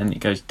horse and then it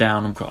goes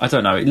down and... I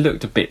don't know, it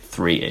looked a bit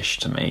 3-ish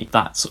to me.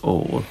 That's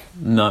all.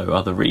 No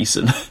other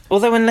reason.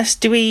 Although, unless,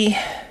 do we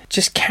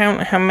just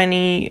count how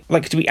many,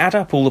 like, do we add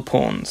up all the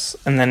pawns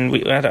and then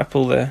we add up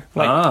all the,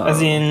 like,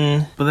 as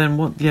in... But then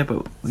what, yeah,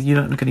 but you're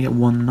not going to get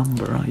one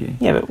number, are you?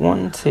 Yeah, but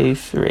 1, 2,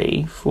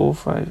 3, 4,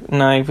 5...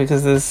 No,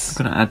 because there's...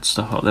 I'm going to add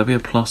stuff up. There'll be a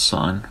plus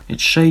sign.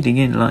 It's shading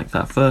in like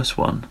that first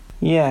one.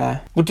 Yeah.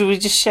 Well, do we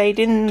just shade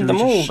in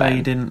them all,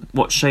 shade in...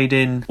 What, shade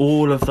in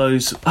all of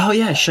those... Oh,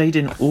 yeah, shade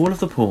in all of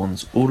the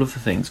pawns, all of the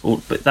things.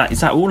 But is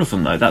that all of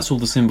them, though? That's all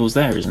the symbols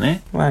there, isn't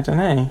it? Well, I don't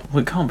know.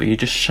 Well, it can't be. You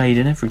just shade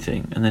in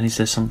everything. And then is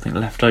there something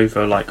left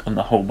over, like, on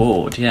the whole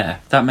board? Yeah.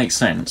 That makes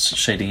sense,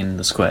 shading in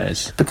the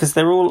squares. Because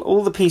they're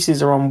all the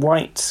pieces are on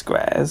white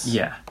squares.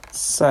 Yeah.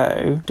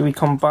 So, do we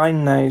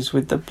combine those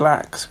with the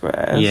black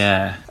squares?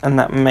 Yeah. And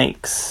that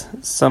makes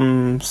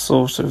some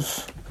sort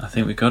of... I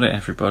think we got it,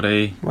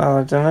 everybody. Well,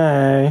 I don't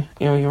know.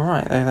 You're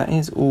right, though. That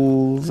is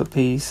all the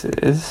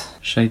pieces.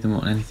 Shade them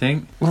on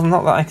anything. Well,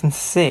 not that I can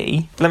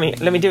see. Let me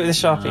do it with a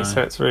Sharpie,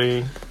 so it's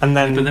really... And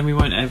then... But then we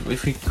won't...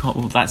 If we can't...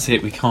 Well, that's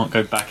it. We can't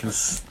go back and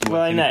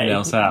work anything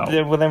else out.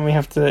 Well, then we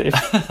have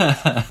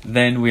to...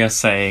 Then we are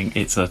saying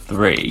it's a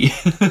 3.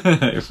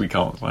 If we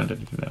can't find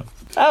anything else.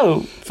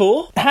 Oh,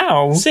 4?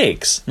 How?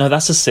 6. No,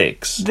 that's a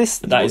 6.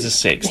 That is a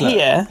 6. Look.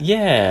 Here?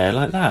 Yeah,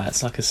 like that.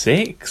 It's like a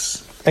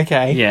 6.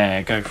 Okay.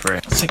 Yeah, go for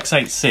it.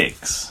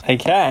 686.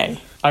 Okay.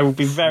 I will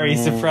be very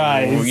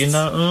surprised. Oh, you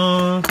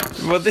know...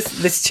 Well,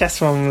 this chess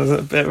one was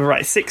a bit...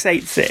 Right,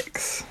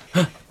 686.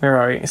 Where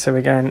are we? So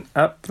we're going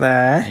up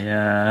there.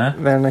 Yeah.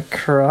 Then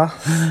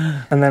across.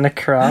 And then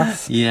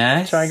across.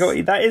 Yes.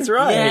 Triangle. That is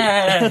right.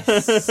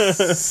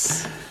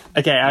 Yes.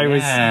 Okay, I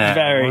was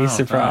very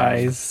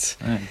surprised.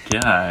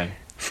 Okay.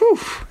 Whew.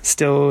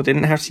 Still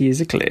didn't have to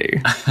use a clue.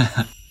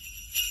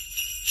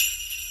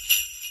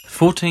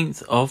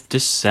 14th of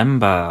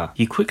December.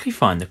 You quickly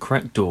find the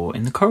correct door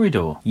in the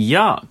corridor.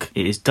 Yuck!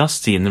 It is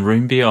dusty in the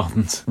room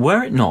beyond.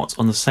 Were it not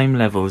on the same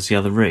level as the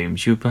other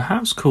rooms, you would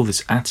perhaps call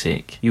this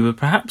attic. You would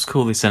perhaps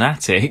call this an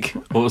attic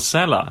or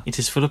cellar. It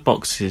is full of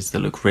boxes that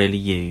look rarely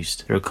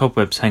used. There are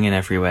cobwebs hanging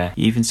everywhere.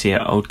 You even see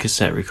an old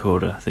cassette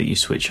recorder that you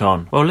switch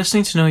on. While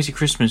listening to noisy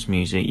Christmas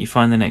music, you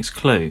find the next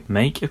clue.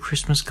 Make a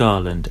Christmas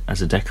garland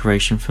as a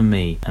decoration for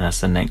me, and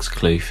that's the next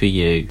clue for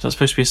you. Is that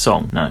supposed to be a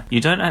song? No.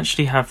 You don't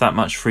actually have that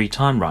much free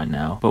time right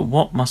now, but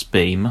what must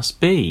be, must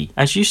be.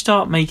 As you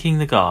start making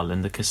the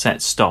garland, the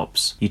cassette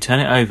stops. You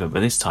turn it over, but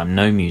this time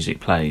no music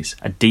plays.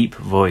 A deep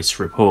voice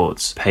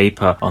reports.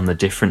 Paper on the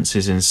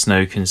differences in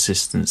snow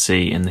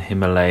consistency in the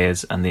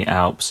Himalayas and the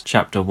Alps.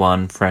 Chapter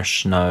 1,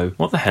 fresh snow.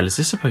 What the hell is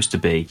this supposed to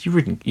be? You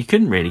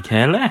couldn't really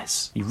care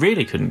less. You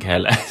really couldn't care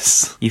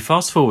less. You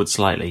fast forward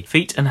slightly.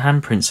 Feet and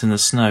handprints in the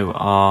snow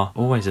are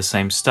always the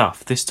same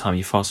stuff. This time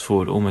you fast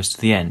forward almost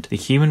to the end. The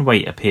human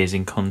weight appears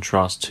in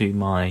contrast to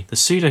my... The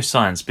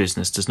pseudoscience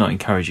business does not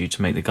encourage you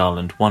to make the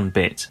garland one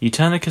bit. You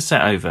turn the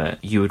cassette over.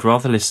 You would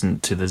rather listen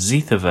to the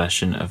Zither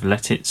version of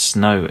Let It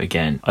Snow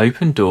Again.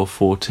 Open door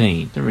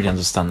 14. Don't really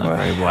understand that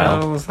very well.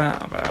 What was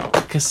that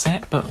about?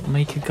 Cassette, but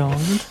make a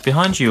garland.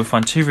 Behind you, you'll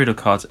find 2 riddle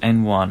cards,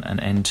 N1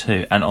 and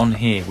N2, and on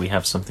here we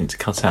have something to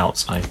cut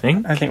out. I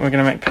think we're going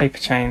to make paper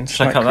chains.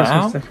 Should I cut that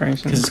out?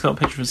 Because it's got a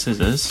picture of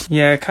scissors.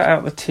 Yeah, cut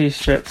out the 2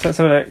 strips. Let's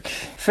have a look.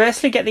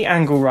 Firstly, get the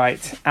angle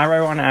right.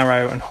 Arrow on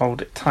arrow and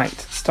hold it tight.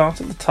 Start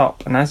at the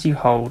top, and as you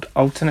hold,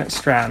 alternate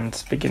strands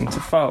begin to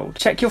fold.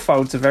 Check your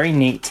folds are very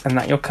neat and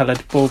that your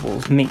coloured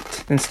baubles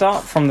meet. Then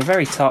start from the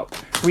very top.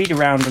 Read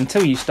around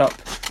until you stop.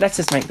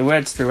 Letters make the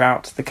words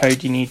throughout, the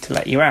code you need to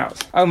let you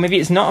out. Oh, maybe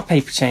it's not a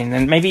paper chain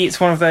then. Maybe it's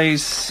one of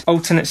those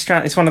alternate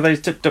strands. It's one of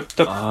those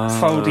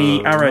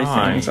foldy arrow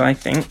things, I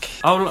think.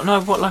 Oh,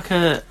 no, what, like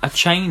a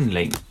chain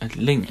link? A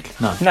link?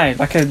 No. No,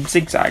 like a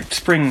zigzag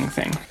spring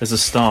thing. There's a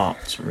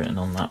start written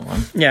on that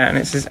one. Yeah, and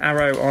it says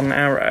arrow on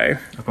arrow.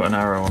 I've got an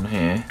arrow on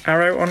here.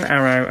 Arrow on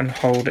arrow and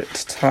hold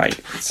it tight.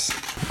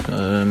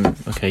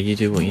 Okay, you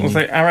do what you need.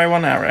 So arrow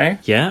on arrow.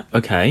 Yeah,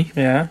 okay.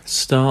 Yeah.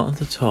 Start at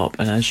the top,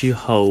 and as you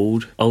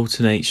hold,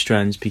 alternate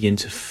strands begin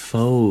to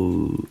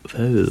fold.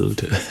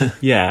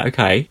 Yeah,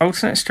 okay.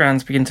 Alternate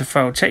strands begin to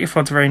fold. Check your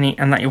folds are very neat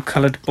and that your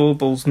coloured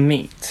baubles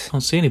meet.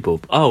 Can't see any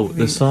bulb. Oh,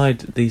 these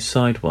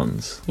side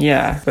ones.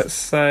 Yeah, but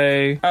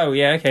so... Oh,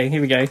 yeah, okay, here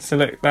we go. So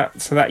look,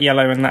 that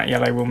yellow and that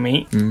yellow will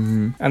meet.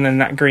 Mm-hmm. And then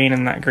that green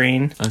and that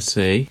green. I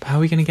see. How are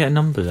we going to get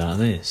numbers out of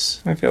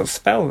this? Maybe it'll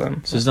spell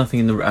them. So there's nothing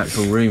in the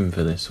actual room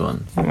for this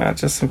one?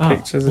 Just some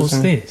pictures. What's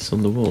this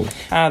on the wall?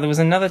 There was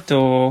another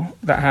door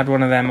that had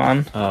one of them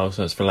on. Oh,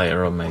 so it's for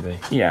later on, maybe?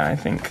 Yeah, I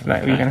think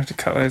that we're going to have to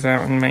cut those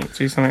out and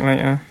do something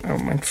later. Oh,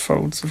 my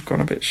folds have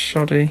gone a bit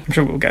shoddy. I'm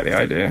sure we'll get the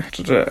idea.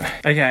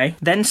 Okay,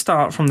 then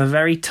start from the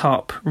very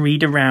top,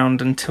 read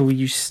around until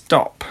you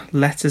stop.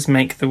 Letters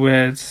make the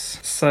words.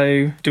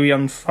 So, do we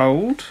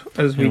unfold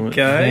as we go?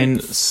 Then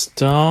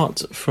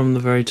start from the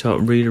very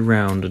top, read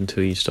around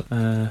until you stop.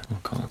 I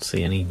can't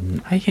see any.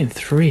 How are you getting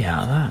 3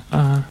 out of that?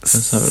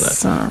 Let's have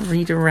a look.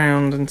 Read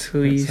around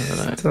until you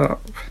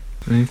stop.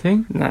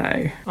 Anything?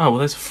 No. Oh, well,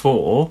 there's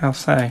 4. How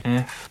so?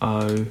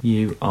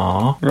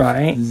 F-O-U-R.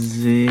 Right.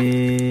 0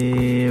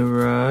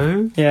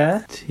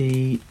 Yeah.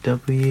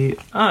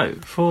 T-W-O.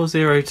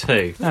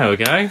 402. There we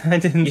go. I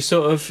didn't. You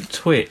sort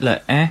of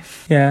look,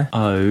 Yeah.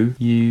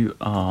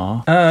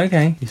 F-O-U-R. Oh,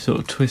 okay. You sort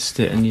of twist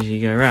it and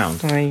you go round.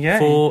 There you go.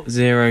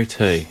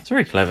 402. It's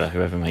very clever,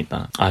 whoever made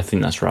that. I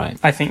think that's right.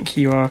 I think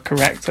you are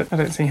correct. I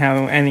don't see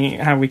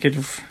how we could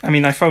have... I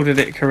mean, I folded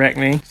it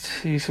correctly.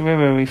 So where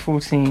were we?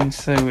 14.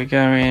 So we're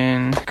going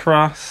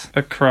across,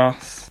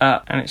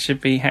 up, and it should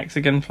be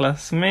hexagon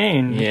plus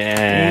moon.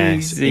 Yeah,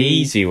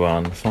 easy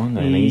one.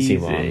 Finally, an easy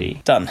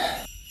one. Done.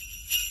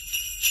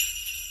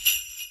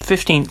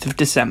 15th of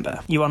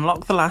December. You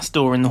unlock the last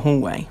door in the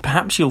hallway.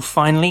 Perhaps you'll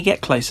finally get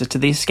closer to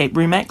the escape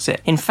room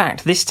exit. In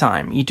fact, this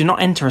time, you do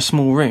not enter a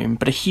small room,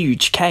 but a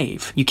huge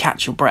cave. You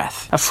catch your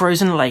breath. A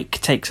frozen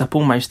lake takes up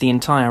almost the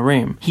entire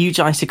room.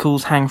 Huge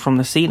icicles hang from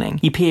the ceiling.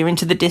 You peer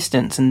into the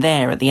distance, and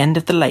there, at the end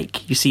of the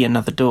lake, you see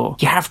another door.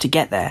 You have to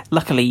get there.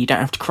 Luckily, you don't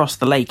have to cross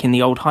the lake in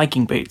the old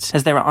hiking boots,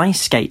 as there are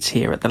ice skates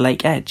here at the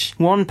lake edge.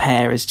 One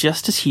pair is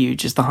just as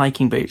huge as the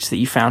hiking boots that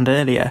you found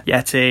earlier.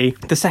 Yeti.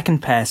 The second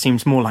pair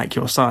seems more like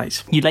your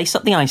size. You lace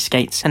up the ice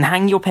skates and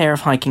hang your pair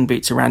of hiking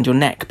boots around your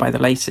neck by the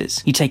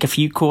laces. You take a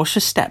few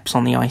cautious steps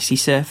on the icy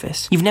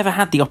surface. You've never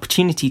had the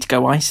opportunity to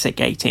go ice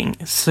skating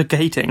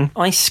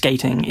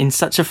in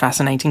such a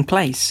fascinating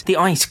place. The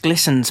ice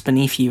glistens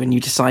beneath you and you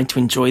decide to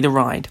enjoy the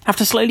ride.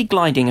 After slowly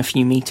gliding a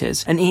few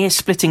meters, an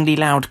ear-splittingly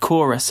loud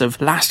chorus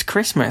of Last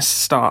Christmas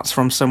starts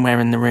from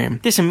somewhere in the room.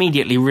 This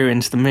immediately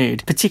ruins the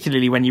mood,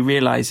 particularly when you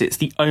realise it's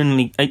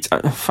only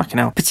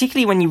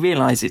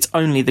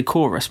the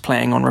chorus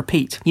playing on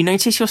repeat. You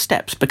notice your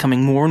steps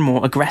becoming more and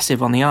more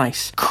aggressive on the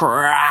ice.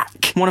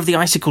 Crack! One of the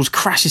icicles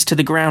crashes to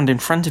the ground in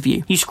front of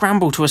you. You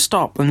scramble to a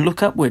stop and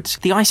look upwards.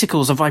 The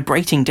icicles are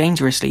vibrating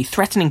dangerously,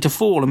 threatening to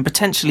fall and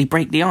potentially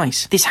break the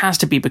ice. This has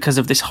to be because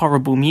of this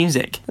horrible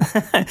music.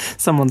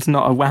 Someone's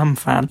not a Wham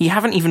fan. You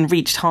haven't even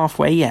reached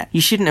halfway yet. You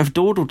shouldn't have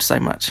dawdled so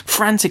much.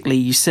 Frantically,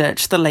 you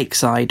search the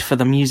lakeside for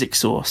the music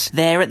source.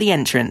 There at the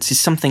entrance is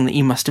something that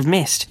you must have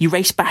missed. You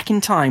race back in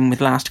time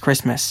with Last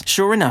Christmas.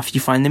 Sure enough, you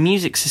find the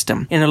music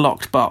system in a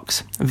locked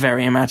box.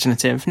 Very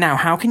imaginative. Now,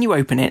 how can you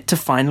open it to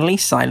finally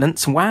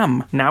silence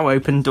Wham? Now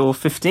open door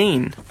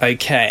 15.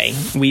 Okay,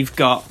 we've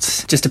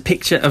got just a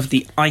picture of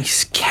the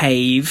ice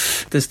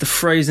cave. There's the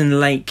frozen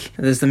lake.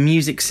 There's the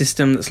music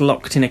system that's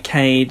locked in a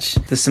cage.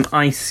 There's some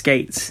ice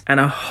skates and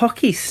a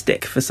hockey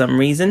stick for some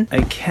reason.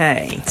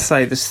 Okay,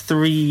 so there's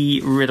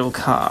 3 riddle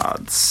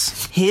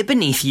cards. Here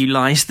beneath you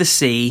lies the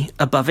sea,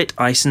 above it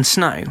ice and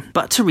snow.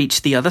 But to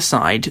reach the other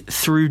side,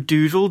 through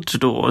doodled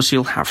doors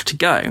you'll have to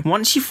go.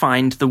 Once you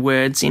find the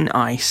words in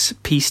ice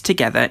pieced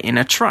together in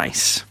a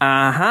trice.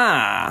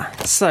 Aha!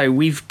 So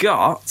we've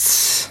got...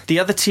 The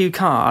other 2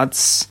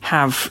 cards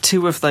have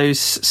 2 of those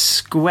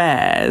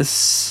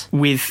squares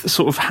with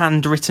sort of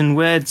handwritten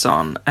words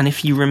on. And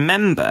if you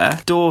remember,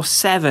 door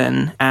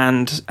 7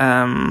 and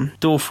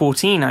door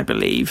 14, I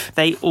believe,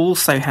 they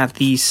also had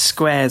these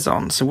squares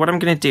on. So what I'm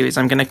going to do is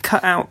I'm going to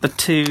cut out the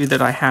 2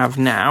 that I have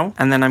now,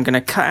 and then I'm going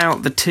to cut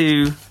out the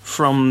 2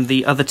 from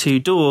the other 2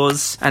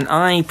 doors, and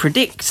I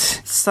predict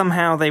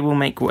somehow they will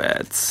make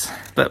words.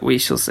 But we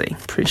shall see.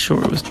 Pretty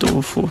sure it was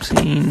door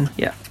 14.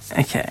 Yeah.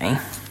 Okay.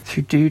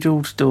 Through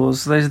doodled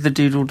doors. Those are the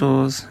doodle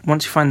doors.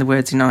 Once you find the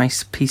words in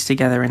ice, pieced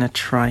together in a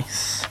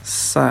trice.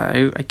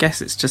 So, I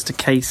guess it's just a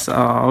case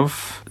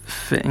of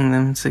fitting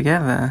them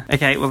together.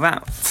 Okay, well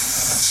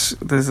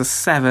there's a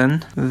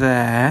 7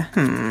 there.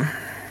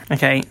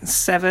 Okay,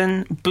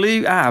 7,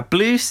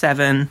 blue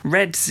 7,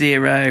 red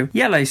 0,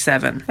 yellow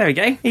 7. There we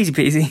go, easy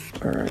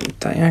peasy.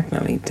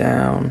 Diagonally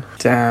down,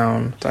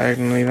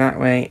 diagonally that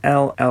way,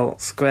 L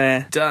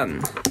square,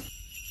 done.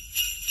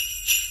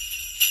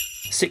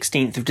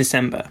 16th of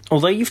December.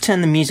 Although you've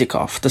turned the music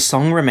off, the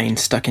song remains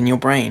stuck in your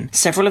brain.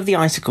 Several of the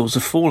icicles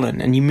have fallen,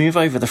 and you move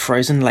over the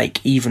frozen lake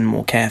even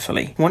more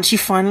carefully. Once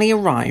you've finally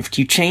arrived,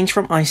 you change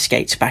from ice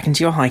skates back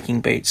into your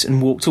hiking boots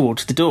and walk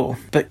towards the door.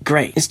 But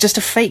great, it's just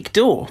a fake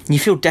door. You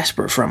feel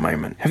desperate for a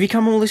moment. Have you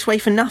come all this way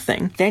for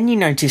nothing? Then you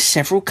notice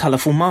several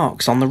colourful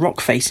marks on the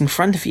rock face in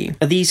front of you.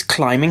 Are these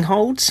climbing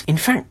holds? In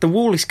fact, the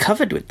wall is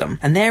covered with them.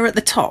 And there at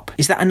the top,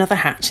 is that another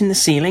hatch in the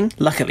ceiling?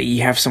 Luckily,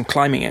 you have some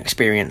climbing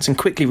experience and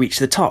quickly reach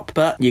the top,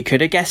 but you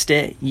could have guessed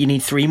it, you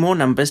need 3 more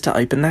numbers to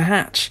open the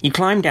hatch. You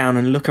climb down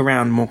and look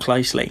around more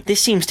closely.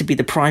 This seems to be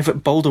the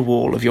private boulder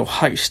wall of your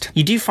host.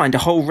 You do find a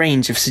whole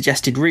range of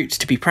suggested routes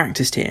to be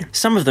practiced here.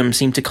 Some of them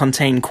seem to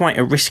contain quite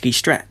a risky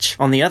stretch.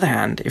 On the other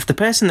hand, if the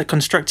person that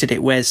constructed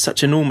it wears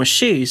such enormous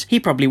shoes, he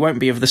probably won't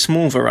be of the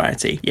small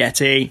variety.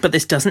 Yeti. But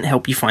this doesn't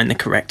help you find the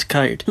correct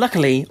code.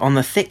 Luckily, on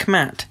the thick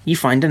mat, you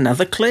find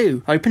another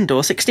clue. Open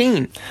door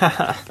 16.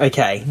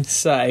 Okay,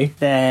 so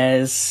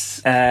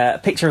there's a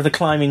picture of the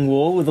climbing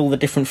wall with all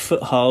the different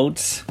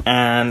footholds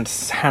and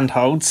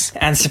handholds,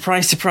 and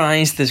surprise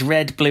surprise, there's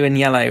red, blue and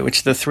yellow,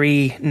 which are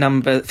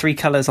the 3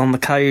 colours on the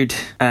code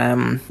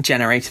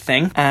generator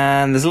thing,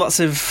 and there's lots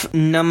of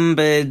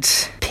numbered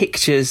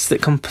pictures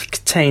that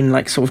contain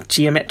like sort of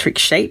geometric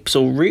shapes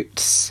or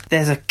roots.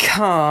 There's a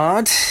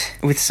card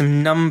with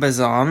some numbers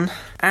on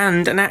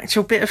and an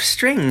actual bit of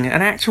string,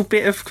 an actual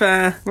bit of,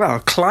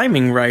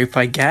 climbing rope,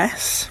 I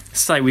guess.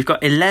 So we've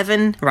got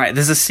 11, right,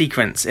 there's a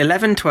sequence,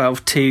 11,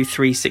 12, 2,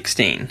 3,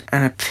 16.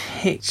 And a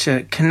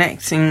picture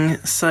connecting,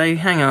 so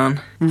hang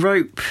on,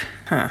 rope,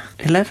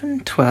 11,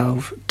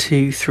 12,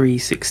 2, 3,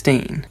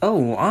 16.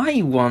 Oh,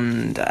 I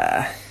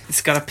wonder...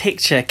 It's got a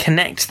picture,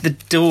 connect the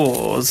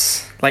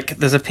doors. Like,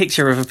 there's a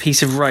picture of a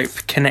piece of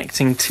rope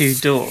connecting two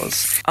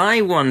doors.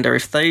 I wonder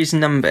if those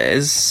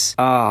numbers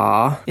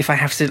are... if I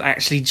have to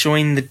actually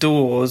join the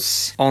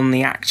doors on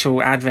the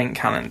actual advent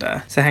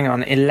calendar. So hang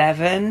on,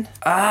 11...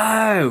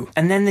 Oh!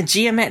 And then the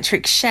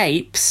geometric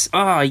shapes...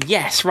 Oh,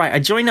 yes, right, I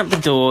join up the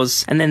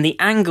doors, and then the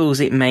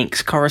angles it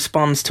makes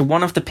corresponds to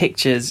one of the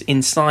pictures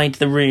inside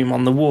the room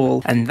on the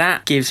wall, and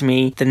that gives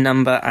me the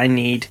number I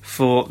need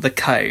for the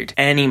code.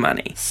 Any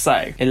money.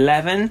 So,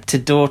 11 to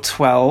door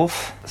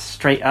 12,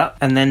 straight up,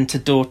 and then to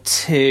door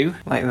 2,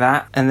 like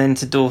that, and then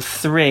to door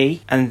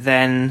 3, and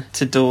then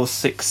to door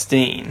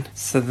 16.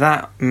 So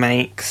that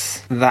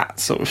makes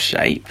that sort of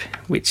shape,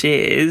 which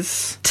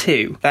is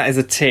 2. That is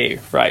a 2.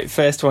 Right,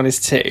 first one is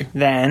 2.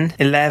 Then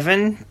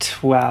 11,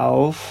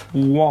 12,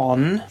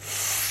 1,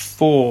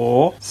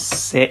 4,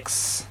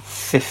 6,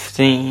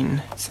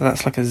 15. So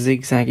that's like a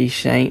zigzaggy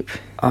shape.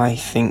 I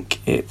think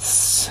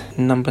it's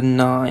number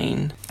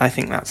 9. I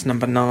think that's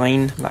number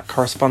 9. That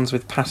corresponds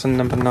with pattern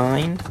number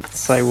 9.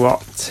 So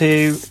what?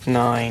 2,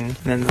 9. And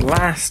then the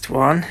last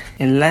one,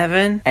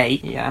 11,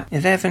 8. Yeah.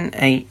 11,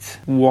 8,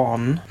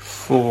 1,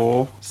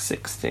 4,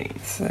 16.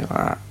 So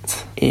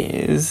that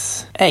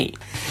is 8.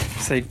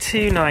 So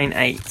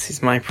 298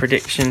 is my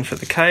prediction for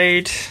the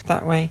code.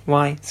 That way,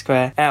 Y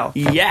square L.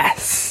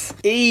 Yes!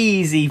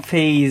 Easy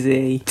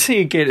peasy.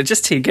 Too good.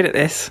 Just too good at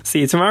this.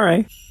 See you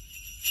tomorrow.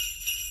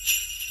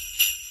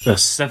 The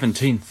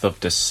 17th of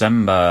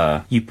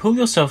December. You pull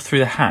yourself through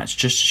the hatch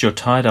just as your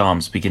tired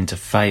arms begin to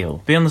fail.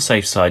 To be on the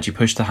safe side, you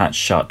push the hatch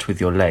shut with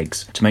your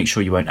legs to make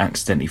sure you won't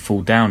accidentally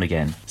fall down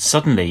again.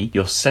 Suddenly,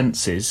 your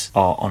senses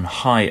are on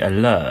high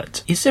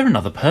alert. Is there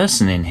another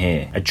person in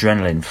here?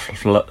 Adrenaline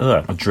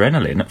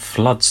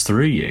floods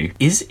through you.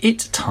 Is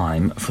it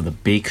time for the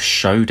big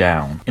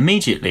showdown?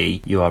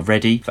 Immediately, you are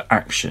ready for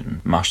action.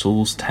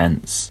 Muscles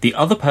tense. The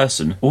other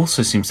person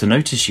also seems to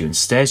notice you and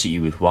stares at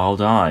you with wild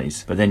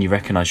eyes, but then you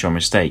recognise your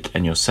mistake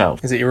and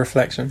yourself. Is it your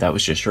reflection? That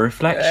was just your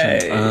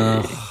reflection.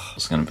 Hey.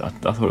 I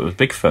thought it was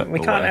Bigfoot. We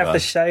can't have the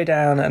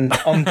showdown and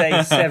on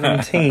day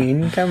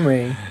 17, can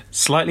we?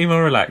 Slightly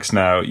more relaxed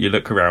now, you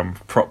look around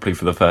properly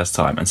for the first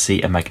time and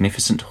see a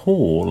magnificent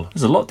hall.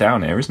 There's a lot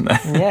down here, isn't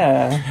there?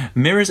 Yeah.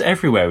 Mirrors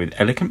everywhere with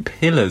elegant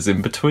pillars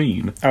in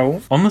between.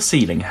 Oh. On the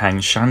ceiling hang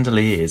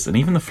chandeliers and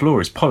even the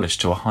floor is polished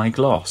to a high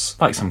gloss,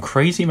 like some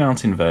crazy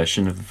mountain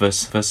version of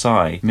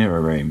Versailles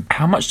mirror room.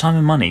 How much time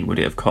and money would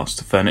it have cost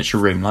to furnish a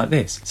room like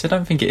this? So I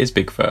don't think it is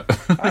Bigfoot.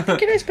 I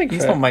think it is Bigfoot.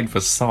 It's not made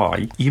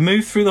Versailles. You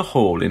move through the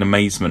hall in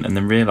amazement and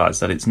then realise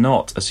that it's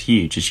not as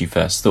huge as you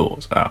first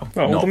thought. Well,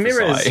 all the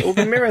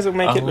mirrors will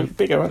make it look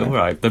bigger, won't they?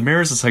 Alright, the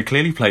mirrors are so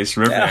clearly placed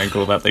from every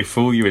angle that they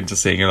fool you into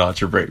seeing a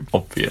larger room,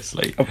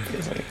 obviously.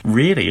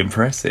 Really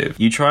impressive.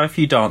 You try a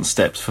few dance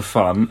steps for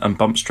fun and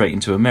bump straight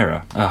into a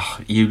mirror.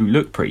 You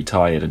look pretty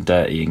tired and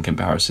dirty in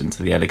comparison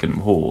to the elegant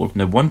hall.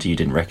 No wonder you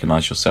didn't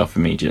recognise yourself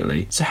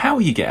immediately. So how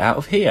will you get out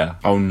of here?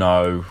 Oh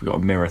no, we've got a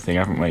mirror thing,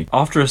 haven't we?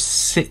 After a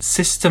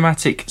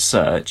systematic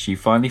search, you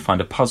finally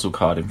find a puzzle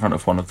card in front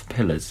of one of the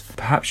pillars.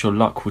 Perhaps your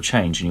luck will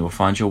change and you will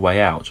find your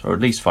way out, or at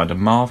least find a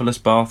marvellous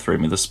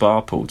bathroom with a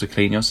spa pool to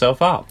clean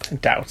yourself up.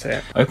 Doubt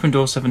it. Open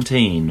door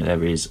 17.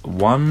 There is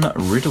one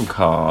riddle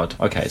card.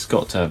 Okay, it's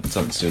got to have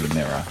something to do with a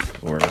mirror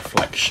or a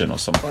reflection or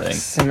something.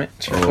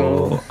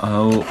 Symmetrical.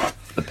 Oh.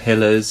 The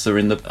pillars are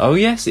in the... Oh,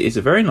 yes, it is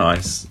a very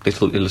nice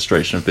little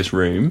illustration of this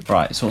room.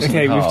 Right, so what's on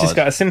the card? We've just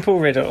got a simple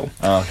riddle.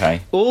 Oh, okay.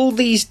 All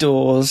these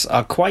doors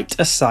are quite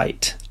a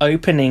sight,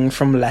 opening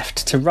from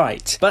left to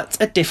right. But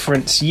a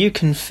difference you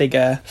can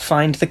figure.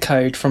 Find the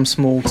code from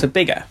small to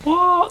bigger.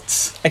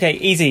 What? Okay,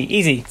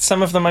 easy.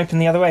 Some of them open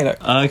the other way,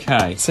 look.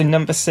 Okay. So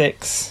number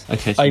 6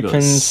 so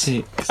opens...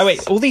 6. Oh,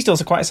 wait, all these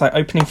doors are quite a sight,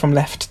 opening from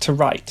left to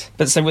right.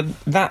 But so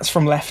that's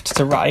from left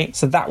to right,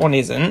 so that one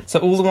isn't. So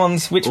all the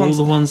ones... Which ones?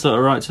 All the ones that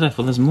are right to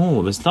left. Well, there's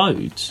more. There's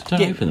loads.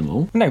 Don't open them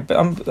all. No, but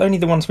only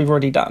the ones we've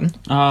already done.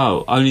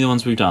 Oh, only the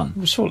ones we've done.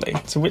 Well, surely.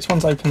 So which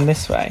ones open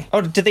this way?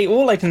 Oh, do they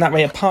all open that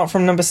way apart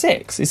from number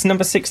 6? Is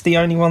number 6 the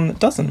only one that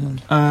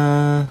doesn't?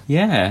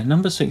 Yeah.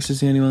 Number 6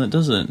 is the only one that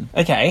doesn't.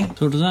 Okay.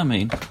 So what does that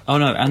mean? Oh,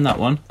 no, and that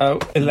one. Oh,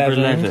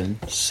 11.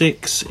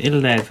 6,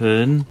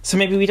 11. So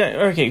maybe we don't...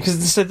 Okay,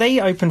 because so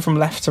they open from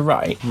left to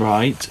right.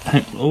 Right.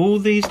 All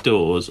these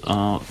doors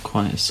are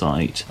quite a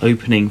sight,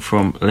 opening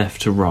from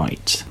left to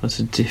right. That's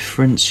a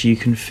difference you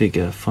can figure.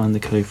 Find the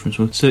code from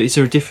small. So is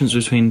there a difference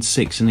between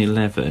 6 and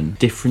 11?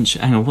 Difference...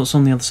 Hang on, what's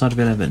on the other side of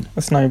 11?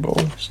 A snowball.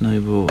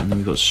 Snowball, and then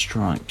we've got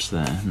stripes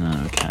there.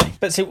 No, okay.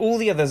 But so all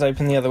the others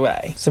open the other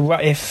way. So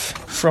what if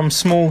from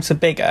small to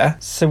bigger?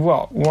 So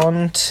what?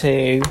 1,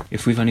 2...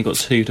 If we've only got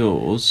 2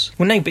 doors...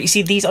 Well, no, but you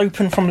see, these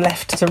open from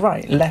left to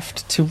right.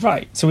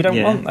 So we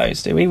don't want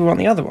those, do we? We want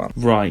the other one.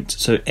 Right,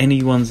 so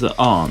any ones that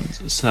aren't.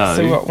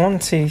 So what? 1,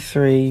 2,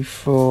 3,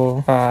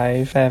 4,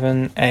 5,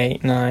 7,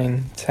 8,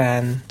 9,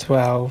 10,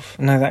 12.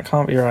 No, that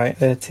can't be right.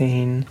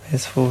 13.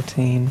 There's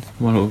 14.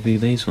 Well, it would be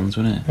these ones,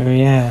 wouldn't it? Oh,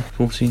 yeah.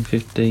 14,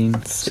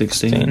 15,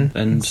 16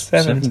 and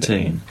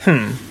 17.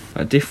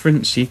 A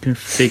difference you can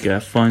figure,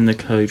 find the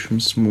code from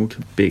small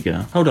to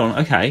bigger. Hold on,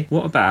 okay.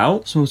 What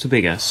about small to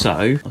bigger? So,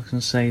 I was going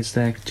to say, is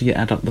there, do you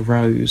add up the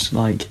rows?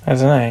 Like, I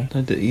don't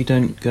know. You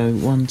don't go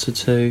 1 to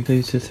 2,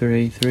 2 to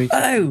 3, 3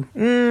 to...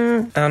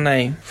 Oh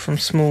no. From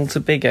small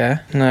to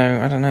bigger?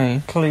 No, I don't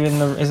know. Chloe,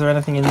 is there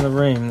anything in the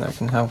room that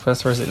can help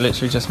us, or is it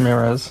literally just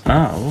mirrors?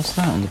 Oh, what's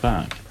that on the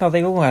back? Oh,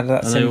 they all had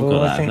that symbol. They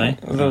all got I that,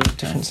 think the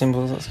different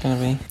symbols that's going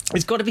to be.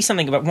 It's got to be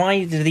something about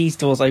why do these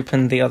doors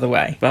open the other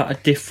way? But a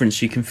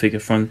difference you can figure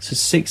from... So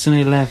 6 and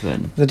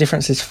 11. The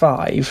difference is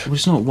 5. Well,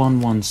 it's not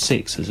 1, 1,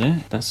 6, is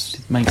it?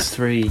 It makes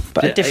 3.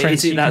 But a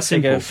difference is it you that can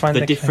simple? figure, find the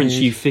the difference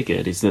code. you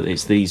figured is that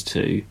it's these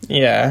 2.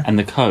 Yeah. And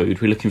the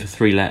code, we're looking for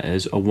 3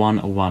 letters, a 1,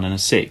 a 1 and a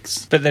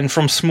 6. But then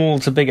from small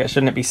to bigger,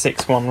 shouldn't it be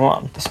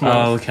 611? The small.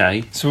 Oh,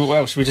 okay. So,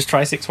 well, should we just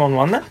try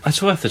 611 then?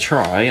 It's worth a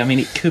try. I mean,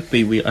 it could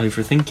be we're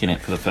overthinking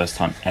it for the first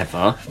time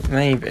ever.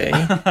 Maybe.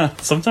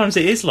 Sometimes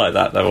it is like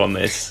that, though, on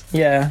this.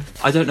 Yeah.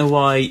 I don't know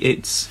why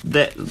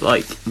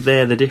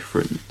they're the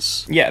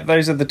difference. Yeah,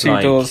 those are the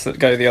 2 doors that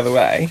go the other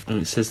way.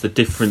 And it says the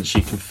difference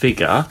you can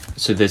figure.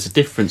 So there's a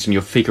difference and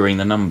you're figuring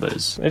the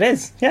numbers. It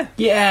is, yeah.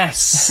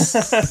 Yes!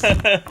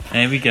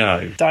 There we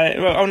go.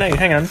 Oh no,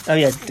 hang on. Oh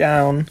yeah,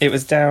 down. It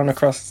was down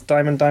across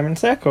diamond,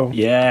 circle.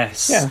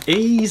 Yes. Yeah.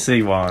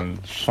 Easy one.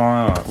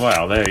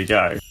 Well, there you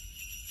go.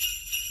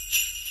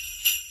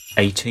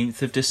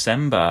 18th of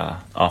December,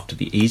 after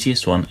the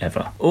easiest one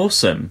ever.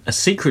 Awesome. A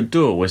secret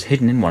door was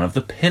hidden in one of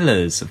the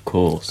pillars, of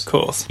course. Of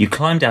course. You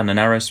climbed down a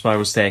narrow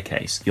spiral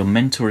staircase. Your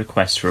mental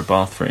request for a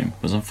bathroom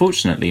was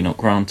unfortunately not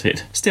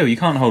granted. Still, you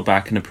can't hold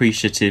back an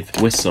appreciative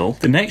whistle.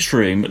 The next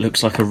room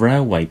looks like a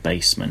railway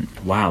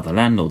basement. Wow, the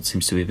landlord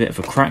seems to be a bit of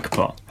a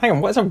crackpot. Hang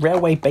on, what is a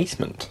railway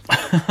basement?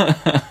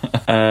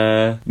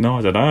 No,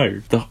 I don't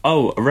know.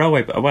 A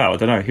railway... Wow, I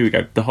don't know. Here we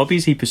go. The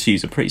hobbies he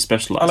pursues are pretty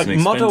specialised and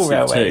expensive model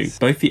railways. too.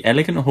 Both the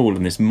elegant hall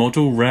and this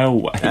model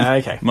railway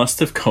Okay. must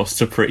have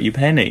cost a pretty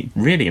penny.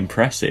 Really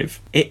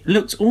impressive. It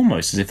looks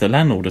almost as if the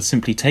landlord had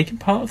simply taken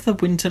part of the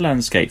winter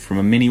landscape from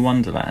a mini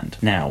wonderland.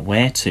 Now,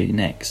 where to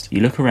next?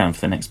 You look around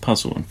for the next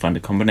puzzle and find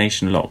a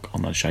combination lock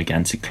on the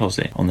gigantic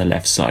closet on the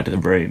left side of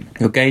the room.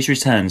 Your gaze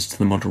returns to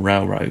the model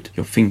railroad.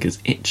 Your fingers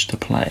itch to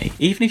play.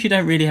 Even if you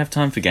don't really have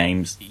time for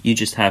games, you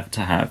just have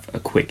to have a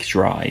quick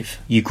drive.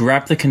 You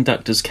grab the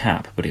conductor's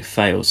cap, but it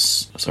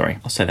fails. Sorry,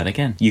 I'll say that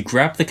again. You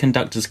grab the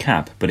conductor's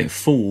cap, but it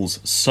falls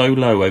so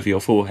low over your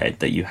forehead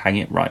that you hang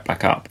it right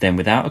back up. Then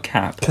without a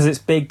cap... Because it's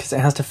big, because it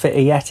has to fit a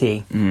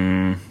Yeti.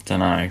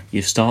 Dunno.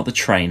 You start the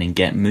train and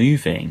get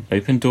moving.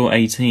 Open door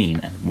 18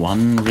 and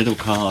 1 riddle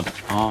card.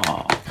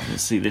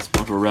 Let's see this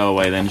model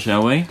railway then,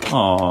 shall we? It's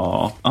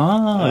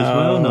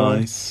well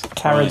nice.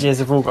 Carriages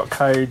have all got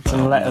codes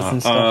and letters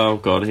and stuff. Oh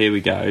god, here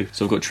we go.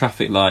 So I've got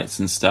traffic lights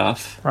and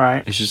stuff.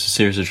 Right. It's just a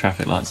series of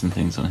traffic lights and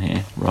things on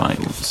here. Right.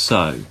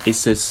 So it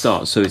says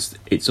start. So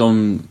it's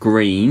on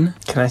green.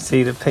 Can I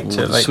see the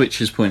picture? The switch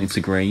is pointing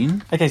to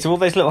green. Okay, so all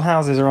those little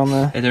houses are on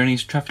the... Are there any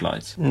traffic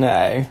lights?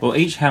 No. Well,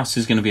 each house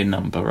is going to be a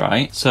number,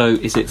 right? So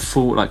is it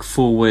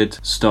forward,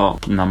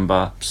 stop,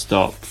 number,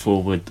 stop,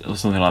 forward, or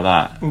something like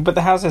that? But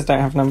the houses don't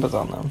have numbers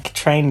on them.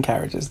 Train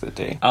carriages that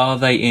do. Are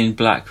they in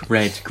black,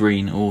 red,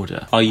 green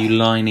order? Are you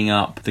lining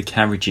up the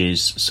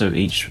carriages so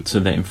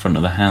they're in front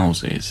of the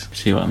houses?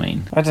 See what I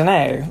mean? I don't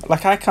know.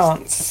 Like, I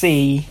can't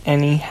see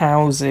any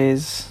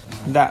houses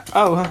that...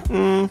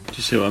 Do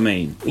you see what I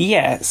mean?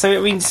 Yeah, so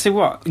it means, so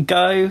what?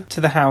 Go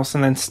to the house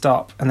and then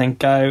stop, and then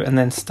go and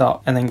then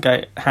stop, and then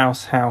go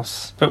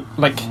house. But,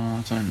 like,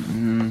 I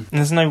don't...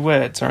 there's no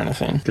words or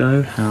anything.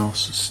 Go,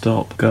 house,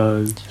 stop,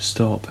 go,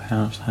 stop,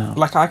 house.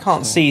 Like, I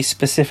can't see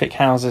specific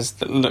houses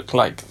that look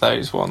like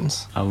those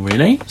ones. Oh,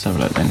 really? Let's have a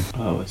look then.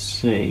 Oh, I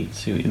see.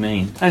 See what you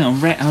mean. Hang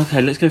on,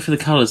 okay, let's go for the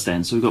colours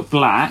then. So we've got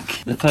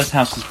black. The first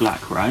house is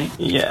black, right?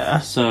 Yeah.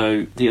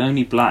 So the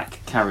only black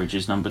carriage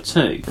is number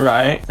 2.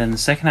 Right. Then the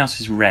second house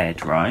is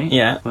red, right?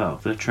 Yeah. Well,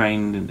 the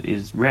train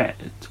is red.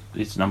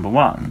 It's number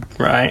 1.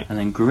 Right. And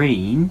then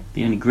green,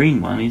 the only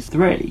green one is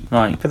 3.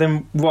 Like, But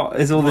then what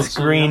is all this What's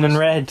all the green and others?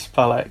 red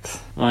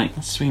bollocks?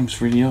 that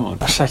seems really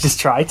odd. Should I just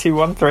try 2,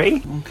 1,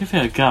 3? Well, give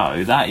it a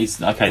go. That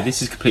is... Okay,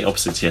 this is complete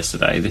opposite to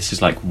yesterday. This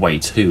is, like, way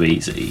too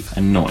easy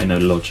and not in a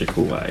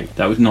logical way.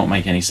 That would not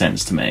make any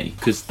sense to me.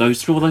 Because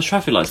all those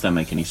traffic lights don't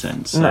make any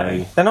sense. So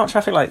No, they're not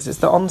traffic lights. It's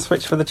the on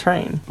switch for the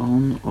train.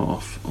 on,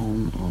 off,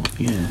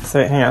 yeah.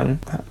 So hang on,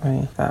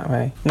 that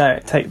way. No,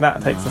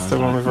 that takes us to the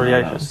one we've already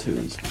That opened. was too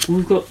easy. Well,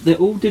 we've got they're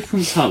all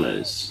different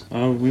colours.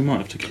 Oh, we might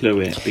have to clue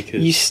it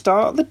because You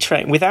start the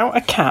train without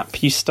a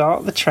cap. You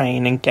start the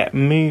train and get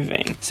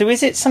moving. So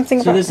is it something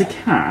So about? there's a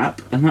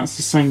cap, and that's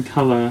the same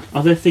colour.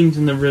 Are there things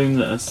in the room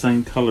that are the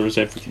same colour as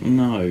everything?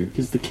 No,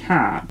 because the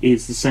cap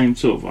is the same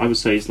sort of. I would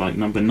say it's like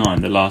number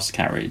 9, the last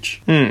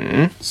carriage.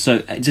 So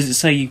does it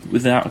say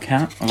without a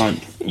cap?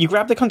 You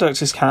grab the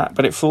conductor's cap,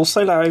 but it falls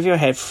so low over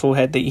your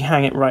forehead that you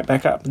hang it right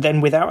back up.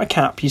 Then without a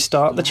cap, you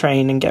start the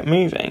train and get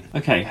moving.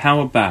 Okay, how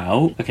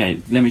about...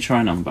 Okay, let me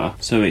try a number.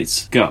 So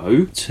it's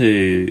go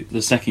to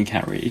the second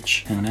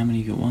carriage. Hang on, how many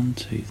you got? 1,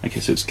 2... Okay,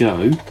 so it's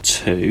go,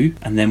 2,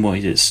 and then what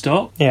is it?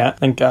 Stop, Yeah,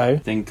 then go.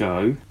 then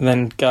go,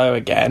 Then go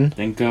again.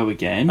 then go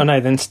again. Oh no,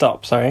 then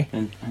stop, sorry.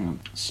 Then, hang on,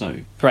 so...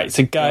 Right,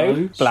 so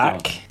go,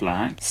 black, stop,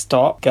 black,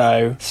 stop,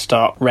 go,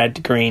 stop,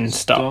 red, green,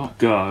 stop.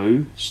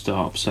 go,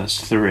 stop, so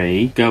that's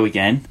 3. Go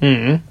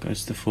again,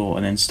 goes to 4,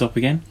 and then stop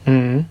again,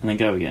 and then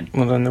go again.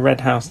 Well, then the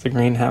red house, the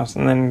green house,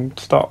 and then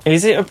stop.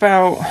 Is it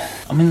about...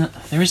 I mean,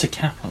 there is a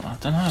cap on I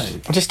don't know.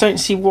 I just don't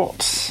see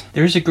what's...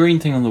 There is a green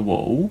thing on the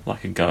wall,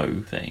 like a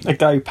go thing. A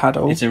go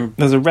paddle.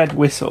 There's a red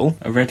whistle.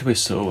 A red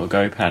whistle, a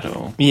go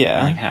paddle,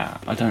 Yeah. and a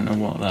cap. I don't know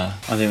what the... I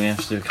think we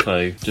have to do a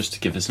clue, just to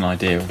give us an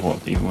idea of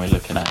what even we're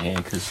looking at here,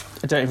 because...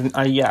 I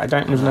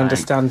don't even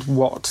understand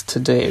what to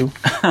do.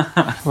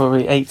 Well,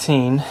 we're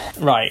 18.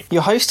 Right.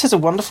 Your host has a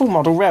wonderful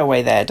model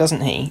railway there,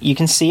 doesn't he? You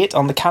can see it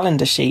on the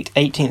calendar sheet,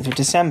 18th of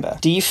December.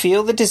 Do you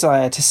feel the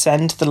desire to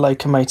send the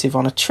locomotive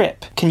on a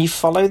trip? Can you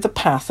follow the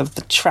path of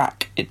the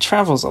track it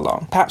travels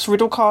along? Perhaps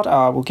riddle card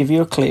R will give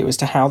you a clue as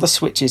to how the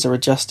switches are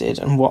adjusted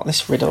and what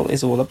this riddle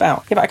is all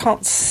about. Yeah, but I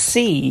can't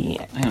see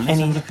Hang on, let's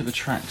any... have a look at the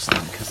tracks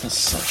then, because that's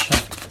such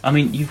a... I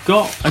mean, you've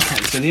got...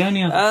 Okay, so the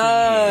only other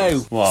thing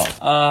is... What?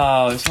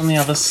 Oh, it's on the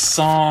other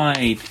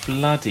side.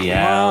 Bloody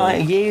hell. Oh,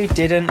 you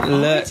didn't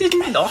look. I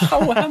didn't know.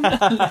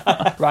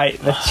 Right,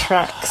 the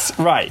tracks.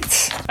 Right.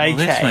 Okay. Well,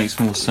 this makes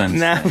more sense.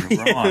 Now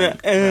then.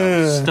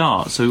 Right.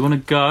 Start. So we want to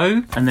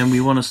go, and then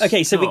we want to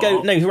Okay, so we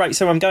go... No, right,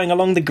 so I'm going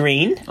along the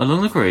green,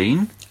 along the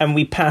green. and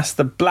we pass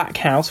the black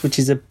house, which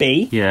is a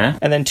B. Yeah.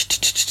 And then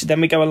then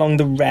we go along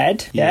the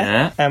red.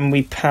 Yeah. And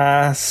we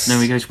pass... Then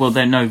we go to... Well,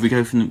 then, no, we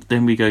go from the,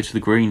 then we go to the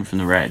green from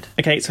the red.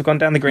 Okay, so I've gone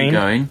down the green. Keep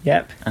going.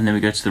 Yep. And then we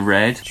go to the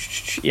red.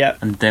 Yep.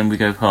 And then we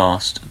go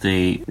past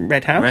the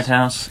Red house. red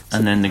house,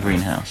 and then the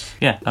greenhouse.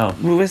 Yeah. Oh,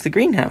 Well, where's the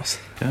greenhouse?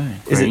 go.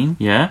 Is it- Green.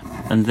 Yeah.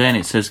 And then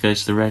it says go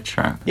to the red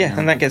track. Yeah,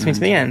 and that gets me to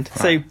the end.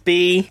 So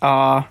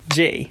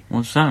B-R-G.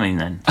 What does that mean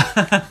then?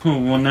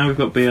 Well, now we've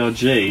got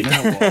BRG.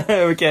 Now what?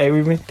 Okay,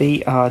 we made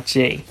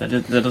B-R-G. that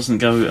doesn't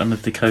go on the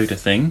decoder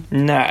thing.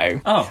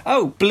 No. Oh.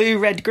 Oh, blue,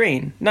 red,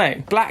 green. No,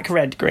 black,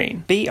 red,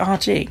 green.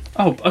 B-R-G.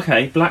 Oh,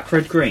 okay. Black,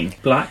 red, green.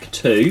 Black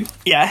 2,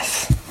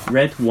 Yes.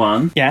 red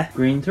 1, Yeah.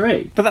 green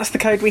 3. But that's the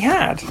code we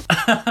had.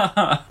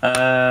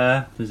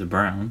 There's a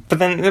brown. But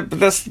then but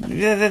that's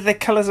the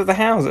colours of the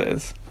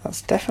houses.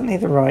 That's definitely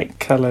the right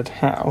coloured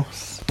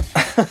house.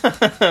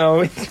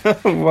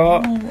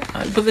 What?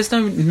 But there's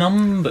no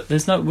number.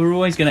 There's no. We're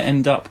always going to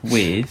end up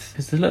with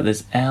because look,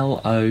 there's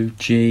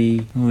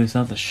LOG, all this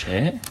other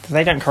shit.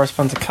 They don't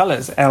correspond to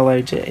colours,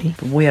 L-O-G.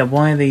 But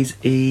why are these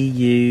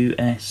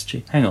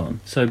EUSG? Hang on.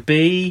 So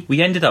B,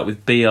 we ended up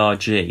with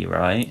BRG,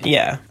 right?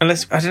 Yeah.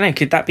 Unless, I don't know,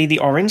 could that be the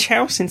orange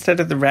house instead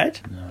of the red?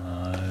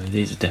 No,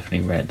 these are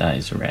definitely red. That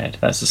is red.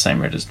 That's the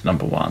same red as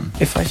number 1.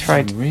 If I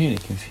tried I'm really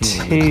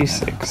confused.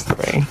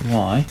 263.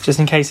 Why? Just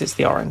in case it's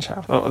the orange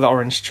house. Or the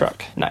orange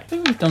truck. No. I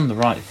think we've done the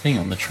right thing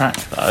on the track,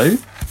 though.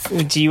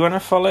 Do you want to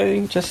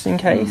follow just in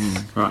case?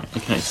 Right,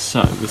 okay,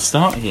 so we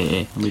start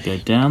here and we go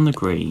down the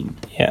green,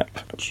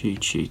 Yep.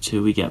 choo-choo,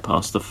 till we get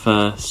past the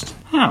first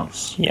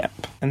house. Yep.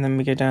 And then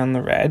we go down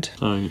the red.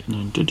 So, and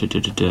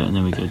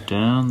then we go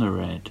down the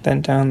red,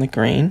 Then down the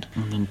green.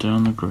 and then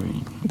down the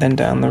green, Then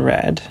down the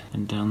red.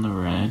 and down the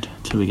red,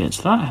 till we get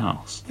to that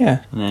house.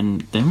 Yeah.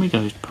 And then we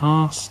go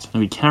past,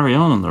 and we carry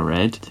on the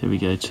red, till we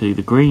go to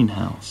the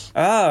greenhouse.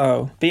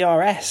 Oh,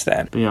 BRS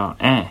then?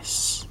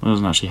 BRS. That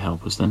doesn't actually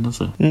help us then,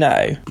 does it?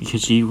 No.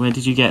 Because where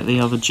did you get the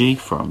other G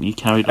from? You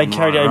carried on I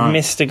carried right, over right.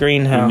 Mr.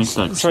 Greenhouse. missed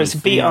that. So it's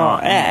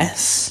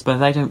BRS. But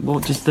they don't.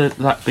 What does that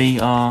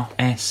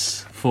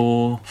BRS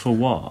for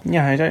what?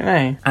 Yeah, I don't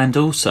know. And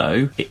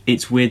also,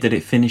 it's weird that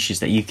it finishes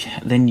that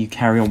then you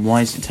carry on.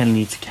 Why is it telling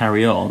you to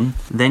carry on?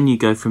 Then you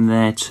go from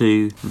there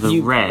to the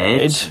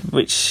red.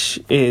 Which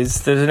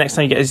is the next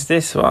time you get is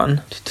this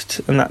one,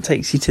 and that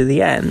takes you to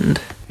the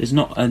end. There's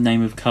not a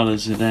name of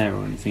colours there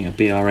or anything. A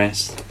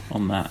BRS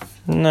on that.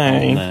 No.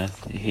 On there.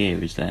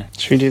 Here is there.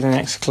 Should we do the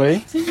next clue? I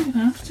think we're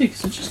gonna have to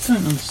because I just don't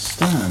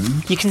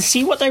understand. You can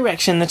see what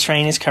direction the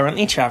train is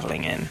currently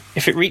travelling in.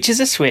 If it reaches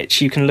a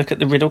switch, you can look at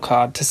the riddle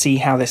card to see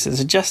how this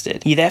is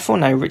adjusted. You therefore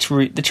know which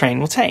route the train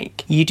will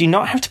take. You do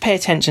not have to pay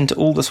attention to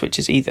all the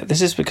switches either.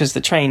 This is because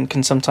the train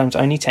can sometimes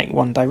only take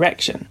one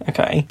direction.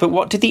 Okay, but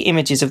what do the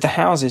images of the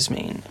houses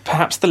mean?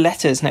 Perhaps the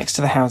letters next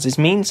to the houses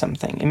mean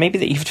something. It may be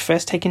that you have to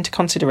first take into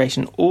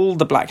consideration all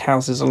the black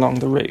houses along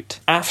the route.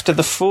 After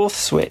the fourth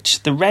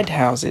switch, the red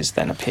houses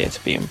then appear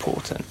to be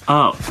important.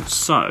 Oh,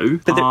 so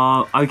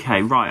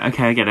okay, right,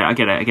 okay, I get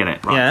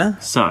it. Right. Yeah.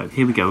 So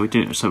here we go. We're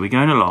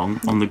going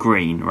along on the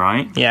green,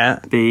 right? Yeah.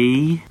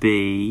 B.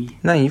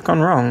 No, you've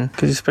gone wrong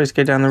because you're supposed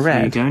to go down the So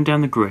red. you're going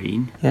down the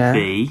green. Yeah.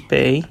 B.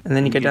 And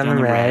then you go down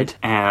the red.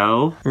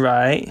 L.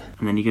 Right.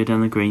 And then you go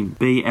down the green.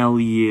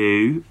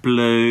 BLU.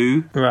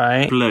 Blue.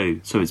 Right. Blue.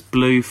 So it's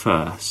blue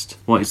first.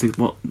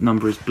 What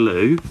number is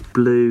blue?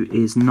 Blue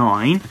is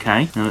 9.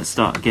 Okay. Now let's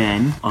start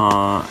again.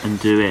 And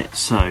do it.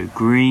 So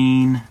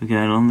green. We're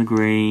going on the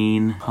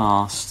green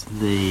past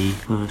the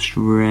first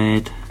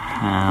red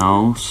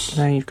house.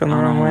 No, you've gone the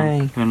wrong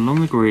way. Going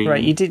along the green.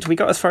 Right, we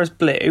got as far as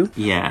blue,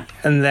 Yeah.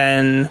 and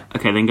then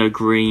Okay, then go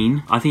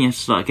green. I think you have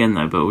to start again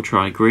though, but we'll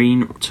try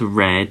green to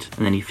red,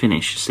 and then you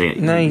finish. See it?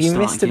 no, you start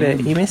missed a bit.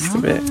 again. You missed a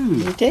bit. No.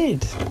 You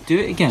did. Do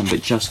it again,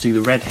 but just do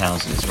the red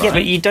houses, right? Yeah,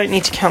 but you don't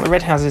need to count the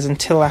red houses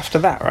until after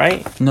that,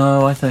 right?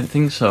 No, I don't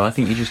think so. I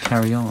think you just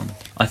carry on.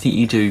 I think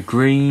you do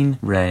green,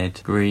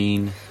 red,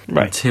 green,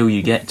 Right. until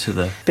you get to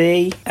the...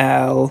 B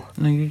L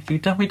No,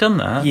 we done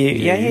that? U.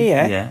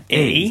 Yeah.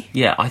 E.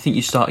 Yeah, I think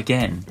you start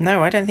again.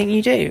 No, I don't think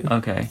you do.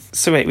 Okay.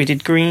 So wait, we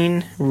did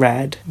green,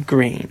 red,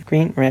 green.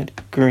 Green, red,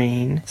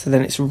 green. So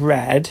then it's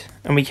red,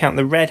 and we count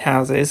the red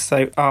houses.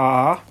 So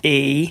R,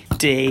 E,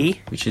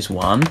 D. Which is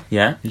 1.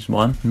 Yeah, is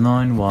 1.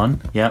 9,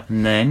 1. Yep.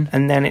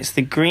 And then it's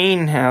the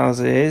green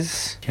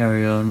houses.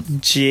 carry on.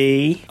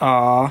 G,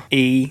 R,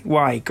 E,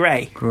 Y.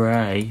 Grey.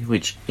 Grey,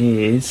 which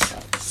is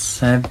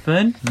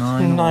 7.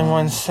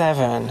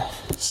 917.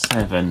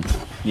 7.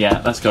 Yeah,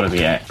 that's got to be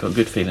it. Got a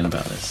good feeling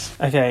about this.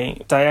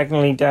 Okay,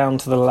 diagonally down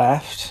to the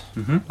left.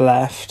 Mm-hmm.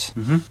 Left.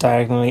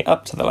 Diagonally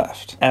up to the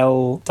left.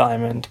 L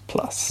diamond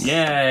plus.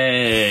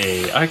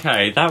 Yay!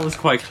 Okay, that was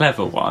quite a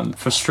clever one.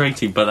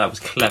 Frustrating, but that was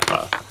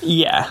clever.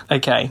 Yeah,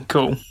 okay,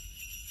 cool.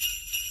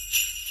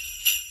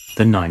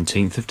 The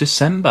 19th of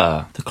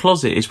December. The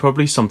closet is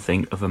probably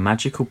something of a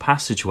magical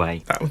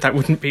passageway. That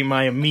wouldn't be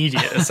my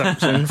immediate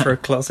assumption for a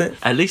closet.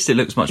 At least it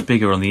looks much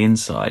bigger on the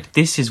inside.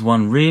 This is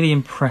one really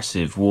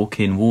impressive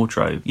walk-in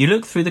wardrobe. You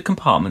look through the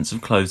compartments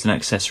of clothes and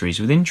accessories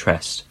with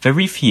interest.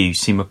 Very few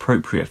seem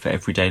appropriate for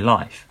everyday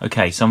life.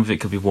 Okay, some of it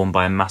could be worn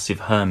by a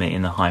massive hermit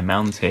in the high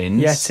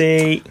mountains.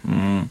 Yeti.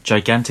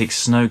 Gigantic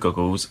snow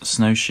goggles,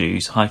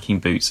 snowshoes, hiking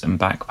boots and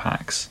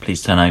backpacks.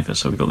 Please turn over.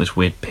 So we've got this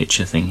weird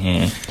picture thing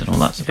here. Don't know what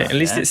that's about. At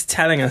least it's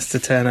telling us to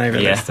turn over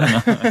this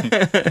time.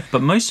 Yeah,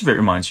 but most of it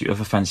reminds you of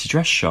a fancy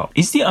dress shop.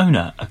 Is the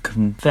owner a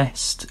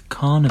confessed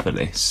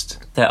carnivalist?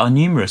 There are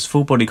numerous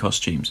full-body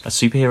costumes, a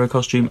superhero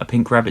costume, a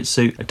pink rabbit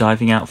suit, a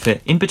diving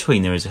outfit. In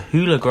between there is a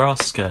hula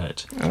grass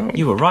skirt. Oh.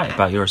 You were right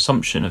about your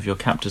assumption of your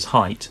captor's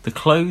height. The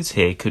clothes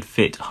here could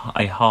fit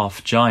a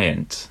half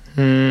giant.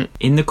 In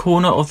the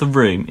corner of the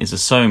room is a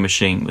sewing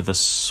machine with a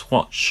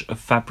swatch of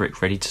fabric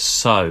ready to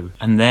sew,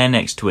 and there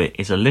next to it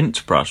is a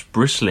lint brush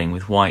bristling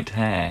with white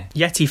hair.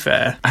 Yeti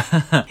fur.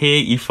 Here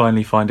you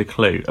finally find a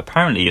clue.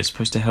 Apparently you're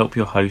supposed to help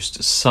your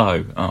host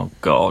sew. Oh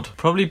god.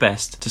 Probably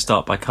best to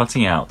start by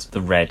cutting out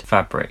the red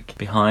fabric.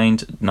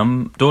 Behind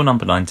door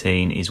number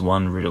 19 is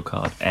one riddle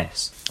card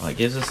S. Right,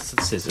 gives us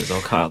the scissors.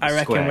 I'll cut out the I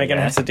reckon square, we're going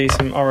to have to do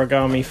some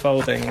origami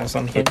folding or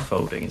something. Foot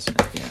folding,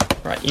 isn't it? Yeah.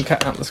 Right, you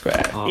cut out the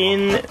square. Oh.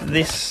 In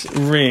this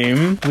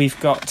room, we've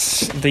got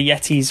the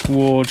Yeti's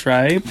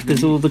wardrobe.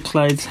 There's all the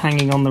clothes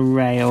hanging on the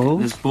rail.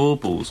 There's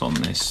baubles on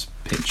this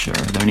picture. Are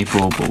there any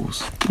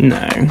baubles?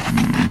 No.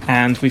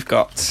 And we've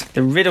got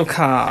the riddle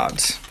card,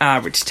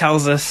 which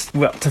tells us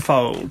what to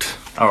fold.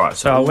 Alright,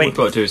 so I'll all wait. we've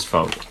got to do is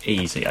fold.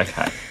 Easy,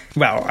 okay.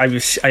 Well, I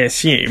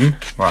assume.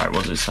 Right,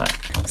 what does it say?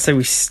 So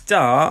we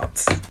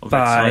start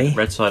by...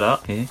 Red side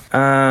up here.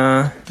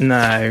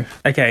 No.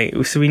 Okay,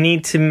 so we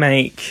need to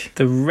make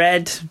the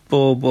red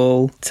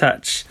bauble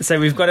touch. So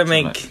we've got to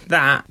make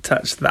that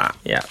touch that.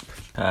 Yep.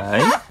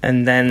 Okay.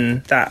 And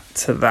then that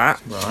to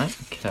that. Right,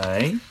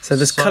 okay. So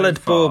there's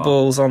coloured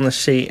baubles on the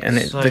sheet, and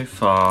the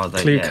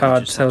clue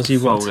card tells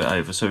you what. Fold it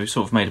over. So we've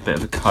sort of made a bit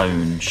of a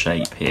cone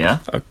shape here.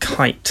 A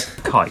kite.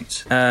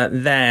 Kite.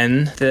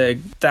 Then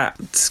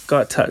that's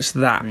got to touch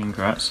that. Green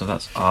grass, so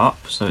that's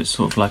up. So it's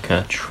sort of like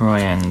a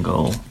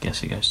triangle.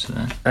 Guess it goes to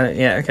there.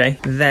 Yeah, okay.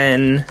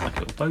 Then Like a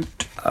little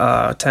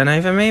boat. turn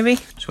over maybe.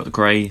 It's got the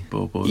grey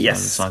baubles on the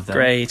Yes, side there.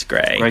 grey to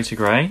grey. Grey to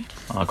grey.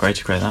 Oh, grey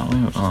to grey that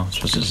way. Oh, I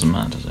suppose it doesn't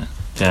matter, does it?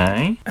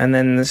 Okay. And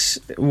then there's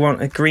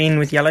a green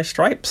with yellow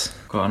stripes.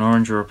 Got an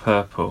orange or a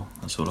purple.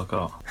 That's all I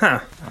got.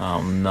 Huh.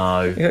 Oh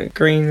no. You got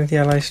green with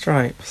yellow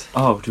stripes.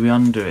 Oh, do we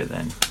undo it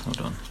then?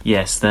 Hold on.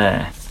 Yes,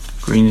 there.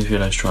 Green with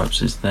yellow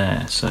stripes is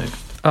there, so...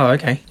 Oh,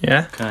 okay.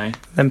 Yeah. Okay.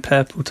 Then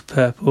purple to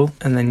purple,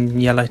 and then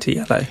yellow to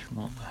yellow.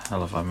 What the hell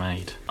have I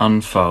made?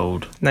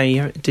 Unfold.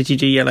 No, did you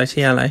do yellow to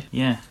yellow?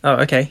 Yeah. Oh,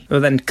 okay. Well,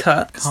 then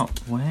cut.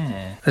 Cut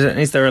where?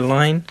 Is there a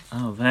line?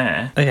 Oh,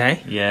 there.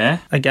 Okay. Yeah.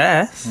 I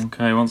guess.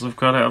 Okay, once I've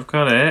got it, I've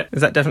got it.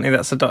 Is that definitely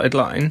that's a dotted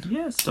line?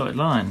 Yeah, it's dotted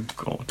line.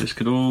 God, this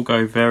could all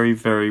go very,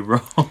 very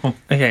wrong.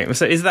 Okay,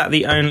 so is that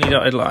the only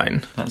dotted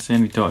line? That's the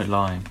only dotted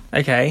line.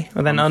 Okay,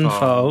 well then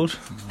unfold.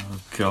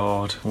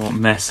 God, what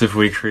mess have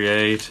we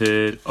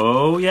created?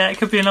 Oh, yeah, it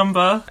could be a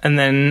number. And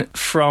then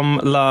from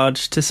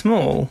large to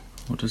small.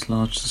 What does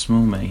large to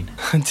small mean?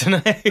 I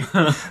don't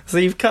know. So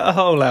you've cut a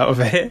hole out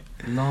of it.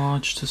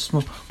 Large to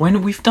small.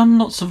 When we've done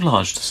lots of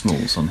large to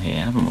smalls on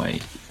here, haven't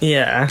we?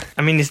 Yeah.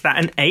 I mean, is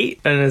that an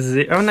 8 and a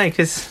 0? Oh, no,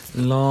 because...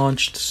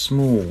 Large to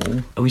small.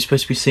 Are we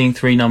supposed to be seeing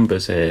 3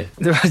 numbers here?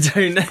 I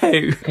don't know.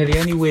 Okay, the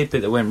only weird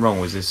bit that went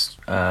wrong was this,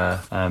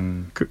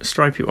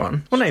 Stripey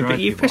one. Well, no, but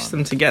you Stripey pushed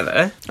one. them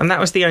together, and that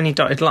was the only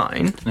dotted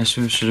line. Unless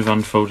we should have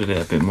unfolded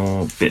it a bit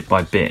more bit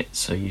by bit,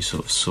 so you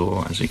sort of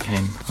saw as it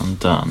came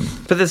undone.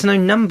 But there's no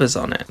numbers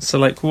on it. So,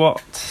 like,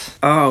 what?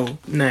 Oh,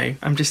 no.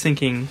 I'm just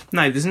thinking...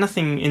 No, there's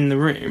nothing in the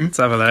room. Let's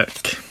have a look.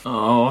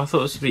 Oh, I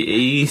thought this would be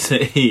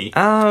easy.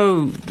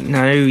 Oh,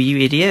 no, you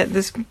idiot.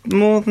 There's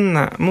more than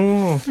that.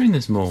 More. I mean,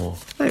 there's more.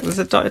 Look, there's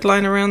a dotted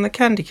line around the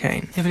candy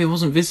cane. Yeah, but it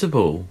wasn't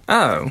visible.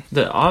 Oh.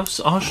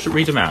 I'll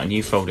read them out and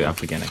you fold it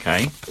up again,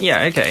 okay?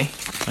 Yeah, okay.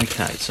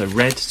 Okay, so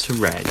red to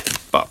red,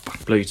 Bop.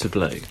 blue to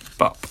blue,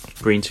 Bop.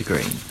 green to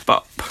green,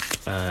 Bop.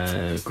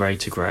 grey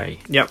to grey.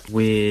 Yep.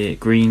 We're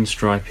green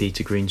stripy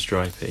to green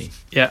stripy,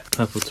 Yeah.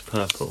 purple to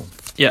purple,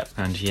 Yeah.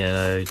 and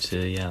yellow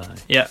to yellow.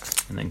 Yeah.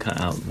 And then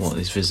cut out what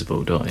is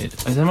visible dotted.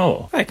 Is there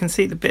more? I can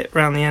see the bit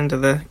round the end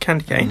of the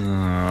candy cane.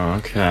 Oh,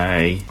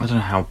 okay. I don't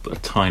know how a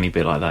tiny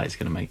bit like that is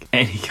going to make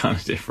any kind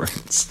of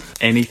difference.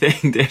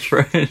 Anything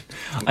different.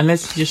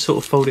 Unless you just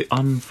sort of fold it,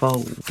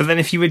 unfold. But then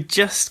if you were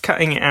just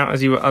cutting it out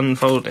as you were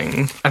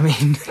unfolding, I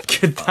mean,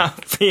 could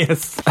that be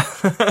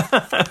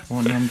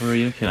What number are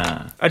you looking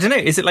at? I don't know,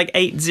 is it like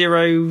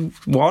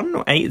 801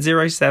 or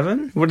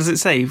 807? What does it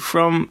say?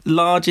 From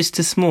largest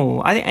to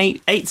small. I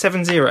think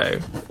 870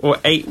 or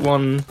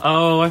 81.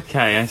 Oh,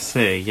 okay, I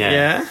see. Yeah.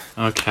 Yeah?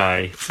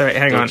 Okay. So wait,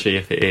 hang on. Dodgy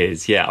if it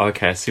is. Yeah,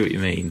 okay, I see what you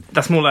mean.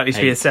 That's more likely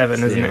to be a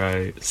 7, isn't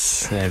it?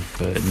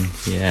 7.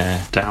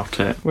 Yeah. Doubt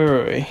it.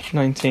 Where are we?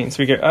 19.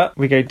 So we go up,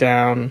 we go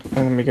down, and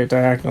then we go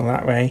diagonal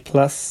that way.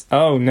 Plus...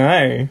 Oh,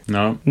 no.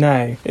 No.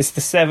 No. It's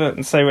the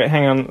 7. So wait,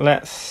 hang on.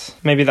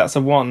 Maybe that's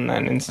a 1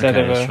 then instead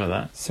Okay, of a... let's try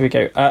that. So we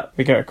go up,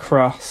 we go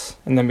across,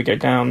 and then we go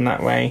down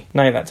that way.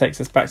 No, that takes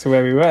us back to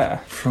where we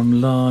were.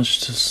 From large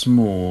to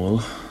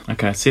small.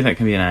 Okay, I see that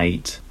can be an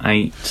 8.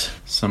 8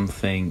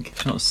 something.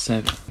 Not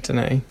 7. I don't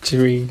know.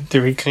 Do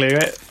we clue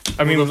it?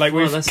 I mean, like,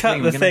 we've that's cut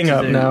the we're thing gonna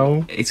up have to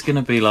do. now. It's going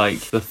to be like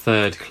the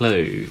third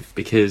clue,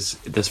 because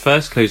this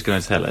first clue is going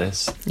to tell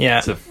us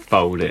Yeah. to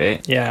fold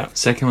it. Yeah.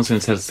 Second one's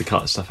going to tell us to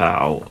cut stuff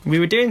out. We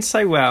were doing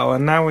so well,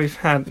 and now we're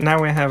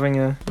having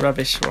a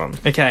rubbish one.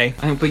 Okay.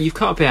 But you've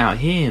cut a bit out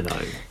here,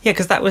 though. Yeah,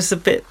 because that was the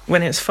bit,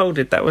 when it's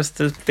folded, that was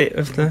the bit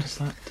of What the... does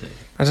that do?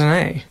 I don't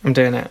know. I'm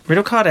doing it.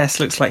 Riddle card S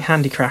looks like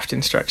handicraft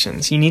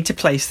instructions. You need to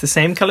place the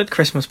same coloured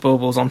Christmas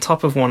baubles on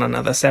top of one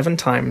another 7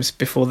 times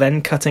before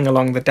then cutting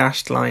along the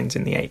dashed lines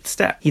in the 8th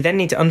step. You then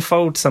need to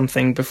unfold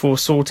something before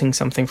sorting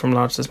something from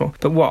large to small.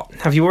 But what?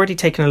 Have you already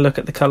taken a look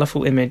at the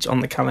colourful image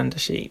on the calendar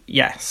sheet?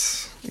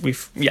 Yes. We've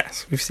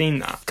seen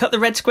that. Cut the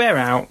red square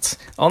out.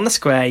 On the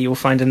square, you will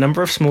find a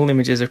number of small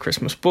images of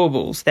Christmas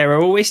baubles. There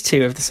are always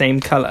 2 of the same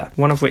colour,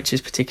 one of which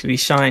is particularly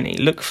shiny.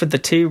 Look for the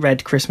 2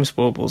 red Christmas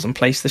baubles and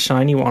place the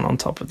shiny one on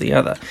top of the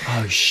other.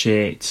 Oh,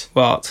 shit.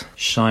 What?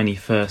 Shiny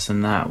first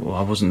and that. Well,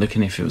 I wasn't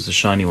looking if it was a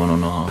shiny one or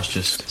not. I was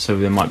just... So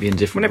there might be in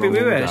different Whenever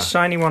we were, order.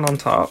 shiny one on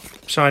top,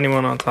 shiny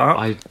one on top,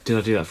 Did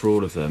I do that for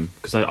all of them?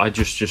 Because I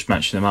just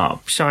matched them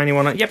up. shiny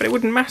one on... Yeah, but it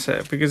wouldn't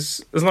matter,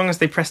 because as long as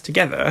they press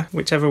together,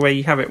 whichever way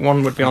you have it,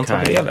 one would be on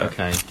top of the other.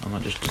 Okay, I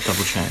might just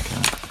double check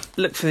that.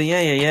 Look for the...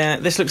 Yeah.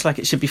 This looks like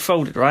it should be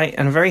folded, right?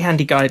 And very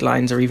handy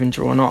guidelines are even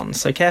drawn on,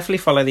 so carefully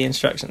follow the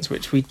instructions,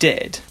 which we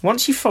did.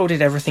 Once you've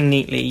folded everything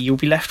neatly, you'll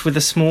be left with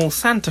a small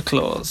Santa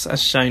Claus,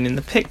 as shown in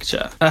the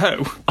picture.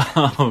 Oh.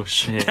 Oh,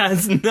 shit.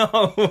 That's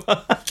not...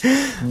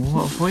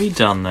 What have we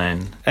done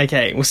then?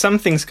 Okay, well,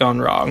 something's gone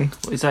wrong.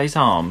 Is that his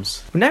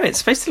arms? No, it's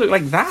supposed to look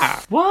like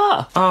that.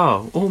 What?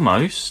 Oh,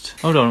 almost.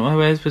 Hold on,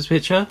 where's this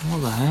picture?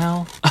 What the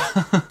hell?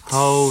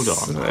 Hold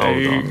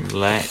on.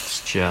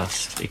 Let's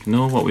just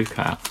ignore what we've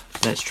cut out.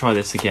 Let's try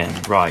this again.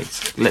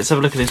 Right, let's have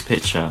a look at this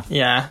picture.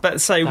 Yeah,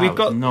 but so we've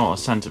got... not a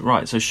Santa.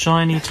 Right, so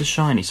shiny to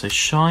shiny. So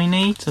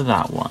shiny to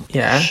that one.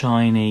 Yeah.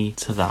 Shiny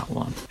to that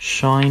one.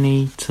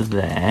 Shiny to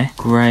there.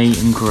 Grey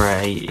and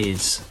grey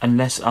is...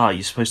 Unless...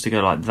 you're supposed to go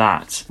like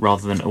that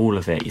rather than all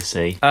of it, you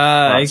see.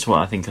 That's what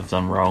I think I've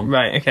done wrong.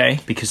 Right, okay.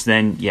 Because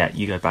then,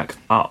 you go back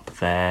up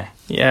there.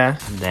 Yeah.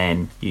 And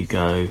then you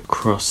go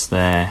across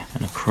there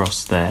and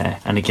across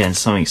there. And again,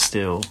 something's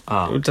still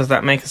up. Does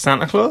that make a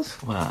Santa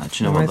Claus? Well,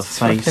 do you know what? The Where's his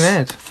fucking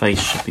head? face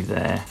should be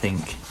there, I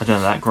think. I don't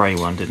know, that grey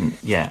one didn't...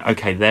 Yeah,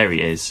 okay, there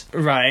he is.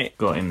 Right.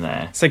 Got him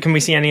there. So can we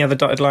see any other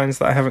dotted lines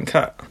that I haven't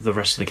cut? The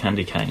rest of the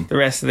candy cane. The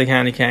rest of the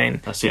candy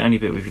cane. That's the only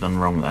bit we've done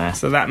wrong there.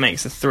 So that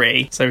makes a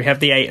 3. So we have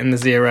the 8 and the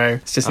 0.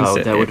 It's just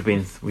There would have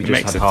been... We just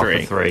makes had a half 3.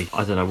 a 3.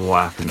 I don't know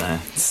what happened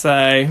there.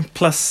 So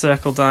plus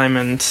circle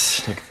diamond.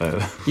 Take a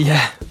photo.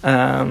 Yeah.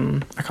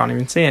 I can't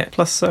even see it.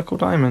 Plus circle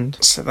diamond.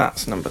 So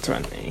that's number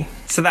 20.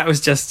 So that was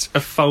just a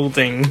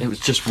folding. It was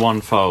just one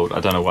fold. I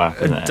don't know what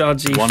happened A there.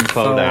 dodgy One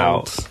fold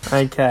out.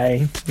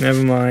 Okay.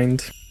 Never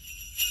mind.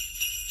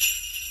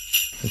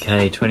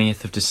 Okay,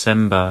 20th of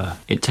December.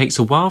 It takes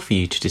a while for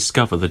you to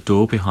discover the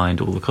door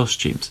behind all the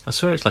costumes. I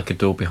swear it's like a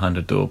door behind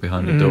a door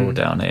behind a door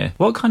down here.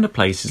 What kind of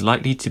place is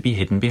likely to be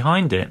hidden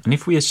behind it? And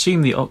if we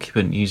assume the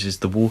occupant uses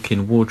the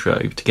walk-in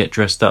wardrobe to get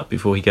dressed up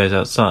before he goes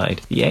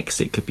outside, the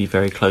exit could be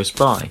very close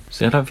by.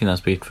 See, I don't think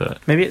that's Bigfoot.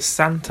 Maybe it's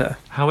Santa.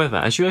 However,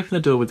 as you open the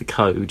door with the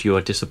code, you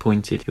are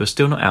disappointed. You're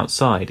still not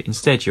outside.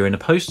 Instead, you're in a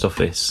post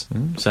office.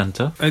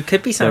 Santa. It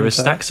could be Santa. There are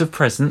stacks of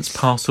presents,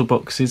 parcel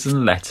boxes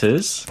and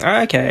letters.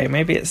 Okay,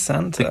 maybe it's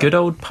Santa. The good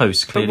old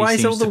post But clearly why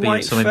is all seems the to be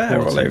white of some fur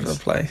importance. all over the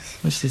place?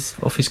 This is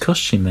off his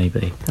costume,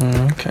 maybe.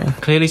 Okay.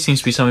 Clearly seems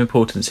to be some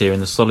importance here in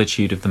the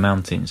solitude of the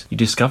mountains. You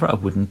discover a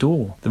wooden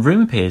door. The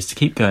room appears to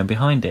keep going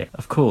behind it.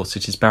 Of course,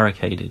 it is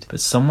barricaded, but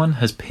someone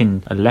has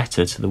pinned a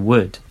letter to the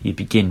wood. You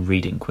begin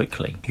reading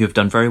quickly. You have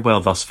done very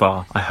well thus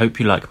far. I hope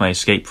you like my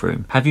escape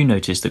room. Have you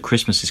noticed that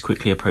Christmas is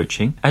quickly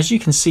approaching? As you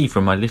can see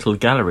from my little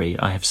gallery,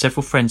 I have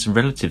several friends and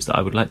relatives that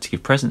I would like to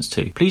give presents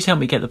to. Please help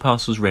me get the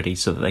parcels ready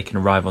so that they can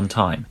arrive on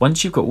time.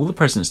 Once you've got all the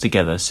presents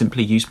together,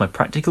 simply use my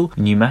practical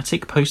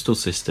pneumatic postal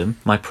system,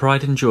 my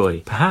pride and joy.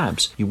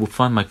 Perhaps you will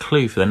find my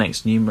clue for the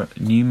next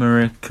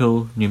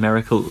numerical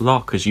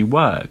lock as you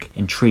work.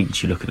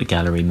 Intrigued, you look at the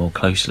gallery more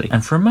closely,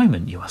 and for a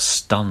moment you are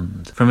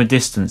stunned. From a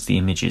distance, the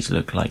images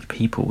look like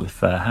people with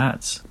fur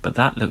hats, but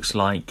that looks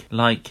like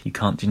you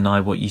can't deny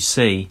what you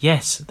see.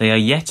 Yes, they are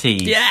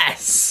Yetis.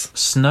 Yes!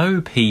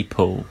 Snow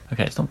people.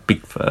 Okay, it's not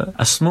Bigfoot.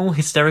 A small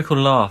hysterical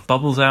laugh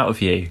bubbles out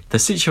of you. The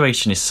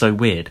situation is so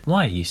weird.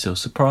 Why are you so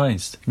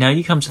surprised? Now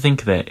you come to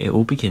think of it, it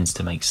all begins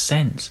to make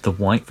sense. The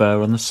white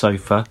fur on the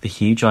sofa, the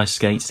huge ice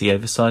skates, the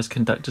oversized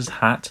conductor's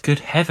hat. Good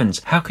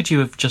heavens, how could you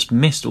have just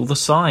missed all the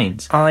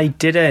signs? I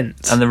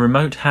didn't. And the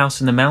remote house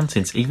in the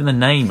mountains, even the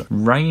name,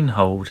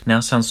 Rainhold, now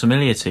sounds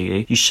familiar to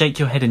you. You shake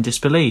your head in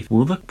disbelief.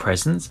 Will the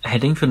presents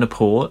heading for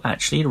Nepal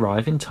actually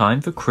arrive in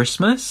time for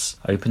Christmas?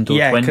 Open door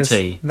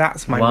 20.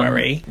 That's my One-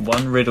 worry.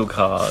 One riddle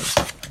card.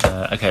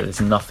 Okay,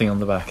 there's nothing on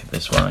the back of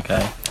this one,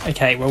 okay?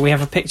 Okay, well, we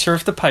have a picture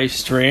of the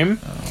post room.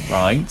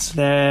 Right.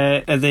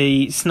 There are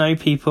the snow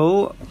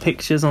people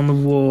pictures on the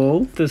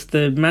wall. There's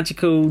the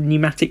magical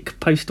pneumatic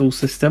postal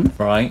system.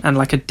 Right. And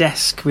like a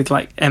desk with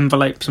like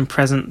envelopes and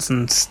presents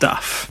and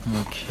stuff.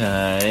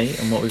 Okay,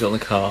 and what we got on the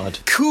card?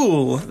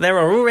 Cool! There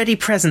are already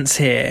presents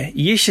here.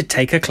 You should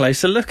take a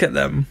closer look at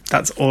them.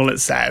 That's all it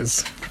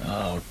says.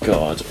 Oh,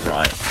 God,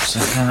 right. So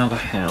how the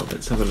hell?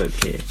 Let's have a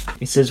look here.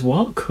 It says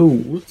what?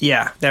 Cool.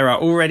 Yeah, there are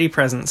already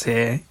presents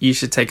here. You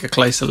should take a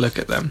closer look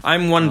at them.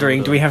 I'm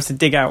wondering, do we have to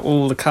dig out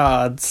all the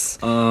cards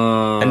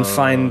and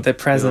find the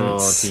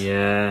presents? God,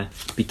 yeah.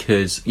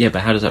 Because, yeah,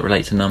 but how does that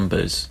relate to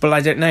numbers? Well,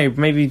 I don't know.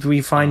 Maybe we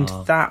find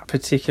that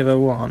particular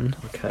one.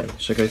 Okay,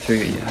 shall I go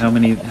through how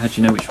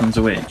do you know which ones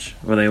are which?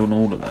 Were they on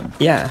all of them?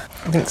 Yeah,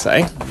 I think so.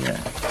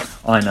 Yeah.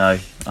 I know.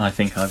 I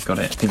think I've got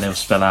it. I think they'll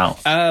spell out.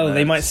 Oh,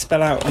 they might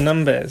spell out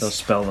numbers. They'll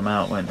spell them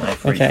out, won't they,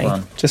 for Okay, each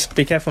one? just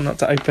be careful not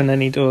to open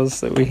any doors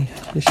that we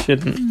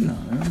shouldn't. No,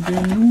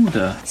 they're in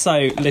order.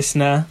 So,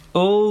 listener,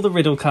 all the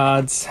riddle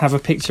cards have a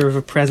picture of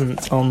a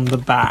present on the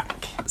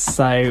back.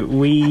 So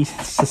we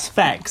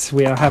suspect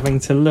we are having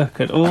to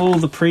look at all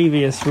the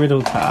previous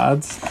riddle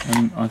cards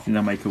I think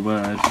they'll make a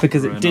word.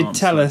 because for it an did answer.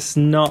 tell us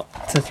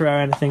not to throw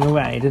anything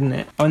away, didn't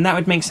it? Oh, and that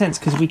would make sense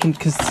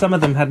because some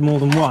of them had more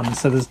than one,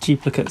 so there's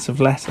duplicates of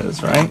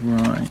letters, right?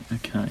 Right,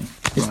 okay.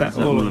 Is Right,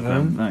 that all of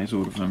them? That is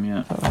all of them,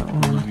 yeah. that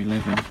one.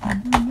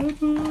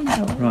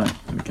 11. Right,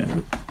 there we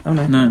go. Oh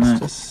no, No, that's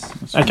no. just...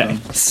 That's all Okay,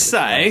 done. so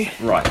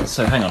Right,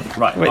 so hang on.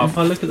 Right, Wait. if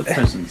I look at the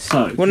presents,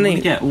 so do you Wouldn't want to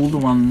it- get all the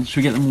ones? Should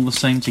we get them all the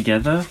same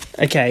together?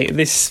 okay,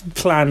 this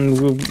plan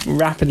will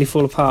rapidly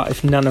fall apart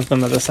if none of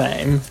them are the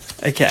same.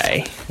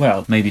 Okay,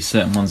 Well, maybe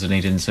certain ones are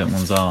needed and certain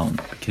ones aren't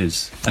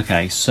because.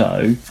 Okay,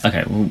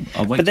 well,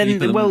 I'll wait. But till you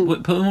then,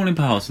 put them all in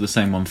piles to the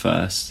same one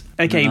first.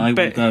 Okay, and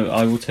then but-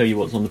 I will tell you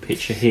what's on the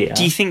picture here.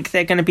 do you think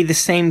they're going to be the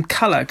same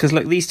colour? Because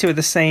look, these two are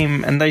the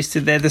same, and those two,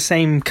 they're the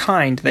same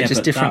kind. They're Yeah, just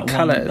but different that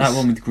one- colours. That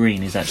one with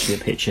green is actually a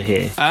picture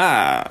here.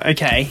 Ah,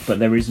 okay. But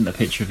there isn't a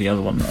picture of the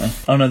other one there.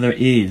 Oh no, there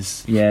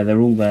is. Yeah, they're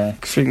all there.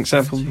 For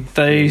example,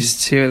 those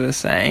two are the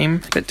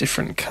same, but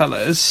different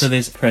colours. So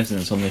there's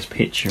presents on this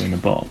picture in the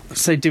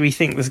box. So do we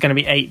think there's going to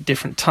be 8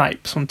 different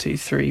types? 1, 2,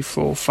 3,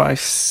 4, 5,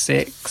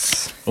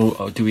 6.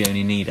 Or do we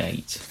only need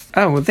 8?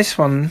 Oh, well, this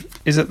one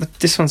is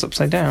this one's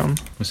upside down.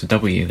 What's a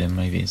W then,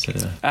 maybe, instead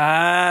of a...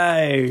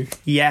 Oh,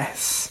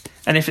 yes.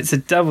 And if it's a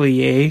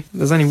W,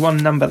 there's only one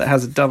number that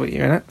has a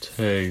W in it.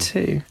 2.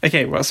 2.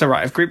 Okay, well, so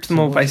right, I've grouped them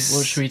all by...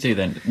 What should we do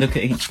then? Look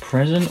at each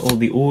present or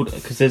the order?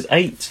 Because there's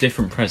 8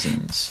 different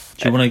presents.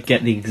 Do you want to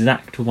get the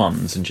exact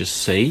ones and just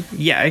see?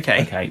 Yeah,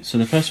 okay. Okay, so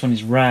the first one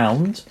is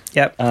round.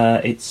 Yep.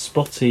 It's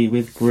spotty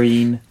with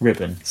green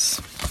ribbon.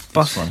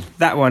 Boss, one.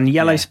 that one,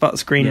 yellow Yeah.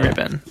 spots, green Yeah.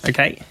 ribbon.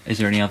 Okay. Is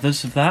there any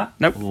others of that?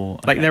 Nope. Or,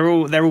 Like okay. they're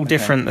all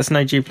different. There's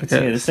no So, yeah, the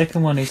duplicates.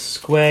 second one is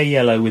square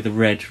yellow with a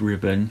red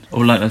ribbon,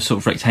 or like a sort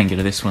of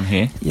rectangular. This one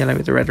here, Yellow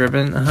with the red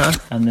ribbon. Uh huh.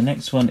 and the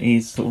next one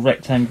is sort of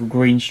rectangle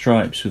green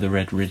stripes with a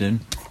red ribbon.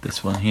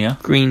 this one here.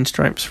 Green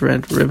stripes,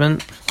 red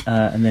ribbon.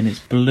 And then it's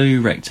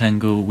blue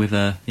rectangle with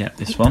a,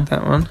 this one.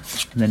 That one.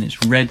 And then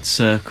it's red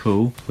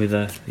circle with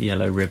a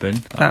yellow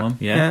ribbon. That one,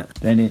 yeah.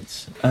 Then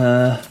it's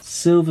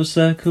silver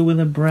circle with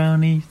a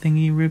brownie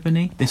thingy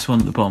ribbony. This one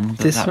at the bottom.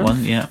 This that one?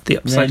 one, yeah. The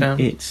upside then down.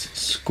 It's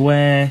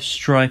square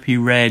stripy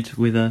red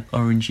with a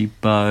orangey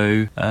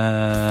bow.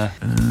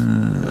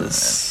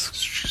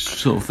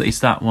 Sort of, it's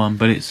that one,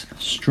 but it's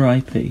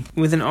stripy.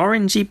 With an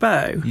orangey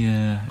bow?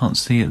 Yeah, can't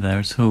see it there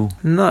at all.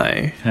 No.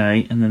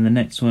 Okay, and then the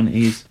next one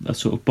is a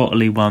sort of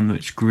bottly one,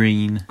 which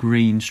green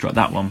stripe.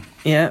 That one.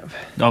 Yep.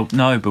 Oh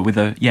no, but with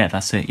a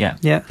that's it. Yeah.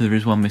 Yeah. There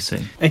is one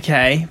missing.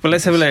 Okay, well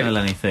let's have a look. Spell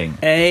anything.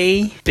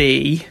 A,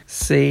 B,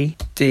 C,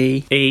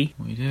 D, E,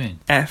 What are you doing?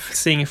 F.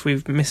 Seeing if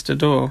we've missed a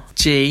door.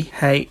 G,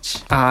 H,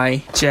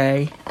 I,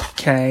 J,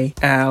 K,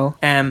 L,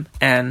 M,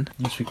 N.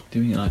 Unless we're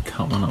doing it like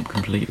cut one up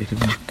completely,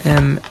 didn't we?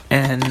 M,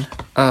 N,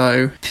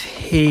 O,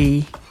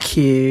 P,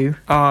 Q,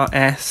 R,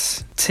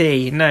 S,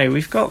 T. No,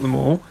 we've got them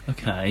all.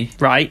 Okay.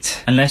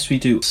 Right. Unless we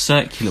do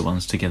circular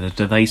ones together,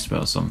 do they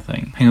spell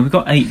something? Hang on, we've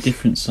got 8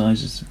 different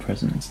sizes of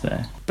presents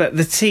there. But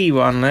the T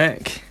one,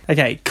 look.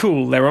 Okay,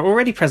 cool. There are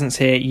already presents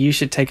here. You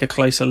should take a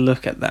closer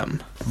look at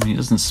them. I mean, it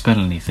doesn't spell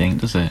anything,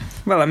 does it?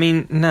 Well, I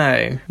mean,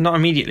 no. Not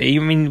immediately. I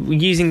mean,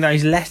 using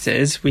those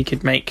letters, we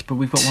could make But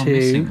we've got 2. one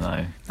missing,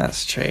 though.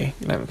 That's true.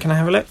 Can I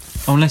have a look?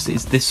 Oh, unless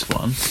it's this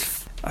one.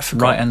 I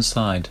forgot. Right hand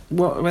side.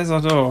 What? Where's our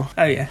door?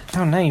 Oh, yeah.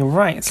 Oh, no, you're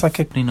right. It's like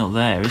a Definitely not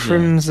there, is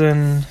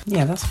crimson...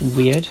 Yeah, that's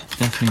weird. it?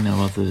 Definitely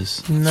no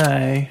others.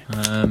 No.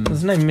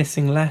 There's no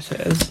missing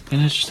letters.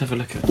 Let's just have a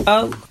look at.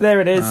 Oh,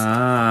 there it is.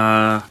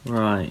 Ah,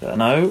 right.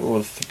 No, or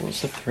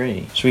what's the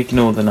 3? Should we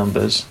ignore the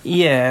numbers?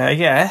 Yeah, I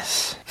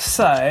guess.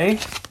 So,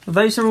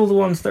 those are all the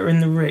ones that are in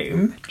the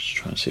room. Just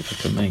trying to see if I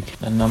can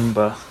make a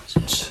number.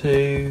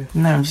 2.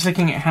 No, I'm just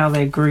looking at how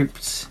they're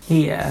grouped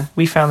here.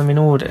 We found them in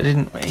order,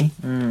 didn't we?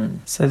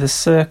 So the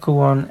circle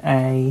one,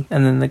 A,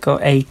 and then they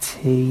got AT,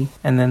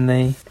 and then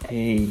the...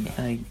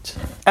 E8.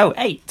 Oh,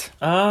 8.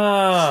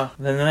 Ah,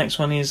 then the next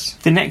one is...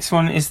 The next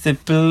one is the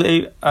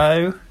blue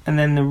O, and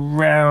then the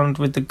round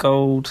with the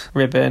gold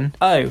ribbon.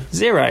 O,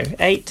 0,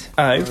 8,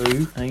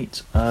 O.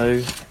 8,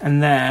 O.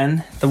 And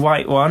then the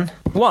white one,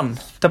 1,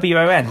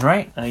 W-O-N,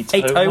 right?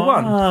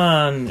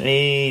 801.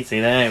 Easy,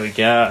 there we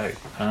go.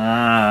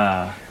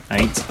 Ah,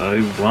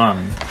 801.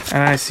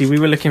 And I see, we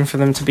were looking for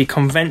them to be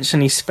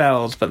conventionally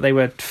spelled, but they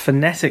were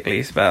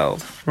phonetically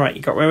spelled. Right,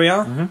 you got where we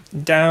are? Mm-hmm.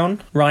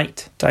 Down,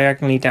 right,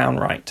 diagonally down,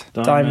 right.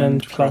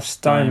 Diamond plus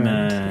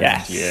diamond.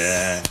 Yes.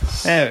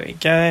 Yes. There we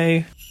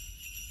go.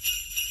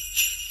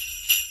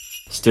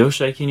 Still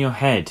shaking your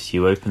head,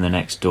 you open the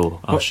next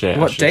door. Oh shit.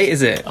 What date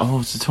is it?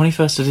 Oh, it's the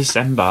 21st of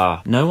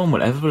December. No one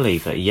will ever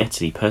believe that a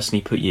Yeti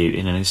personally put you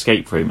in an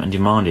escape room and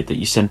demanded that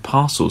you send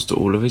parcels to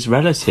all of his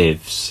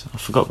relatives. I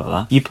forgot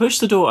about that. You push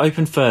the door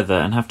open further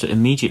and have to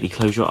immediately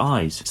close your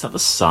eyes. Is that the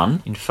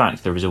sun? In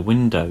fact, there is a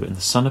window and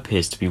the sun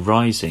appears to be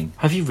rising.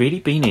 Have you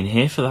really been in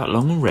here for that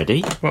long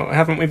already? Well,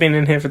 haven't we been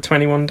in here for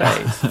 21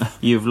 days?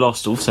 You've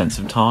lost all sense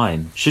of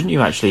time. Shouldn't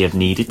you actually have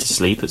needed to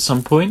sleep at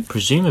some point?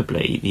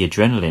 Presumably, the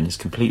adrenaline has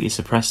completely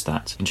suppressed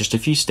that. In just a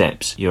few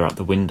steps, you're out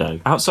the window.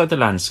 Outside, the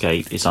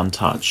landscape is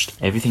untouched.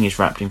 Everything is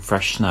wrapped in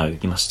fresh snow.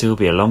 You must still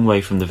be a long way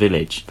from the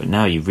village, but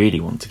now you really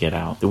want to get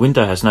out. The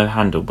window has no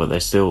handle, but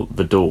there's still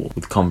the door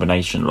with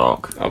combination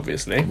lock.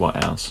 Obviously.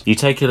 What else? You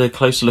take a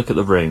closer look at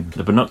the room.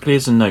 The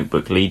binoculars and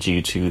notebook lead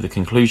you to the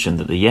conclusion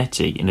that the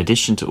Yeti, in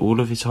addition to all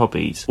of his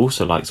hobbies,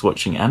 also likes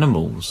watching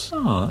animals.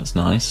 Oh, that's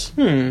nice.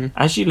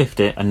 As you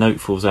lift it, a note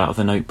falls out of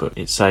the notebook.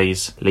 It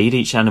says, lead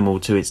each animal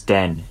to its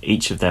den.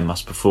 Each of them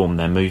must perform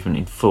their movement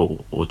in full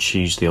or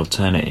choose the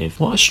alternative.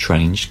 What a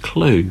strange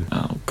clue.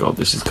 Oh god,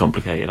 this is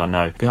complicated, I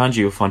know. Behind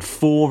you, you'll find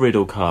 4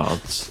 riddle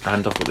cards,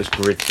 and I've got this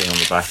grid thing on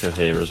the back of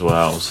here as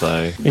well,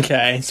 so...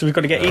 Okay, so we've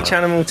got to get each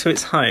animal to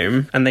its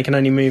home, and they can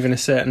only move in a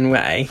certain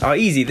way. Oh,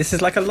 easy. This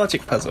is like a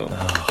logic puzzle.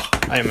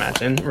 I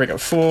imagine. We've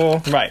got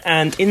 4. Right,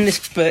 and in this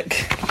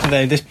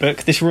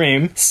this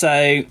room,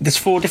 so there's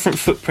 4 different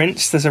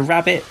footprints. There's a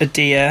rabbit, a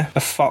deer, a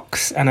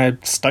fox, and a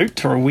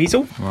stoat or a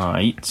weasel.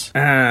 Right.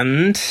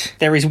 And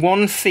there is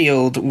one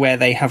field where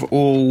they have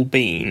all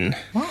been.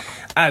 What?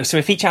 Oh, so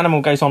if each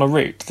animal goes on a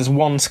route, there's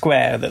one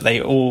square that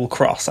they all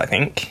cross, I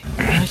think.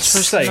 They're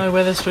supposed to know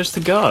where they're supposed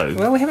to go.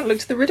 Well, we haven't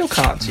looked at the riddle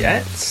cards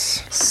yet.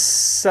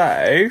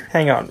 So,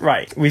 hang on.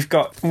 Right, we've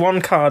got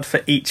 1 card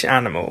for each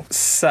animal.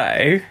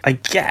 So, I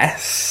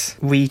guess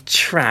we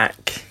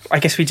track... I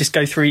guess we just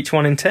go through each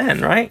one in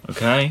turn, right?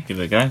 Okay, give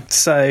it a go.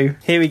 So,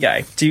 here we go.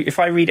 If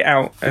I read it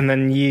out and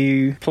then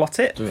you plot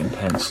it? Do it in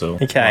pencil.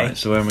 Okay. Right,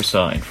 so where are we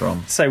starting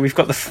from? So, we've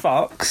got the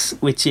fox,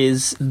 which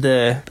is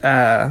the,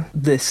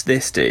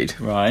 this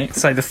dude. Right.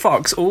 So, the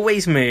fox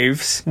always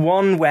moves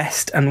 1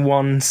 west and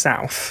 1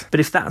 south. But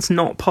if that's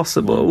not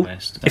possible,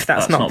 if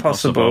that's not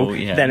possible,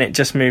 yeah. then it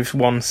just moves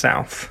 1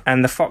 south.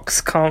 And the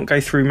fox can't go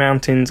through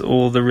mountains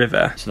or the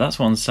river. So that's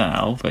 1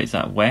 south, but is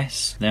that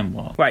west? Then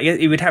what? Well,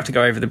 he would have to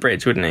go over the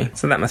bridge, wouldn't he? he?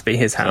 So that must be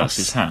his So house. that's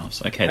his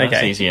house. Okay, that's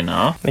Okay. easy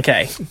enough.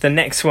 Okay, the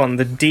next one,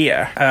 the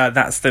deer.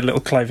 That's the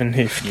little cloven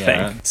hoof Yeah.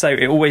 thing. So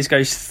it always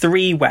goes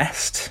 3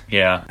 west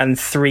Yeah. and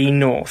 3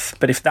 north.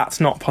 But if that's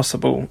not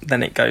possible,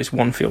 then it goes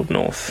 1 field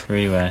north.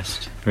 3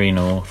 west, 3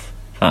 north.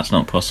 That's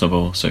not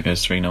possible, so it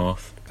goes 3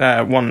 north,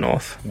 1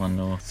 north. 1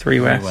 north, 3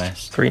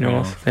 west, 3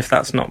 north. If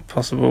that's not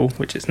possible,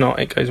 which it's not,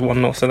 it goes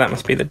 1 north. So that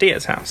must be the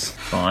deer's house.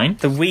 Fine.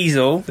 The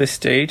weasel, this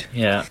dude,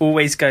 Yeah.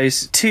 always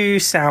goes 2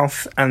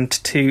 south and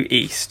 2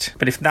 east.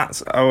 But if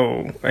that's...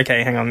 Oh,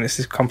 okay, hang on. This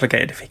is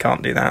complicated if he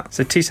can't do that.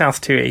 So 2 south,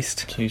 2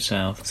 east. 2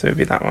 south. So it would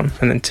be that one.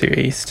 And then 2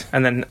 east.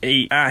 And then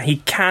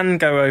he can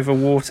go over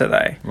water,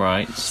 though.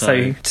 Right,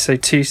 So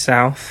 2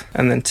 south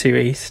and then 2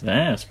 east.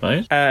 there, I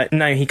suppose.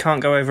 No, he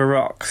can't go over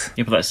rocks.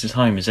 Yeah, but that's his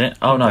home, is it?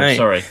 Oh, no,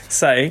 sorry.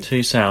 So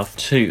 2 south,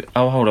 2...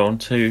 Oh, hold on,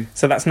 2...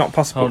 that's not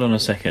possible. Hold on a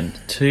second.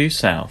 2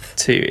 south,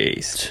 2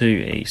 east. 2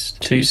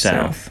 east, 2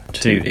 south,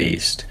 2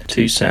 east,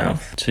 2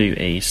 south, 2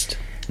 east.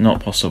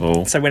 Not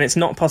possible. So when it's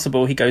not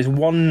possible, he goes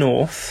 1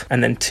 north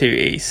and then 2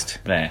 east.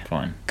 There,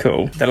 fine.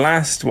 Cool. The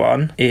last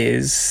one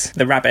is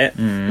the rabbit.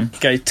 He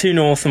goes 2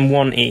 north and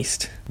 1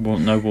 east.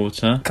 No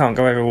water. Can't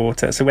go over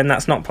water. So when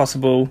that's not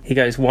possible, he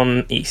goes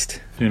 1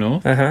 east. 2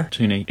 north?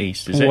 2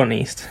 east, is it? 1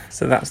 east.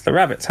 So that's the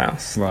rabbit's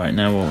house. Right,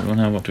 now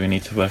what do we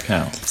need to work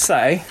out?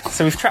 So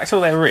we've tracked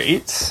all their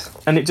routes,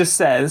 and it just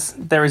says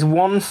there is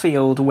 1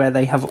 field where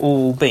they have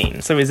all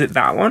been. So is it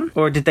that one?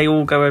 Or did they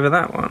all go over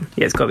that one?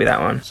 Yeah, it's got to be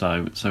that one.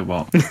 So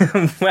what?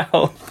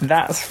 Well,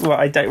 that's what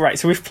I don't... Right,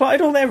 so we've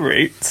plotted all their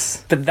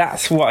routes, but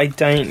that's what I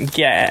don't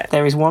get.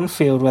 There is 1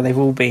 field where they've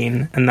all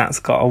been, and that's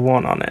got a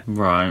 1 on it.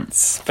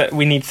 Right. But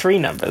we need 3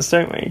 numbers,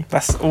 don't we?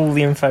 That's all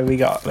the info we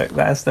got. Look,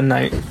 there's the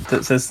note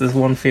that says there's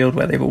 1 field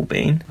where they've all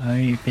been.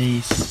 A,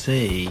 B,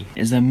 C.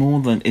 Is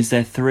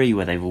there 3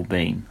 where they've all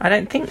been? I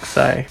don't think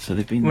so. So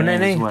they've been Well, there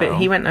no, as well. but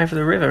he went over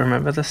the river,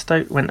 remember? The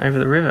stoat went over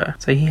the river,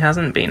 so he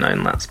hasn't been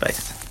on that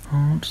space.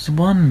 Oh, what does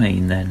 1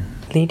 mean then?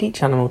 Lead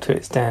each animal to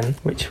its den,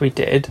 which we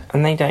did,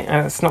 and they don't...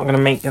 it's not going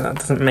to make... That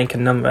doesn't make a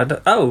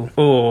number.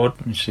 Or...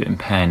 You should get in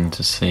pen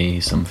to see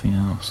something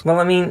else. Well,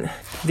 I mean,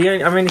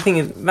 I'm only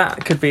thinking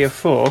that could be a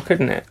 4,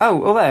 couldn't it?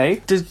 Oh, although,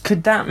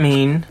 could that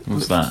mean...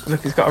 What's that?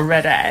 Look, it's got a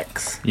red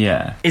X.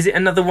 Yeah. Is it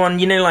another one,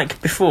 like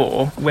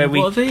before, where we...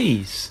 What are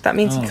these? That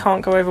means he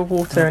can't go over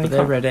water, and he They're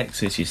can't... red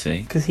X's, you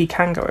see. Because he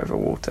can go over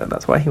water.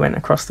 That's why he went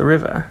across the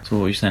river. So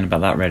what were you saying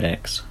about that red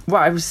X?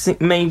 Well, I was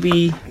thinking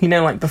maybe,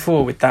 like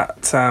before with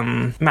that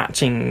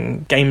matching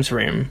games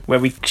room where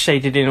we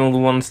shaded in all the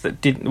ones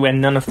that where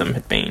none of them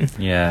had been.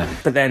 Yeah.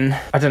 But then,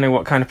 I don't know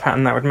what kind of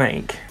pattern that would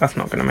make. That's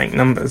not going to make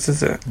numbers,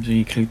 is it? Do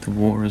you include the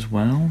water as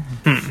well?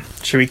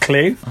 Should we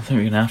clue? I think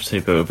we're going to have to,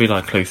 but it'll be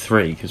like clue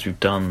 3 because we've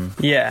done...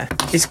 Yeah.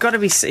 It's got to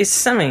be... It's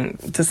something...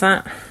 Does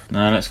that...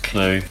 No, let's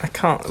clue. I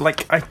can't...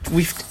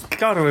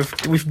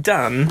 We've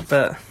done,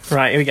 but...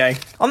 Right, here we go.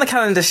 On the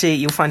calendar sheet,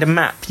 you'll find a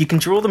map. You can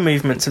draw the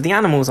movements of the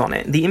animals on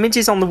it. The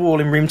images on the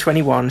wall in room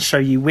 21 show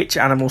you which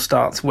animal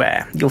starts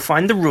where. You'll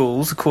find the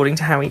rules according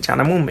to how each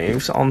animal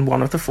moves on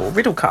one of the 4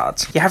 riddle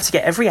cards. You have to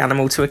get every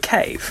animal to a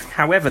cave.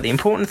 However, the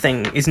important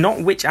thing is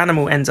not which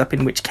animal ends up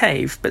in which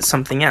cave, but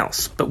something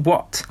else. But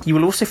what? You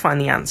will also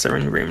find the answer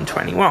in room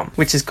 21,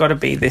 which has got to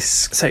be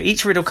this. So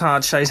each riddle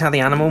card shows how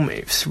the animal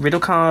moves. Riddle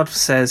card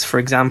says, for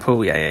example,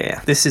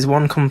 this is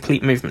 1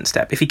 complete movement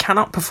step. If he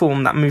cannot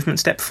perform that movement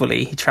step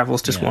fully, he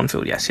travels just 1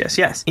 field.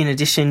 Yes. In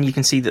addition, you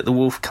can see that the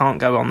wolf can't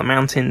go on the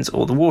mountains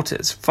or the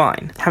waters.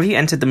 Fine. Have you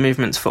entered the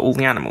movements for all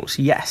the animals?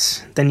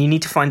 Yes. Then you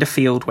need to find a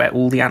field where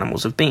all the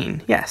animals have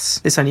been. Yes.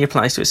 This only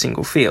applies to a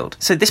single field.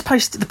 So the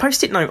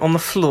post-it note on the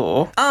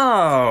floor.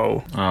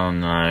 Oh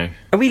no.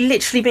 Are we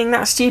literally being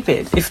that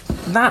stupid? If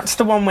that's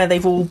the one where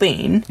they've all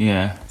been,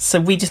 yeah.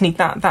 So we just need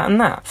that, and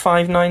that.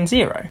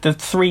 590. The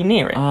 3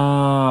 near it.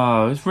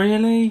 Oh,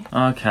 really?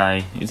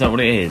 Okay. Is that what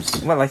it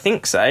is? Well, I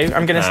think so.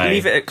 I'm going to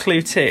leave it at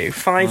clue 2.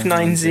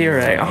 590.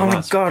 Oh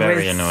my god, very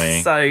we're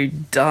annoying. So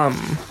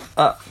dumb.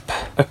 Up,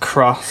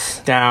 across,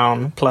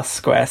 down, plus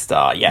square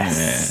star.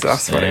 Yes,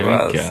 that's what it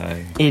was.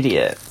 Go.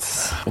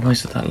 Idiots.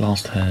 Always at that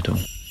last hurdle.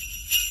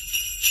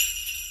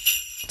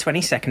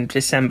 22nd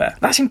December.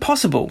 That's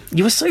impossible.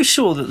 You were so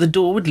sure that the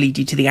door would lead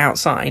you to the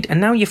outside,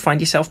 and now you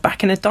find yourself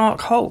back in a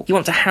dark hole. You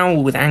want to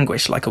howl with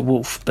anguish like a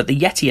wolf, but the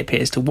Yeti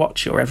appears to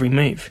watch your every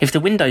move. If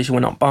the windows were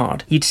not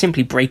barred, you'd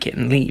simply break it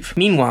and leave.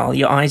 Meanwhile,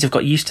 your eyes have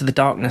got used to the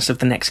darkness of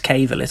the next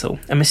cave a little.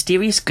 A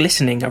mysterious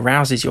glistening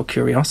arouses your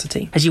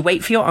curiosity. As you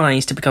wait for your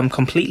eyes to become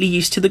completely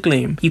used to the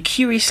gloom, you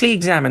curiously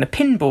examine a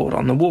pinboard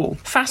on the wall.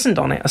 Fastened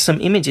on it are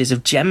some images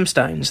of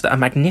gemstones that are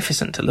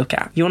magnificent to look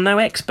at. You're no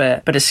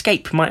expert, but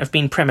escape might have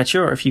been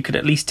premature if if you could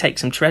at least take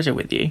some treasure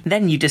with you.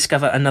 Then you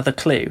discover another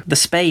clue. The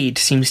spade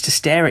seems to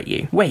stare at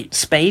you. Wait,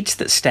 spades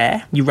that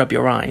stare? You rub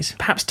your eyes.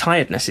 Perhaps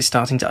tiredness is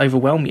starting to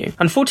overwhelm you.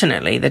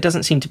 Unfortunately, there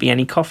doesn't seem to be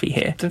any coffee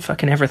here. Than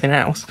fucking everything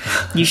else.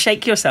 You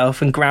shake yourself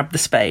and grab the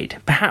spade.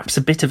 Perhaps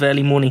a bit of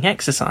early morning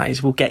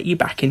exercise will get you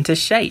back into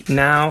shape.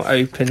 Now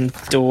open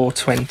door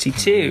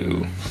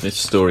 22. This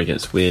story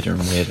gets weirder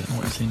and weirder.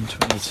 What's in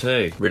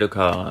 22? Riddle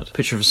card.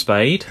 Picture of a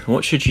spade.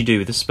 What should you do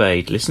with a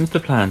spade? Listen to the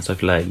plans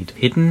I've laid.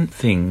 Hidden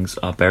things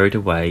are buried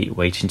away,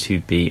 waiting to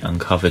be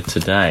uncovered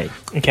today.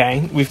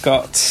 Okay, we've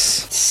got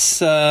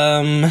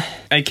some...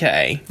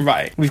 Okay,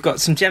 right. We've got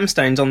some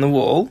gemstones on the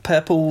wall.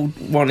 Purple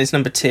one is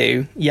number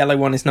 2, yellow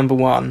one is number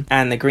 1,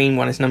 and the green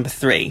one is number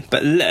 3.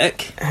 But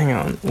look, hang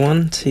on.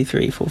 1, 2,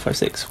 3, 4, 5,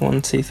 6.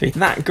 1, 2, 3.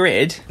 That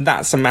grid,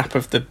 that's a map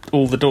of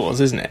all the doors,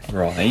 isn't it?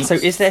 Right. So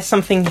is there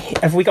something...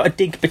 Have we got to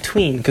dig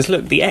between? Because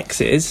look, the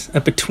X's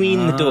are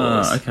between the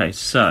doors. Okay,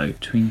 so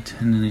between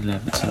 10 and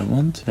 11. So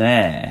 1 to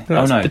there.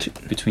 Well, oh no, that's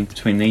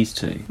between these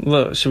two.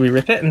 Well, should we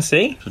rip it and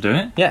see? Shall I do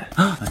it? Yeah.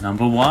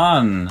 Number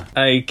 1.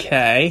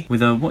 Okay.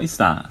 With a... What is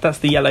that? That's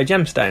the yellow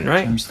gemstone,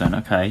 right? Gemstone,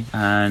 okay.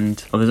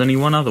 And... Oh, there's only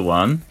one other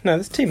one. No,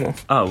 there's 2 more.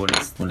 Oh,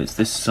 well, it's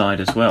this side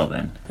as well,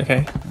 then.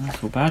 Okay. I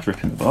feel bad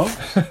ripping the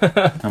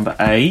box. Number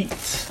 8.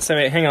 So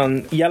wait, hang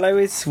on. Yellow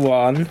is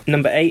 1.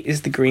 Number 8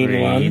 is the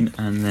green one.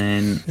 And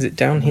then... Is it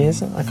down here?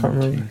 I can't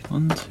remember.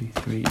 1, 2,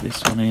 3.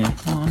 This one here.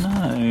 Oh,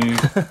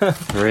 no.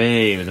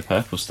 3 with the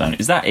purple stone.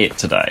 Is that it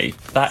today?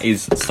 That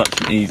is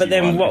such an easy But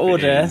then one, what if it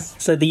order? is.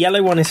 So the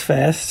yellow one is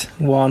first,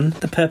 1.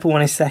 The purple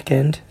one is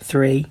second,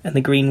 3. And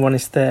the green one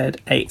is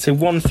third, 8. So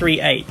 1,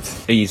 3, 8.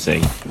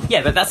 Easy.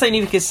 Yeah, but that's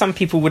only because some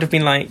people would have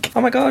been like,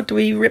 oh my god, do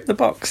we rip the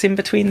box in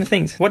between the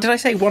things? What did I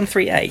say? 1,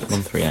 3, 8?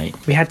 1, 3,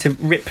 8. We had to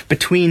rip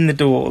between the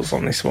doors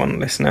on this one,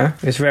 listener.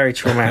 It was very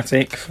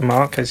traumatic for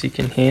Mark, as you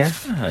can hear.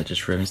 Ah, it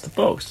just ruins the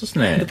box, doesn't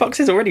The it? box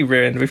is already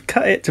ruined. We've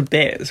cut it to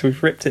bits.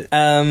 We've ripped it.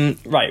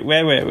 Right,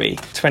 where were we?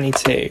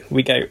 22.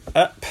 We go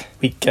up,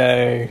 we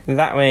go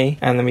that way,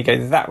 and then we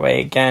go that way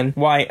again.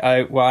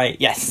 Y-O-Y.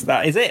 Yes,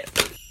 that is it.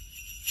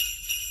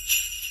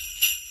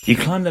 You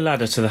climb the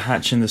ladder to the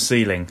hatch in the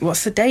ceiling.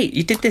 What's the date?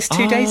 You did this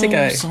 2 days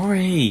ago.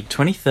 Sorry.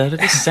 23rd of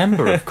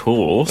December, of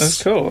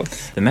course. Of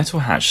course. The metal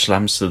hatch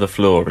slams to the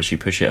floor as you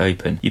push it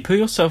open. You pull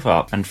yourself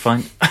up and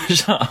find...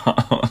 Shut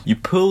up. You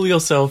pull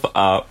yourself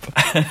up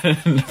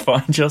and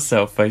find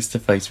yourself face to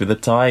face with a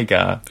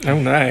tiger. Oh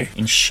no.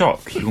 In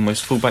shock, you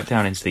almost fall back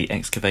down into the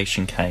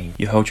excavation cave.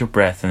 You hold your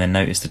breath and then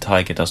notice the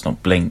tiger does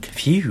not blink.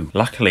 Phew.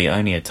 Luckily,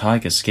 only a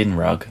tiger skin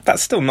rug.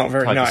 That's still not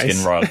very Tiger nice.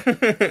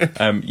 skin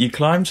rug. You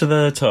climb to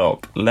the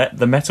top, let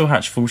the metal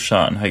hatch fall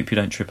shut and hope you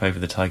don't trip over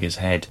the tiger's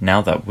head.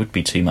 Now that would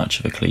be too much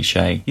of a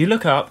cliche. You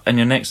look up and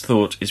your next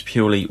thought is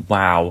purely,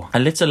 wow. A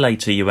little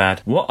later you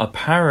add, what a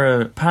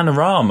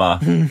panorama.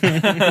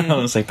 I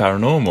want to say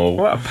paranormal.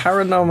 What a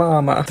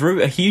paranormal.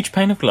 Through a huge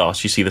pane of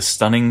glass, you see the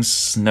stunning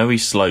snowy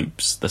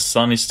slopes. The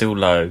sun is still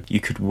low. You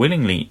could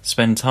willingly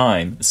spend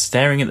time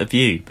staring at the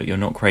view, but you're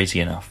not crazy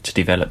enough to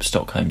develop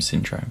Stockholm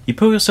Syndrome. You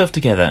pull yourself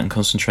together and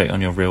concentrate on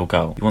your real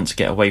goal. You want to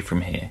get away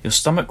from here. Your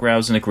stomach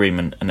growls in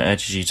agreement and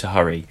urges you to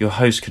hurry. Your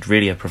host could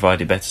really have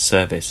provided better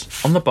service.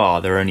 On the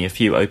bar, there are only a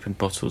few open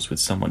bottles with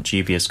somewhat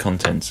dubious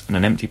contents and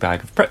an empty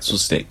bag of pretzel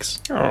sticks.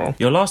 Oh.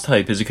 Your last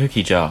hope is a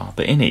cookie jar,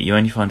 but in it you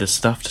only find a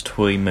stuffed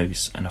toy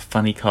moose and a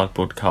funny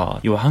cardboard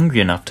card. You are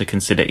hungry enough to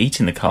consider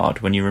eating the card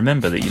when you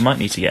remember that you might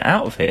need to get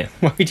out of here.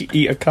 Why would you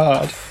eat a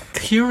card?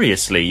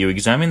 Curiously, you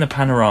examine the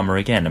panorama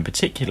again, and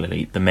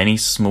particularly the many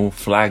small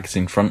flags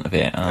in front of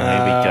it. Oh,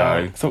 there we I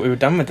go. thought we were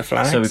done with the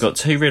flags. So we've got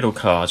 2 riddle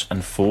cards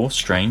and 4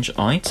 strange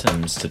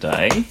items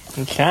today.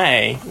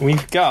 Okay,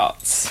 we've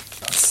got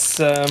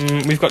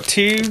we've got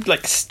 2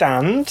 like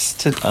stands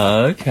to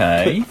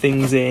Okay. put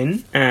things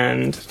in,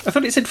 and I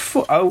thought it said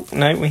 4. Oh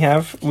no,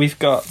 we've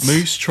got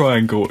Moose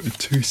triangle and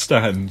 2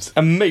 stands.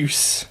 a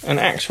moose, an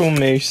actual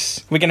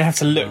moose. We're gonna have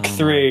to look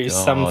through God.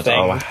 something.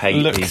 Oh, I hate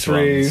look these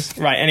through. ones.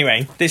 Right.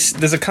 Anyway,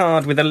 there's a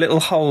card with a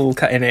little hole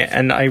cut in it,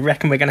 and I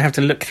reckon we're gonna have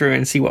to look through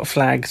and see what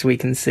flags we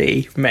can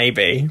see.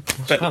 Maybe.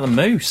 What But about the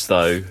moose,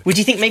 though? would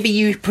you think maybe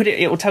you put it?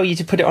 It will tell you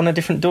to put it on a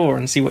different door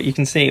and see what you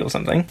can see or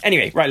something.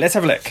 Anyway, right. Let's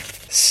have a look.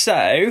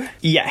 So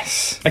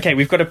yes. Okay,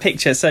 we've got a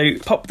picture. So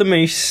pop the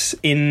moose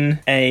in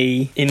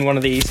one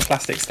of these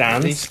plastic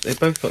stands. They've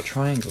both got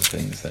triangle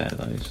things there,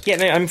 those. Yeah,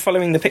 no, I'm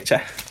following the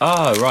picture.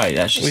 Oh, right.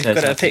 That just We've says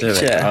got a how to do it.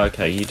 picture. Oh,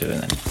 okay, you do it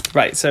then.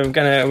 Right, so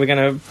we're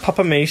gonna pop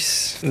a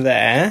moose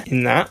there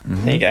in that.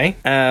 Mm-hmm. There you go.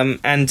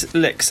 And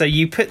look, so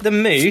you put the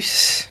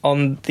moose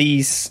on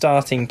these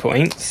starting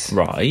points,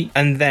 Right.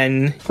 and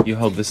then You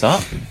hold this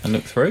up and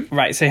look through.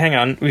 right. So hang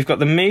on, we've got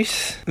the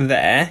moose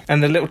there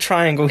and the little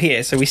triangle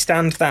here. So we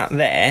stand that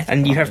there,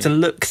 and you have to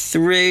look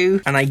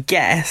through, and I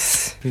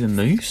guess Through the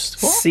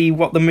moose? What? see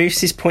what the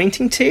moose is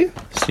pointing to.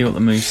 See what the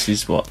moose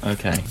is what?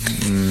 Okay.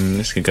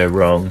 This could go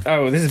wrong.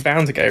 Oh, this is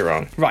bound to go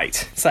wrong.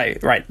 Right. So,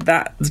 right,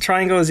 that the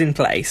triangle is in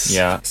place. place.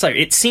 Yeah. So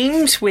it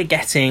seems we're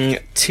getting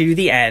to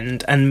the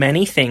end and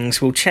many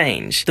things will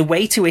change. The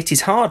way to it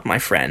is hard, my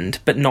friend,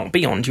 but not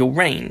beyond your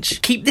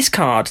range. Keep this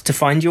card to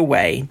find your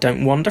way.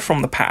 Don't wander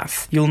from the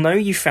path. You'll know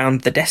you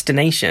found the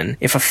destination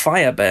if a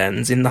fire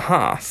burns in the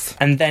hearth.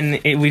 And then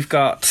we've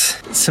got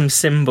some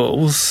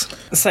symbols.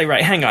 So,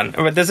 right, hang on.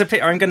 There's a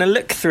picture I'm going to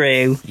look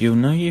through. You'll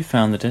know you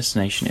found the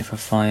destination if a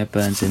fire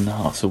burns in the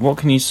hearth. So what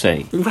can you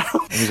see?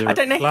 Well, Is there I a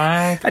don't know.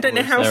 flag, I don't or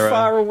know is how there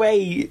far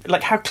away,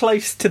 like how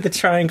close to the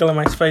triangle am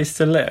I supposed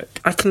to look?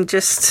 I can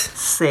just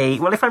see.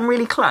 Well, if I'm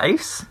really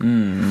close,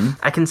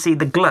 I can see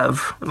the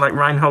glove, like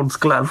Reinhold's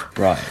glove.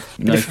 Right.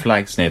 No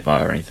flags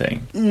nearby or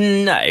anything.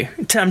 No,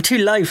 I'm too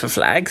low for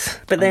flags.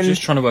 But I'm then,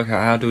 just trying to work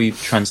out how do we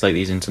translate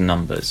these into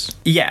numbers?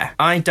 yeah,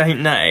 I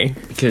don't know.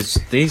 Because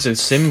these are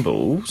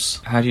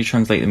symbols. How do you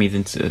translate them either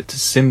into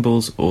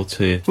symbols or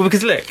to... Well,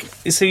 because look,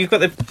 so you've got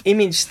the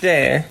image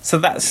there. So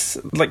that's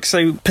like,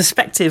 so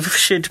perspective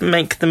should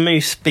make the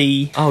moose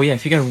be. Oh yeah,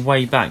 if you go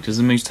way back, does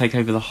the moose take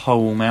over the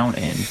whole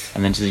mountain?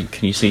 And then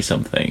can you see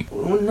something?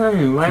 Oh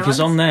no! Because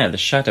on there, the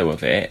shadow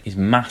of it is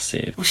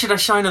massive. Well, should I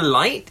shine a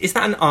light? Is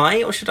that an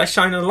eye, or should I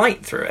shine a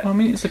light through it? I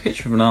mean, it's a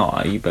picture of an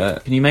eye,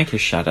 but can you make a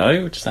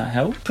shadow? Does that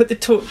help? Put the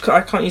torch.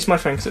 I can't use my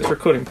phone because it's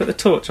recording. Put the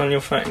torch on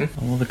your phone.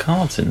 Oh, well, the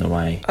card's in the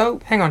way. Oh,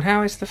 hang on.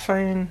 How is the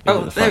phone? Is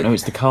Oh, it the phone? No,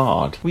 it's the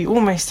card. we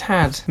almost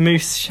had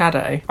moose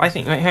shadow. I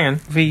think. Wait, hang on.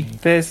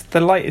 There's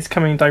the light is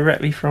coming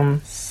directly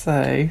from. So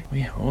Oh,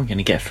 yeah, what are we going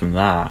to get from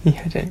that?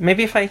 yeah, I don't.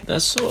 Maybe if I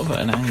That's sort of at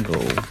an angle.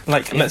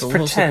 like, Yeah, let's but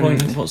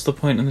pretend. What's the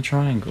point in the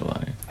triangle,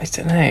 though? I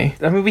don't know.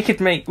 I mean, we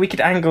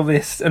could angle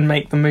this and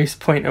make the moose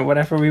point at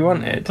whatever we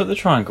wanted. Put the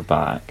triangle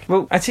back.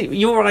 Well, I think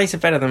your eyes are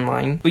better than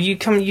mine. Will you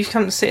come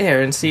sit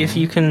here and see if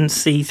you can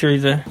see through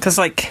the... Because,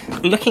 like,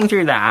 looking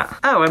through that...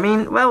 Oh, I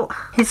mean, well,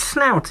 his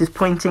snout is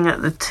pointing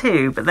at the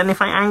 2, but then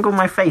if I angle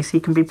my face, he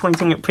can be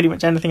pointing at pretty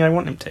much anything I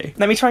want him to.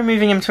 Let me try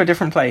moving him to a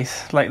different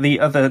place, like the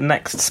other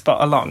next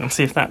spot along, and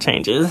see if that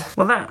changes.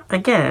 Well, that,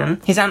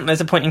 again, his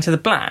antlers are pointing to the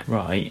black.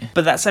 Right.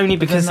 But that's only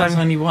because Then that's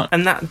I'm... only one.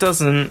 And that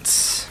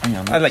doesn't... Hang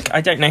on.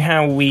 I don't know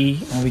how we...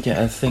 How we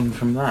get a thing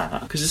from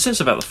that? Because it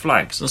says about the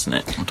flags, doesn't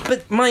it?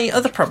 But my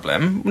other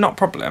problem, not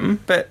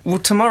problem, but well,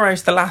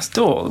 tomorrow's the last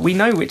door. We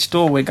know which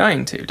door we're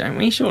going to, don't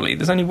we? Surely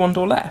there's only one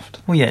door left.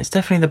 Well, yeah, it's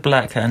definitely the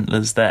black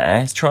antlers there.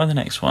 Let's try the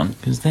next one.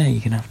 Because there you're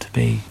going to have to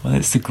be... Well,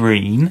 it's the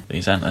green.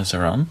 These antlers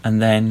are on.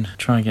 And then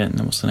try again.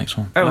 What's the next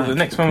one? Oh, Black, the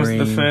next one was the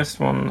green. first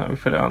one that we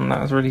put it on.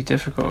 That was really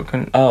difficult. I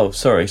couldn't... Oh,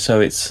 sorry. So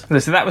it's...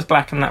 So that was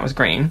black and that was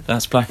green.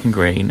 That's black and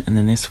green. And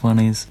then this one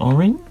is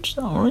orange.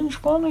 The orange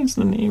one is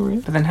the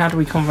nearest. But then how do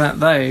we convert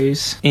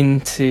those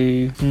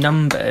into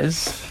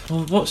numbers?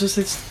 Well, what does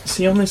this...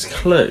 See, on this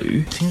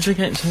clue, seems to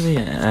get to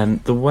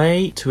the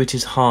way to it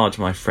is hard,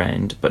 my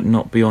friend, but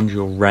not beyond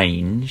your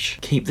range.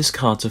 Keep this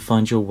card to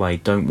find your way.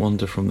 Don't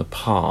wander from the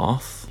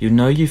path. You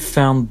know you've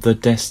found the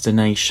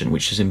destination,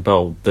 which is in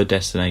bold. The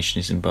destination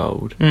is in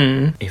bold.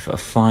 If a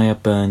fire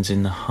burns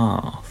in the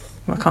hearth.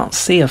 I can't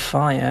see a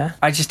fire.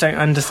 I just don't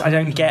understand.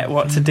 I don't get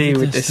what to do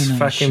with this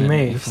fucking If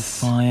a moose.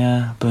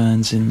 fire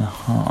burns in the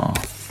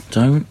hearth.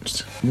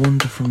 Don't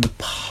wander from the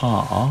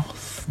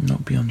path,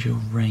 not beyond your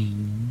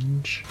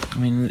range. I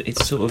mean,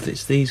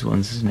 it's these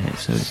ones, isn't it?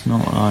 So it's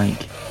not like,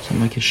 does it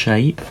make a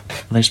shape?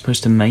 Are they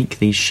supposed to make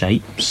these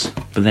shapes?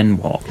 But then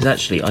what? Because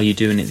actually, are you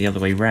doing it the other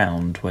way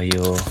round, where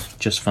you're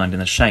just finding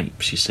the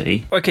shapes, you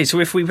see? Okay, so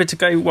if we were to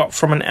go,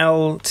 from an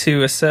L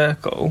to a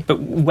circle,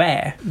 but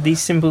where? These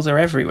symbols are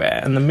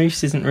everywhere, and the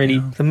moose isn't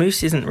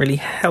really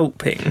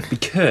helping.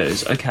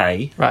 Because,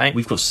 okay, Right.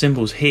 we've got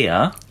symbols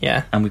here,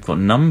 Yeah, and we've got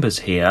numbers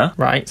here.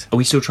 right. Are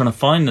we still trying to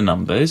find the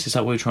numbers? Is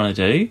that what we're trying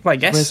to do? Well, I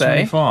guess Where's so.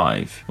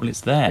 25? Well,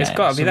 it's there. It's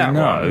got to be so that we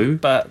know, one,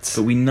 but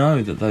we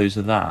know that those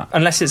are that.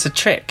 unless it's a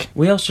trick.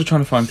 We are still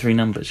trying to find 3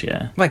 numbers,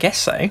 yeah? Well, I guess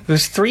so.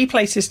 There's 3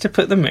 places to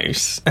put the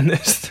moose, and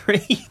there's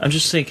 3. I'm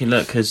just thinking,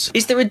 look, because...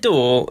 Is there a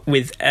door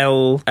with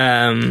L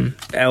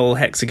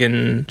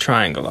hexagon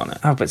triangle on it?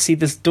 Oh, but see,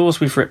 there's doors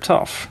we've ripped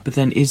off. But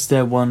then is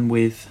there one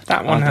with...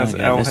 That one I don't has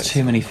know, L There's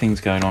too many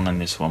things going on in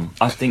this one.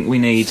 I think we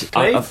need...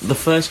 the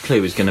first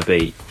clue is going to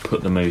be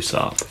put the moose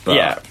up. But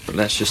Yeah.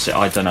 let's just say,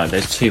 I don't know,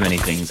 there's too many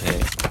things here.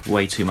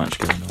 Way too much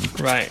going on.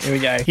 Right, here we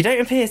go. You don't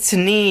appear to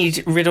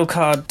need riddle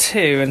card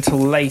 2 until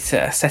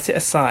later. Set it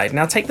aside.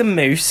 Now take the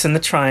moose and the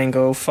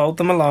triangle, fold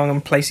them along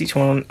and place each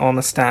one on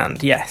a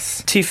stand.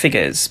 Yes. 2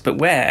 figures, but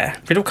where?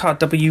 Riddle card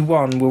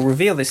W1 will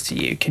reveal this to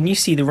you. Can you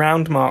see the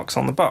round marks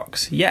on the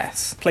box?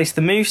 Yes. Place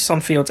the moose on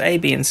fields A,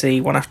 B and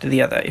C, one after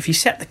the other. If you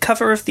set the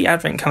cover of the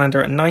advent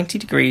calendar at 90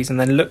 degrees and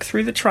then look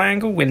through the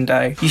triangle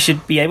window, you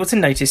should be able to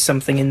notice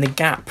something in the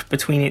gap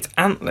between its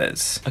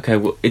antlers. Okay,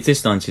 well, is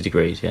this 90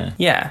 degrees, yeah?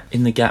 Yeah.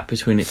 In the gap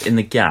between it's in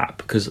the gap,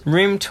 because...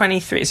 Room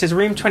 23. It says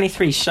room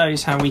 23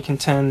 shows how we can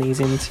turn these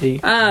into...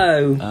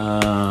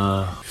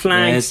 Oh! There's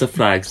Flags. the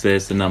flags,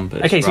 there's the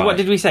numbers. Okay, so So what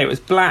did we say? It was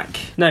black...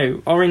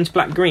 No, orange,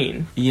 black,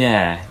 green.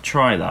 Yeah,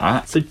 try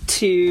that. So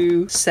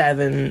 2,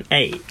 7,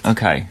 8.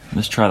 Okay,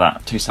 let's try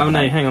that. 2, 7, Oh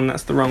no, 8. hang on,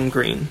 that's the wrong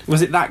green.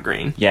 Was it that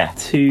green? Yeah.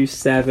 2,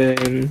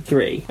 7,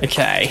 3.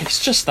 Okay.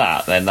 It's just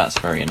that, then. That's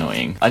very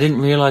annoying. I didn't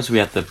realise we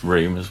had the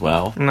room as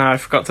well. No, I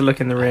forgot to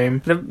look in the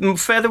room. The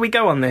further we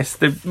go on this,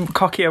 the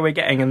cockier we're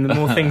getting and the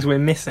more things we're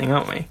missing,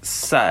 aren't we?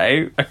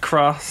 So,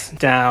 across,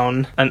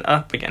 down, and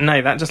up again.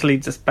 No, that just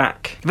leads us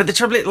back. But the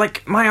trouble is,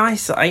 like, my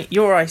eyesight,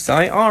 your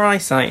eyesight, our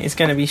eyesight is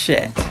going to be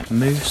shit.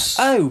 Moose.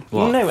 Oh,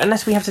 What? no,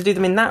 unless we have to do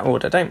them in that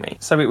order, don't we?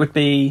 So it would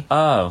be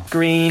Oh.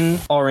 green,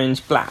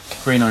 orange, black.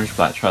 Green, orange,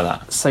 black. Try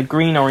that. So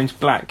green, orange,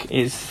 black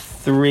is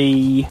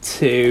 3,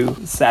 2,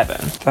 7.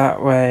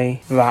 That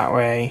way, that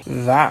way,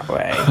 that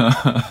way.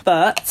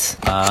 But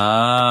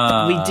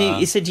Ah. we do.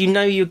 You said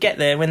you'll get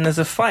there when there's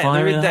a fire.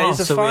 Fire in the There house,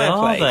 is a so we are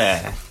fireplace.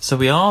 there. So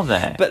we are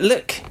there. But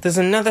look, there's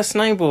another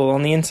snowball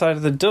on the inside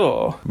of the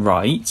door.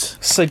 Right.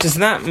 So does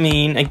that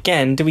mean,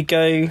 again, do we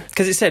go...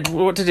 Because it said,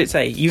 what did it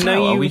say?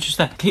 Are we just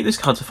there? Keep this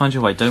card to find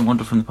your way. Don't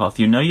wander from the path.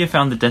 You know you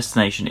found the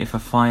destination if a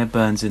fire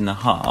burns in the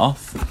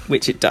hearth.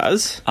 Which it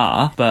does.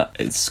 But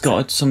it's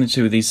got something to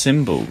do with these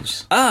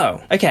symbols.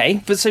 Oh,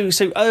 okay. But so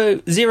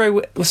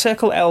 0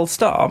 circle L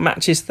star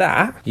matches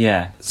that.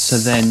 Yeah. So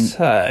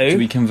then, do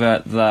we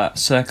convert that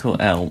circle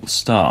L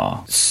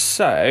star?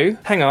 So,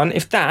 hang on,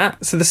 if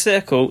that, so the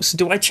circle, so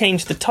do I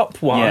change the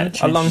top one Yeah,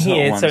 change along the top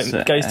here one so to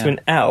it goes to an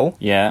L?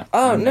 Yeah.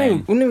 Oh, and no,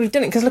 then- well, no, we've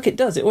done it, because look, it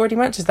does, it already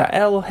matches that.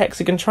 L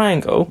hexagon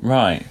triangle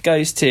Right.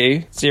 goes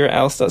to 0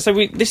 L star. So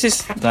this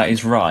is, That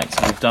is right.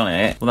 So we've done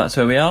it. Well, that's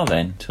where we are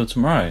then. Till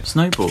tomorrow.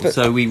 Snowball.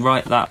 So we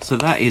write that. So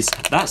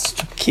that's...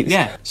 Keep-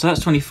 Yeah. So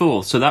that's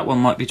 24th. So that one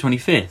might be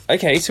 25th.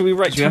 okay, so we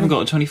write... We haven't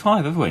got a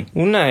 25, have we?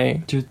 Well, no.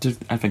 Do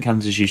advent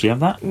calendars usually have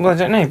that? Well, I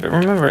don't know, but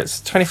remember,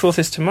 it's 24th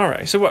is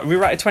tomorrow. So what, we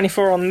write a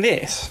 24 on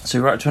this? So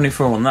we write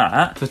 24 on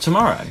that for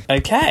tomorrow.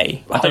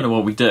 Okay. I don't know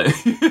what we do.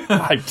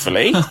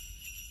 Hopefully.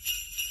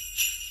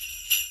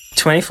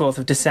 24th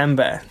of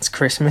December, it's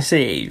Christmas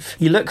Eve.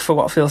 You look for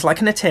what feels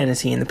like an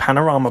eternity in the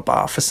panorama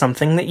bar for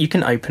something that you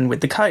can open with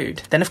the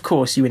code. Then of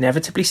course you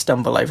inevitably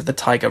stumble over the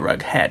tiger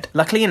rug head.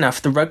 Luckily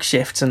enough, the rug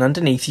shifts and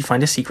underneath you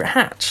find a secret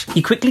hatch.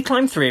 You quickly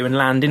climb through and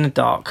land in a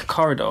dark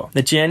corridor.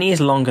 The journey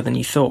is longer than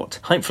you thought.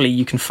 Hopefully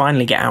you can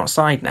finally get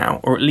outside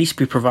now, or at least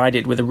be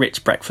provided with a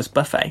rich breakfast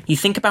buffet. You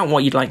think about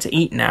what you'd like to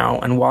eat now,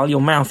 and while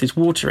your mouth is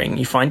watering,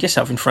 you find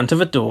yourself in front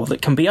of a door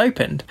that can be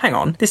opened. Hang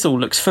on, this all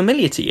looks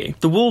familiar to you.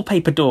 The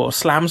wallpaper door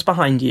slams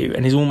behind you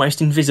and is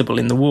almost invisible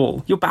in the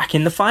wall. You're back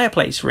in the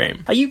fireplace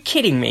room. Are you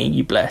kidding me?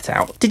 You blurt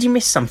out. Did you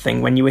miss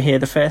something when you were here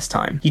the first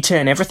time? You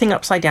turn everything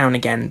upside down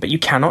again, but you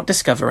cannot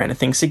discover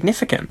anything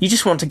significant. You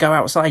just want to go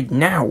outside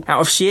now.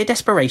 Out of sheer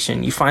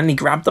desperation, you finally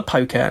grab the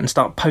poker and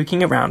start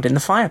poking around in the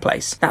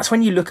fireplace. That's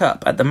when you look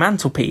up at the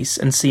mantelpiece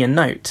and see a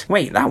note.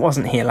 Wait, that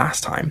wasn't here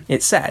last time.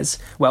 It says,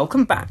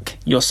 "Welcome back.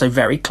 You're so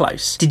very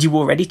close. Did you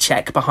already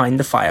check behind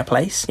the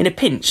fireplace? In a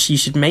pinch, you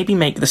should maybe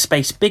make the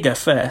space bigger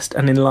first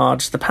and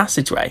enlarge the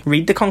passageway.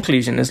 Read the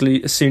conclusion as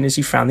soon as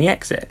you found the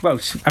exit." Well,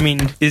 I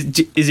mean, is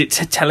it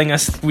telling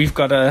us we've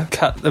got to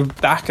cut the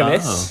back of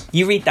this?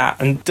 You read that,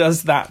 and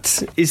is that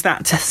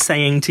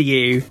saying to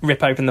you,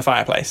 rip open the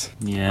fireplace?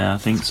 Yeah, I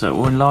think so.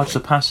 Or enlarge the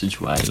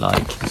passageway,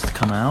 like, just to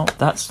come out.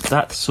 That's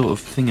sort of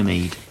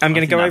thingamede. I'm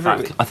going to go over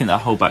I think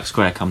that whole back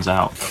square comes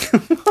out.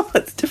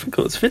 It's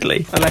difficult, it's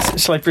fiddly.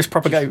 Unless, shall I just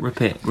proper go?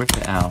 Rip it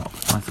out,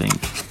 I think.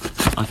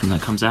 I think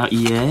that comes out.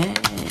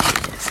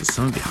 Yes, there's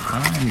something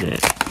behind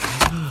it.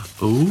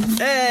 Ooh.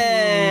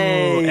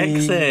 Hey!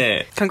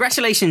 Exit.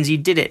 Congratulations, you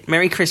did it.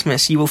 Merry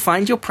Christmas. You will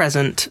find your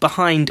present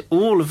behind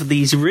all of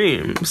these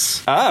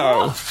rooms.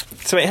 Oh.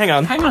 So wait, hang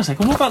on. Hang on a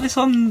second, what about this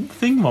on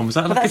thing one? Was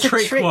that like That's a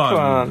trick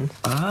one?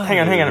 Oh. Hang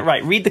on.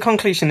 Right, read the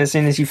conclusion as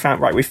soon as you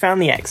found... Right, we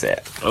found the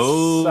exit.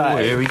 Oh, So-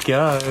 here we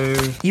go.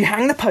 You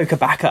hang the poker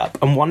back up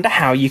and wonder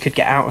how you could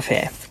get out of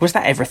here. Was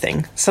that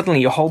everything?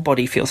 Suddenly your whole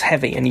body feels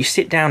heavy and you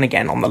sit down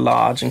again on the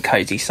large and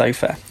cosy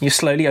sofa. You're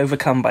slowly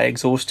overcome by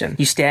exhaustion.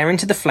 You stare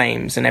into the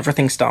flames and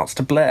everything starts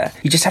to blur.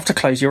 You just have to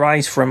close your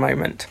eyes for a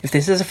moment. If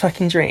this is a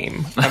fucking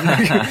dream...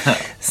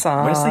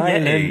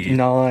 Silent Yeti?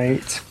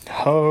 night.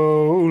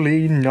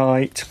 Holy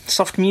night.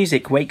 Soft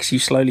music wakes you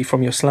slowly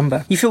from your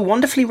slumber. You feel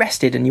wonderfully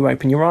rested and you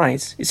open your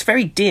eyes. It's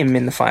very dim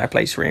in the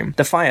fireplace room.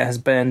 The fire has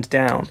burned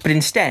down. But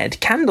instead,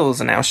 candles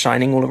are now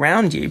shining all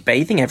around you,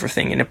 bathing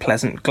everything in a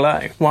pleasant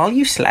glow. While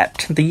you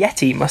slept, the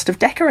Yeti must have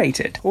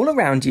decorated. All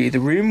around you,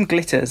 the room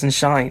glitters and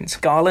shines.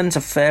 Garlands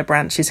of fir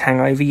branches hang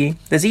over you.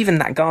 There's even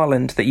that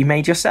garland that you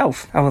made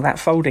yourself. Oh, that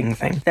folding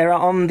thing.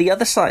 On the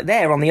other side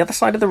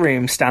of the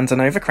room, stands an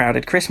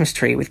overcrowded Christmas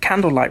tree with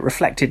candlelight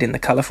reflected in the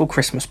colourful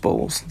Christmas balls.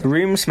 balls. The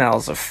room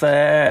smells of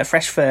fur,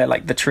 fresh fur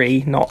like the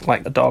tree, not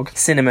like the dog,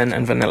 cinnamon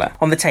and vanilla.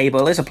 On the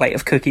table is a plate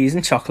of cookies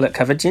and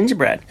chocolate-covered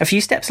gingerbread. A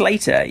few steps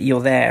later,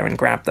 you're there and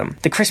grab them.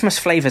 The Christmas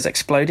flavours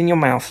explode in your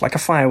mouth like a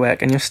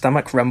firework and your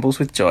stomach rumbles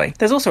with joy.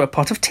 There's also a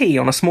pot of tea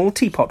on a small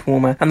teapot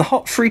warmer, and the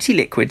hot fruity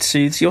liquid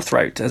soothes your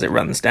throat as it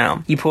runs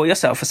down. You pour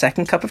yourself a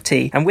second cup of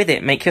tea, and with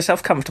it make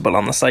yourself comfortable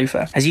on the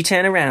sofa. As you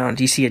turn around,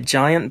 you see a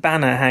giant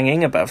banner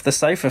hanging above the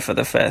sofa for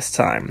the first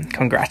time.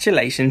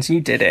 Congratulations, you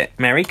did it.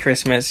 Merry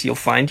Christmas, you'll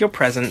find your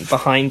present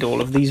behind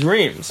all of these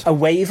rooms. A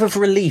wave of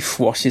relief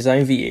washes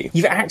over you.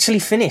 You've actually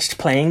finished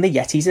playing the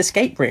Yeti's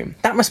escape room.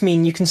 That must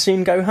mean you can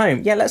soon go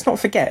home. Yeah, let's not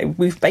forget,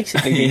 we've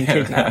basically been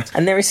kidnapped.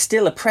 And there is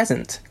still a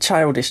present.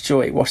 Childish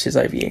joy washes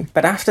over you.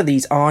 But after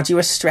these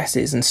arduous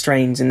stresses and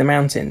strains in the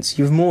mountains,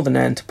 you've more than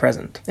earned a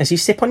present. As you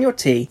sip on your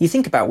tea, you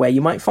think about where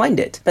you might find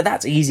it. But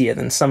that's easier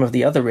than some of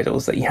the other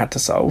riddles that you had to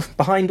solve.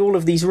 Behind all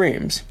of these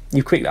rooms,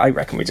 I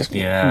reckon we just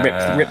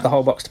rip the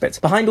whole box to bits.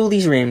 Behind all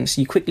these rooms,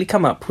 you quickly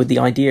come up with the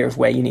idea of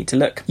where you need to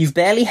look. You've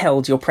barely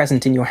held your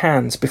present in your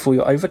hands before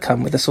you're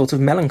overcome with a sort of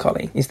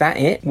melancholy. Is that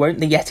it? Won't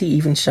the Yeti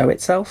even show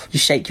itself? You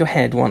shake your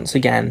head once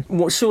again.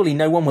 Well, surely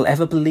no one will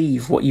ever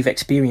believe what you've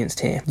experienced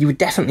here. You would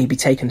definitely be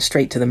taken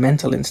straight to the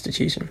mental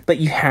institution. But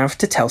you have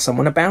to tell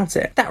someone about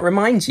it. That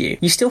reminds you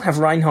still have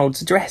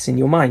Reinhold's address in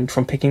your mind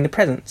from picking the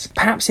presents.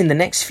 Perhaps in the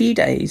next few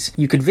days,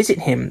 you could visit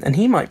him and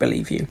he might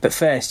believe you. But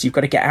first, you've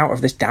got to get out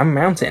of this damn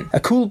mountain. A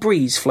cool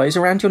breeze flows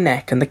around your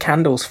neck and the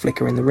candles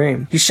flicker in the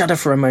room. You shudder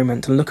for a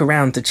moment and look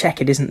around to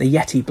check it isn't the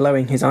Yeti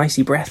blowing his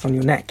icy breath on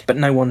your neck. But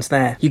no one's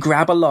there. You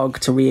grab a log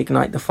to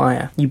reignite the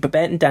fire. You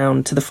bend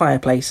down to the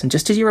fireplace, and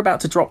just as you're about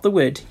to drop the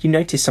wood, you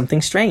notice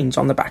something strange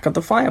on the back of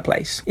the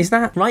fireplace. Is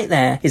that? Right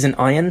there is an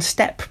iron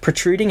step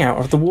protruding out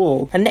of the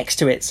wall, and next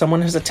to it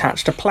someone has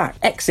attached a plaque.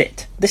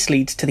 Exit. This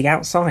leads to the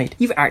outside.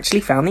 You've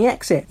actually found the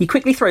exit. You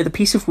quickly throw the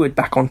piece of wood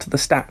back onto the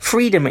stack.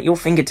 Freedom at your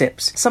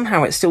fingertips.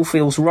 Somehow it still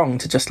feels wrong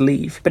to just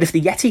leave. But if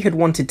the Yeti had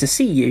wanted to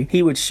see you,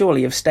 he would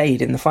surely have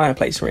stayed in the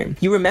fireplace room.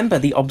 You remember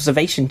the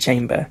observation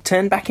chamber.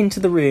 Turn back into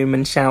the room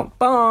and shout,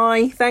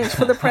 "Bye! Thanks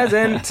for the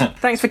present!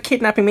 Thanks for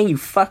kidnapping me, you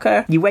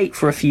fucker!" You wait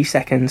for a few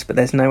seconds, but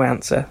there's no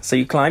answer. So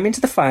you climb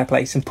into the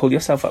fireplace and pull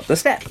yourself up the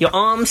step. Your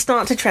arms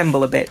start to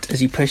tremble a bit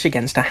as you push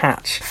against a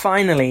hatch.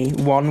 Finally,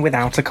 one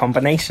without a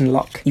combination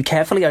lock. You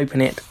carefully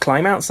open it,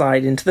 climb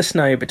outside into the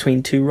snow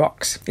between two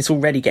rocks. It's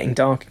already getting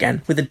dark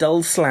again. With a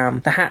dull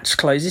slam, the hatch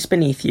closes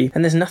beneath you,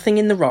 and there's nothing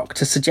in the rock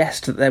to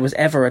suggest that there was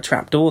ever a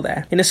trapdoor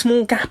there. In a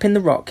small gap in the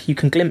rock, you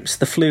can glimpse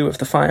the flue of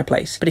the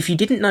fireplace, but if you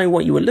didn't know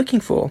what you were looking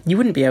for, you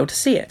wouldn't be able to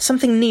see it.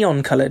 Something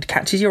neon-coloured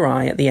catches your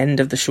eye at the end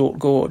of the short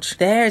gorge.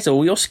 There's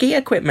all your ski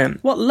equipment.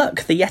 What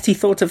luck, the Yeti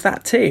thought of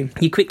that too.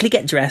 You quickly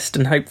get dressed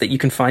and hope that you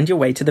can find your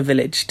way to the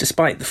village,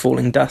 despite the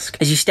falling dusk.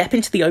 As you step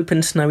into the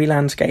open, snowy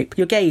landscape,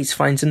 your gaze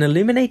finds an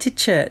illuminated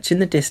church in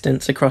the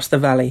distance across the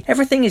valley.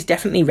 Everything is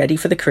definitely ready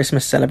for the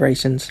Christmas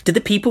celebrations. Do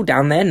the people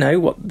down there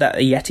know that a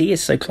Yeti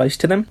is so close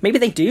to them? Maybe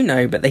they do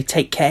know, but they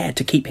take care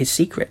to keep his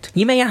secret.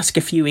 You may ask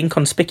a few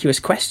inconspicuous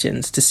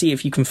questions to see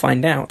if you can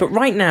find out, but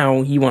right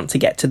now you want to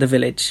get to the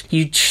village.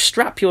 You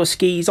strap your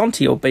skis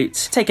onto your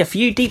boots, take a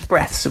few deep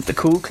breaths of the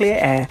cool, clear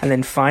air, and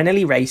then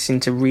finally race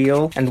into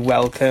real and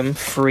welcome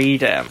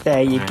freedom.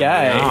 There you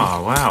go.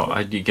 Oh, wow.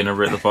 Are you going to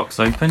rip the box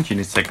open? Do you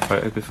need to take a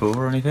photo before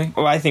or anything?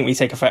 Well, I think we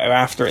take a photo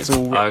after it's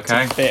all ripped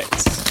to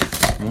bits.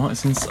 What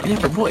is inside? Yeah,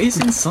 but what is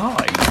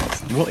inside?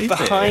 What is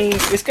behind,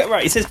 it? It's got,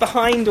 right, it says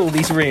behind all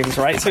these rooms,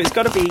 right? So it's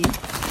got to be...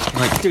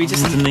 Like, do we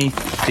just underneath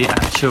the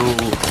actual...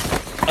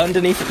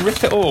 Underneath it,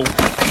 rip it all.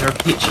 Is there a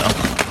picture?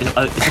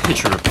 It's a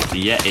picture of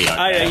the Yeti.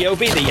 Oh, yeah, you'll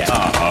be the Yeti.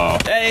 Oh.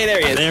 Hey, there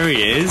he is. There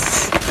he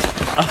is.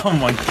 Oh,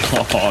 my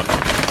God.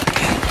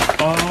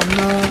 Oh,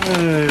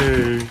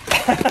 no.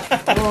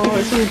 Oh,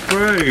 it's all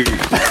broke.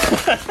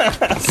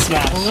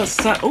 Smash. Oh, what's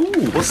that?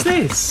 Oh, what's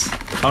this?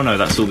 Oh, no,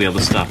 that's all the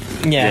other stuff.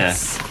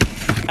 Yes. Yeah.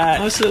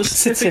 It's a little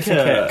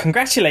certificate.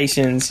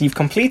 Congratulations, you've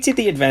completed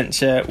the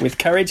adventure with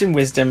courage and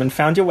wisdom and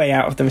found your way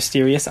out of the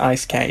mysterious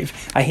ice cave.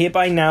 I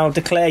hereby now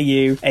declare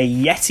you a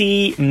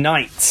Yeti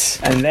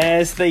Knight. And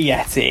there's the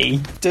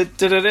Yeti.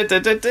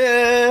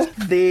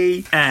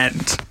 The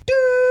end.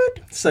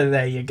 So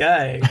there you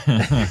go.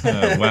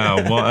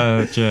 Wow, what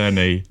a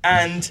journey.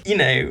 And, you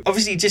know,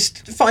 obviously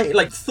just find,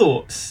 like,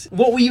 thoughts.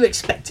 What were you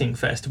expecting,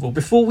 first of all,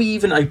 before we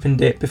even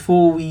opened it,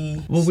 before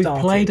we Well, we've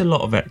started? played a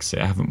lot of Exit,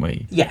 haven't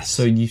we? Yes.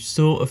 So you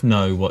sort of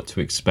know what to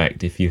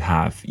expect if you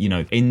have. You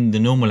know, in the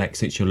normal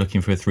Exits, you're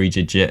looking for a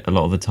 3-digit a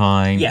lot of the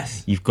time.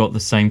 Yes. You've got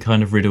the same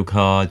kind of riddle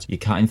cards. You're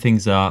cutting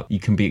things up. You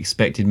can be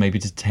expected maybe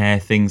to tear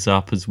things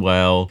up as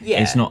well.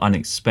 Yeah. It's not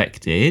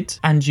unexpected.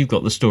 And you've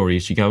got the story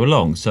as you go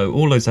along. So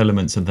all those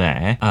elements are there.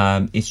 there.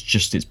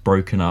 It's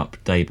broken up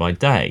day by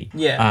day.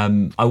 Yeah.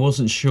 I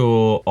wasn't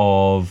sure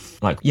of,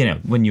 like, you know,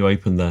 when you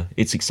open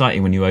it's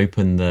exciting when you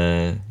open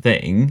the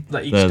thing,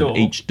 Like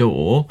each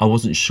door. I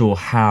wasn't sure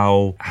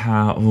how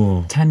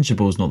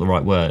tangible is not the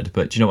right word,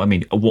 but do you know what I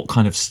mean? What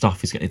kind of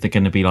stuff is there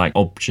going to be, like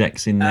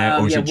objects in there,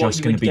 or is it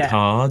just going to be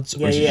cards,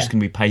 or is it just going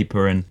to be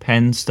paper and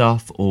pen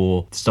stuff,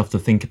 or stuff to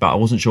think about? I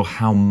wasn't sure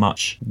how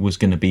much was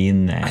going to be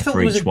in there I thought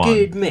for it was each a one.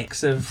 good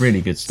mix of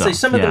Really good stuff. So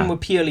some of them yeah. were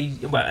purely,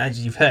 well,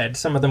 as you've heard,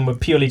 some of them were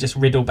purely just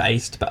riddle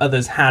based, but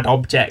others had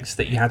objects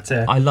that you had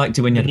to. I liked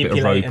it when you had a bit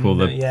of rope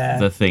manipulate or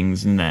and, the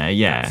things in there.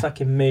 Yeah.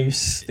 Fucking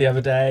moose the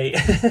other day.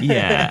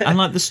 Yeah, and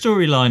like the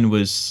storyline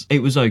was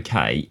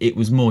okay. It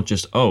was more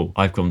just, oh,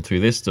 I've gone through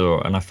this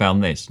door and I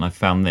found this and I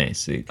found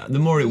this. The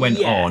more it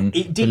went on,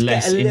 it the did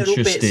less get a little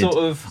interested. bit sort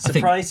of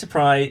surprise,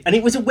 and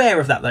it was aware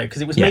of that though,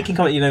 because it was Yeah. making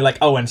comment, you know, like,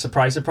 oh, and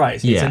surprise,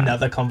 it's Yeah.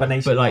 another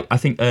combination. But like, I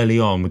think early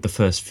on with the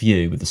first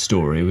few with the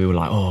story, we were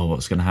like, oh,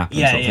 what's going to happen?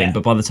 Yeah, sort of yeah. thing.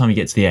 But by the time you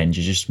get to the end,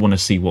 you just want to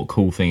see what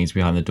cool thing is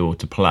behind the door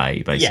to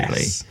play,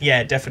 basically. Yes,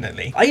 yeah,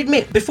 definitely. I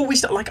admit, before we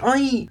start, like,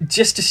 I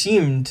just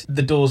assumed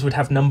the doors would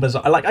have numbers.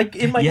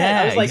 In my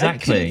head, I was like,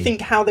 exactly. I couldn't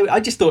think how they. I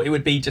just thought it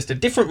would be just a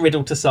different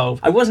riddle to solve.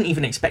 I wasn't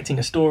even expecting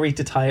a story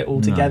to tie it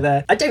all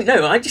together. I don't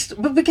know.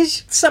 But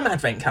because some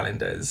advent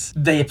calendars,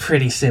 they're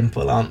pretty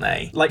simple, aren't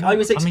they? Like I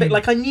was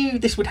I knew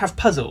this would have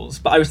puzzles,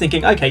 but I was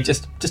thinking, okay,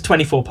 just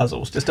 24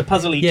 puzzles, just a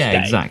puzzle each day.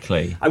 Yeah,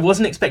 exactly. I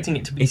wasn't expecting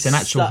it to be. It's an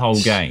actual whole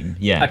game.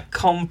 Yeah. A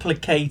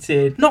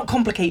complicated, not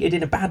complicated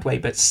in a bad way,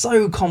 but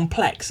so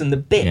complex, and the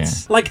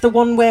bits, like the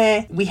one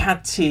where we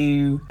had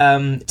to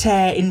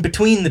tear in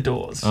between the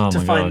doors to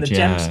find the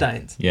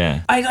gemstones.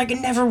 Yeah. I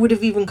never would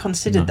have even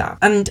considered that.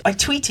 And I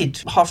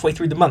tweeted halfway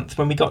through the month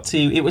when we got to,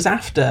 it was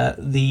after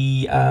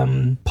the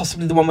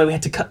possibly the one where we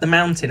had to cut the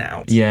mountain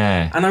out.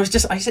 Yeah. And I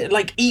said,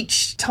 like,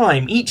 each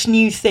time, each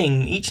new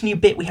thing, each new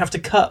bit we have to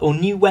cut or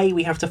new way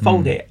we have to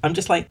fold it, I'm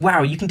just like,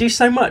 wow, you can do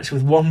so much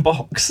with one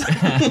box.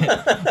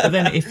 But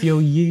then if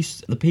you're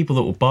the people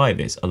that will buy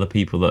this are the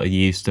people that are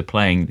used to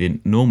playing the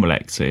normal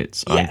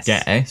exits, Yes. I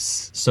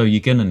guess. So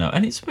you're going to know.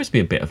 And it's supposed to be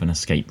a bit of an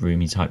escape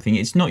roomy type thing.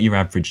 It's not your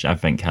average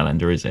advent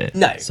calendar, is it?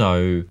 No.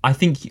 So I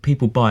think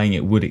people buying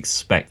it would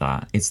expect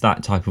that. It's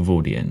that type of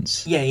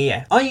audience.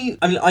 Yeah. I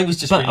mean, I was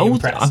just really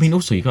impressed. I mean,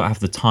 also, you've got to have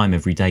the time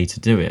every day to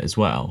do it as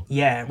well.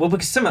 Yeah, well,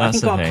 because I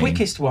think our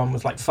quickest one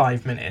was like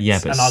 5 minutes, Yeah,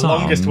 but and our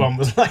longest one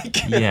was like,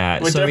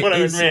 yeah, which so I want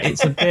to admit.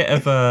 it's a bit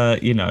of a,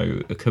 you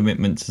know, a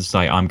commitment to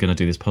say, I'm going to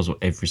do this puzzle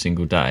every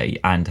single day,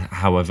 and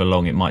however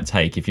long it might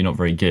take, if you're not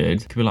very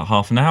good, it could be like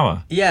half an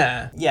hour.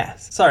 Yeah,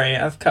 yes. Sorry,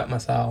 I've cut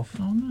myself.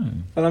 Oh, no.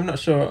 Well, I'm not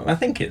sure. I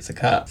think it's a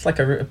cut. It's like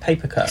a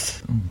paper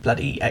cut.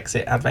 Bloody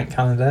exit advent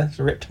calendar. It's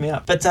ripped me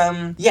up. But,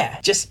 yeah,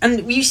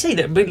 and you say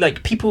that, but,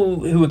 like, people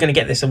who are going to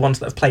get this are ones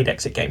that have played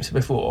exit games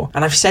before,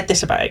 and I've said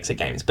this about exit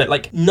games, but,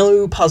 like,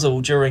 no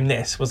puzzle during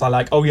this was I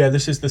like, oh yeah,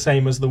 this is the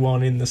same as the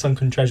one in the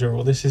Sunken Treasure,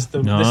 or this is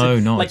the... No,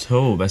 not like, at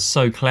all. They're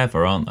so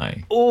clever, aren't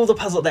they? all the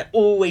puzzle, they're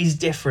always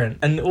different,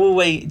 and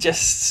always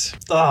just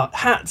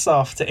hats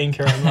off to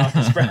Inca and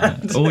Marcus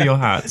Brand. All your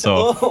hats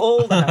off.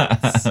 all the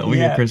hats. All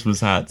your Christmas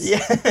hats. Yeah.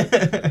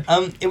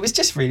 It was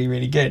just really,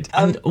 really good.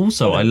 And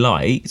also, I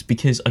liked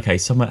because, okay,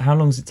 how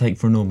long does it take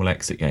for a normal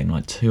exit game?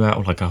 Like 2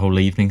 hours, like a whole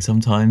evening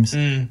sometimes?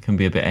 Can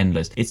be a bit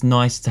endless. It's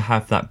nice to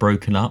have that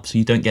broken up so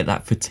you don't get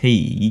that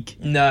fatigue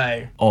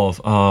No.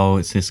 of, oh,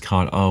 it's this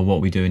card, oh, what are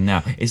we doing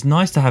now? It's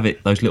nice to have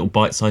those little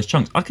bite-sized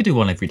chunks. I could do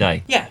one every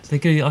day. Yeah. So they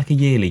could do like a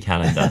yearly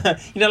calendar.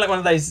 You know, like one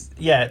of those,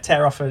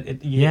 tear off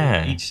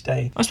each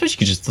day. I suppose you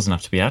could just, doesn't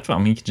have to be advert. I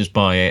mean, you could just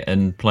buy it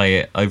and play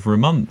it over a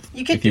month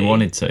You could if you do.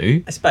 wanted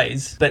to. I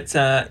suppose, but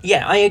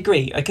I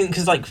agree.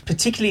 Because like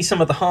particularly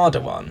some of the harder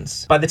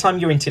ones, by the time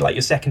you're into like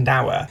your second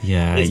hour,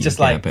 Yeah, it's you just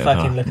get a like bit of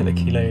fucking a, look at the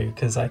clue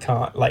because I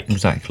can't like.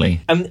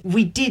 Exactly.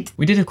 We did.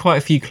 We did have quite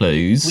a few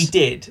clues. We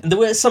did. There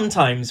were some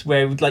times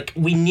where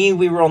we knew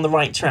we were on the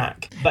right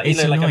track, but It's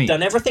like annoying. I've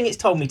done everything it's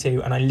told me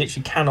to, and I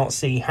literally cannot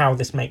see how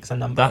this makes a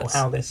number or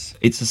how this.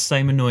 It's the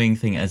same annoying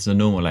thing as the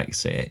normal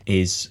exit.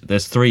 Is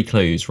there's 3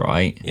 clues,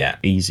 right? Yeah.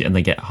 Easy, and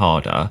they get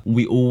harder.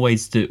 We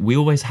always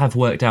have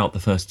worked out the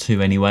first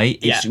 2 anyway.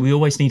 We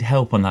always need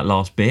help on that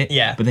last bit.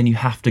 Yeah. But then you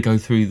have to go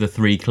through the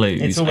 3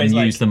 clues It's always and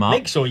like, use them up.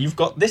 make sure you've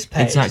got this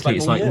page. Exactly.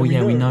 It's like, we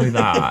know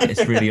that.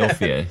 It's really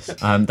obvious.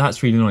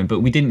 That's really annoying. But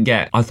we didn't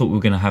get. I thought we were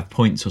going to have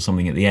points or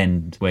something at the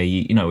end where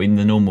you know, in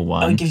the normal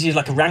one. Oh, it gives you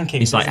like a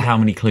ranking. It's like how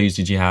many clues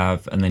did you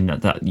have, and then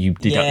that you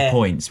deduct Yeah. the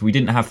points. We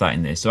didn't have that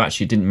in this, so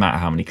actually it didn't matter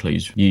how many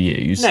clues you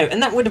used. No,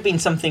 and that would have been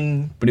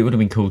something But it would have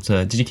been cool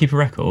to. Did you keep a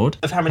record?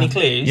 of how many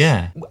clues.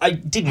 Yeah. I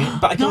didn't,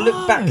 but I can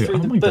look back through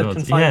the my book God.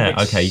 and find Yeah,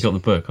 which okay, you got the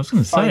book. I was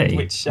going to find say.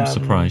 which, I'm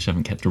surprised you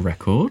haven't kept a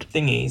record.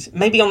 thingies.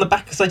 Maybe on the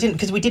back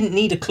because we didn't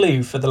need a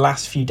clue for the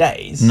last few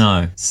days.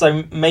 No.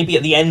 So maybe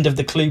at the end of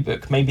the clue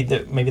book, maybe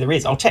there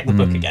is. I'll check the Hmm.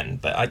 book again,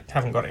 but I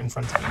haven't got it in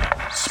front of me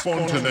now.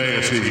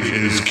 Spontaneity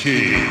is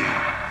key.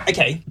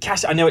 Okay,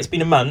 Cash, I know it's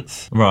been a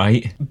month,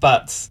 Right.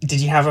 but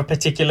did you have a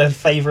particular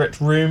favourite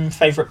room,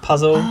 favourite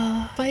puzzle?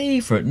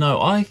 Favourite? No,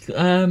 I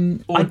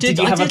did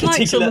you have a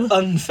particular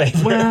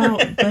unfavourite? Well,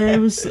 there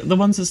was the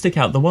ones that stick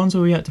out. The ones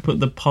where we had to put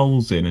the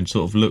poles in and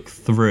sort of look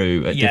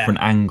through at different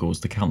angles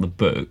to count the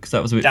books.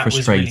 That was a bit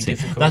frustrating.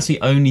 Really That's the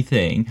only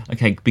thing.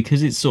 Okay,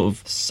 because it's sort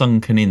of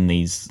sunken in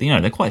these.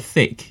 They're quite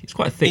thick. It's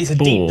quite a thick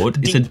board.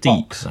 It's a deep.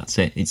 Box. That's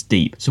it. It's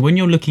deep. So when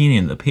you're looking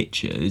in at the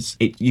pictures,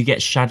 you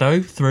get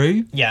shadow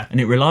through. Yeah. And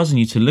it relies on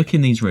you to look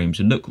in these rooms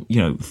and look,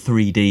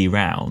 3D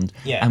round.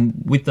 Yeah. And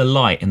with the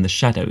light and the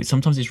shadow,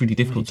 sometimes it's really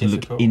difficult to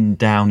look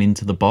down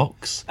into the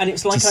box. And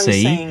it's like to I was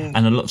see. saying,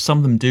 And some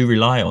of them do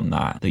rely on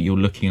that you're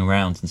looking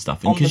around and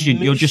stuff. And because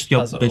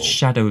the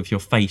shadow of your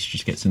face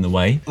just gets in the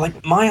way.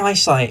 Like, my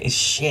eyesight is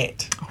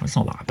shit. Oh, it's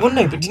not that bad. Well,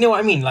 no, but do you know what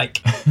I mean?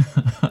 Like,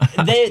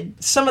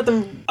 some of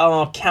them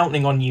are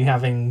counting on you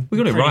having. We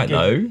got it right,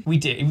 though. We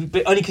did,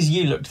 but only because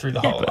you looked through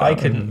the hole. I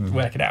couldn't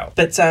work it out.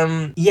 But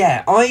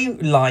I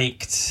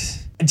liked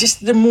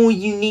just the more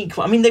unique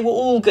one. I mean, they were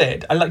all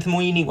good. I liked the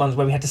more unique ones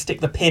where we had to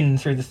stick the pin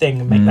through the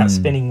thing and make that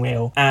spinning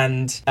wheel.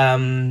 And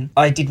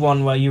I did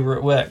one where you were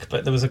at work,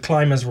 but there was a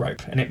climber's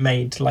rope and it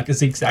made like a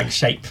zigzag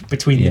shape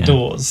between the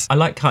doors. I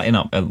like cutting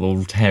up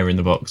or tearing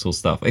the box or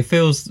stuff. It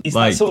feels it's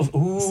like that sort of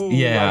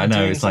I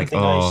know. It's like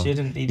I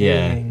shouldn't be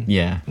doing.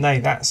 Yeah. No,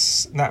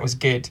 that was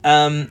good.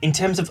 In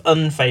terms of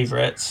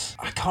unfavourites,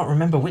 I can't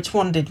remember which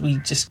one did we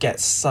just get.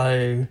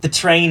 So the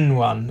train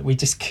one, we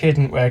just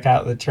couldn't work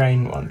out the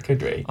train one,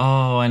 could we?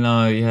 Oh, I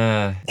know,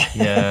 yeah.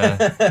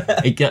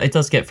 It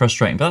does get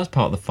frustrating, but that's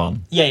part of the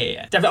fun.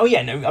 Yeah. Oh,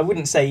 yeah, no, I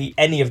wouldn't say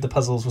any of the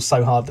puzzles were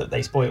so hard that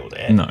they spoiled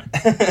it. No.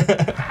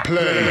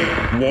 Play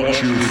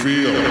what you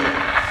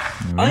feel.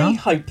 I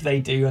hope they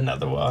do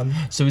another one.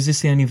 So is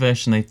this the only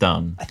version they've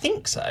done? I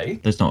think so.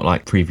 There's not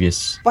like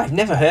previous Well, I've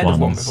never heard of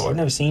one before. I've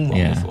never seen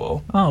one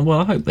before. Oh, well,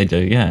 I hope they do,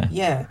 yeah.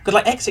 Yeah. Because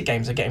like exit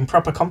games are getting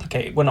proper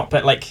complicated. Well, not,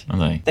 but like Are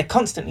they? They're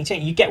constantly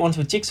changing. You get ones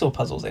with jigsaw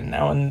puzzles in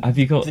now. And have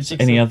you got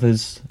any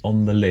others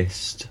on the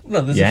list?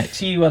 Well, there's a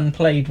few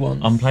unplayed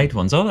ones. Unplayed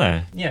ones, are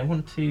there? Yeah,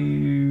 1,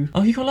 2...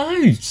 Oh, you got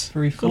loads.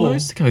 3, 4. Got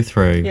loads to go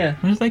through. Yeah.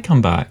 When do they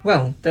come back?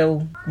 Well,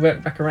 they'll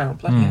work back around.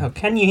 Bloody hell.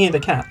 Can you hear the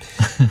cat?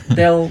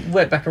 They'll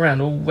work back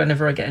around, or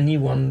whenever I get a new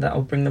one,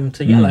 that'll bring them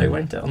to yellow,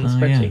 won't it, on the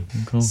spreadsheet?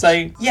 Yeah, of course.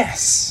 So,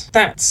 yes,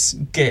 that's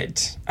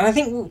good. And I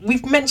think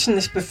we've mentioned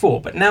this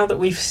before, but now that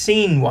we've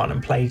seen one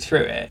and played through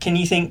it, can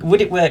you think,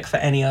 would it work for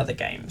any other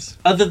games?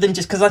 Other than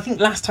just, because I think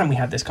last time we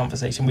had this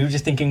conversation, we were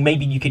just thinking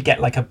maybe you could get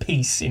like a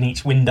piece in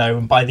each window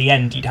and by the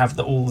end you'd have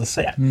all the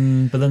set.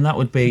 But then that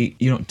would be,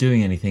 you're not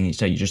doing anything each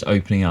day, you're just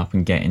opening up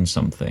and getting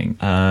something.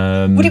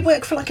 Would it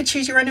work for like a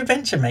choose your own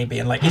adventure maybe?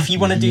 And like, if you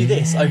want to do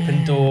this,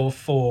 open door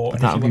 4.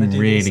 That would be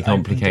really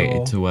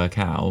complicated to work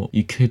out.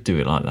 You could do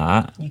it like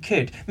that. You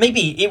could.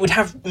 Maybe it would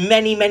have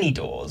many, many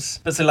doors.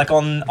 But so like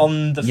on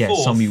the 4th... Yeah,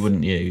 some you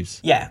wouldn't use.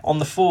 Yeah, on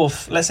the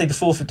 4th, let's say the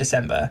 4th of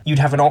December, you'd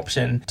have an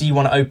option. Do you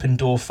want to open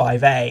door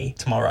 5A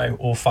tomorrow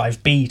or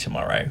 5B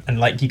tomorrow? And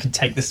like, you could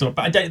take the story.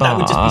 But that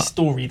would just be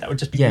story. That would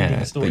just be reading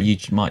a story. But you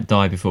might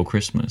die before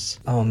Christmas.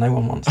 Oh, no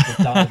one wants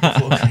to die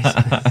before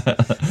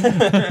Christmas.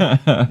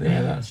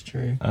 Yeah, that's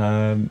true.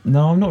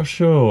 No, I'm not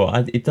sure.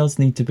 It does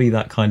need to be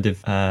that kind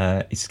of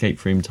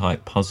escape room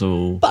type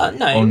puzzle. But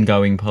no.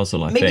 Ongoing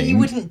puzzle, I think. Maybe you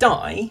wouldn't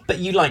die, but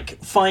you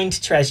like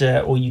find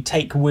treasure or you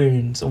take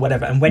wounds or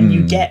whatever. And when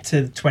you get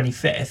to the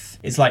 25th,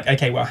 it's like,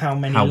 okay, well, how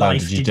many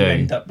life did you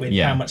end up with?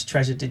 Yeah. How much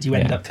treasure did you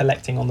end up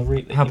collecting on the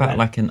route that How about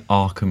like an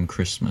Arkham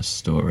Christmas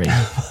story?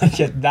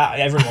 Yeah, that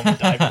everyone would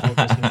die before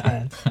Christmas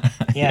then.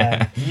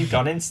 Yeah, you've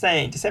gone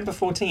insane. December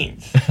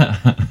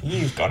 14th.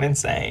 You've gone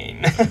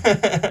insane.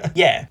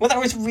 Yeah, well, that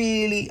was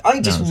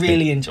I just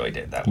really enjoyed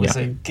it. That was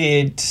a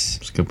good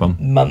one.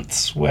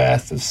 Month's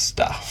worth of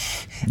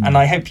stuff. And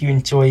I hope you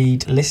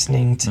enjoyed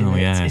listening to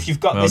it. Yeah. If you've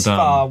got this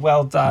far,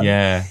 well done.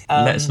 Yeah.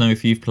 Let us know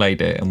if you've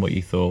played it and what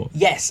you thought.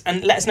 Yes,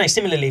 and let us know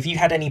similarly if you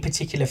had any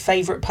particular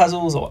favourite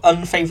puzzles or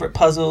unfavourite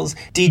puzzles.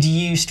 Did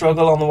you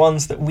struggle on the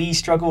ones that we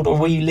struggled, or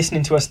were you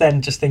listening to us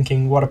then just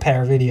thinking, what a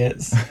pair of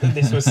idiots, that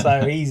this was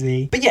so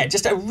easy? But yeah,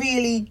 just a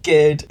really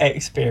good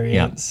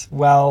experience. Yeah.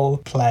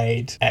 Well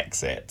played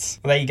exit.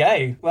 Well, there you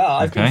go. Well,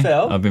 I've been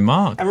Phil. I've been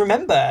Mark. And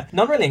remember,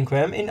 non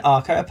relinquem in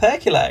arco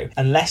operculo,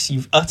 unless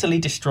you've utterly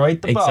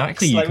destroyed the box.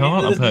 Exactly. You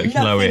can't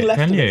operculo it,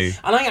 can you?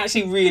 And I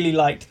actually really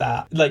liked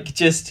that. Like,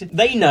 just,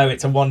 they know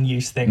it's a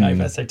one-use thing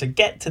over, so to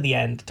get to the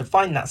end, to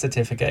find that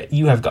certificate,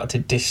 you have got to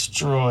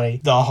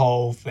destroy the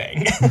whole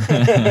thing.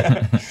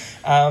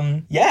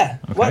 Yeah.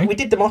 Okay. Well, we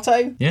did the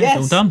motto. Yeah, yes.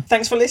 All done.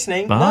 Thanks for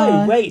listening. Bye.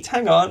 No, wait,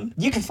 hang on.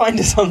 You can find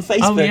us on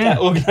Facebook at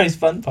Organised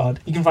Fun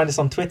Pod. You can find us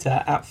on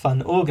Twitter at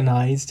Fun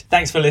Organised.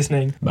 Thanks for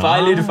listening.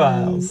 Bye,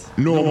 Ludophiles.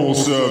 Normal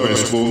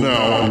service will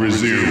now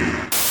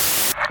resume.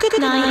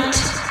 Good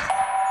night.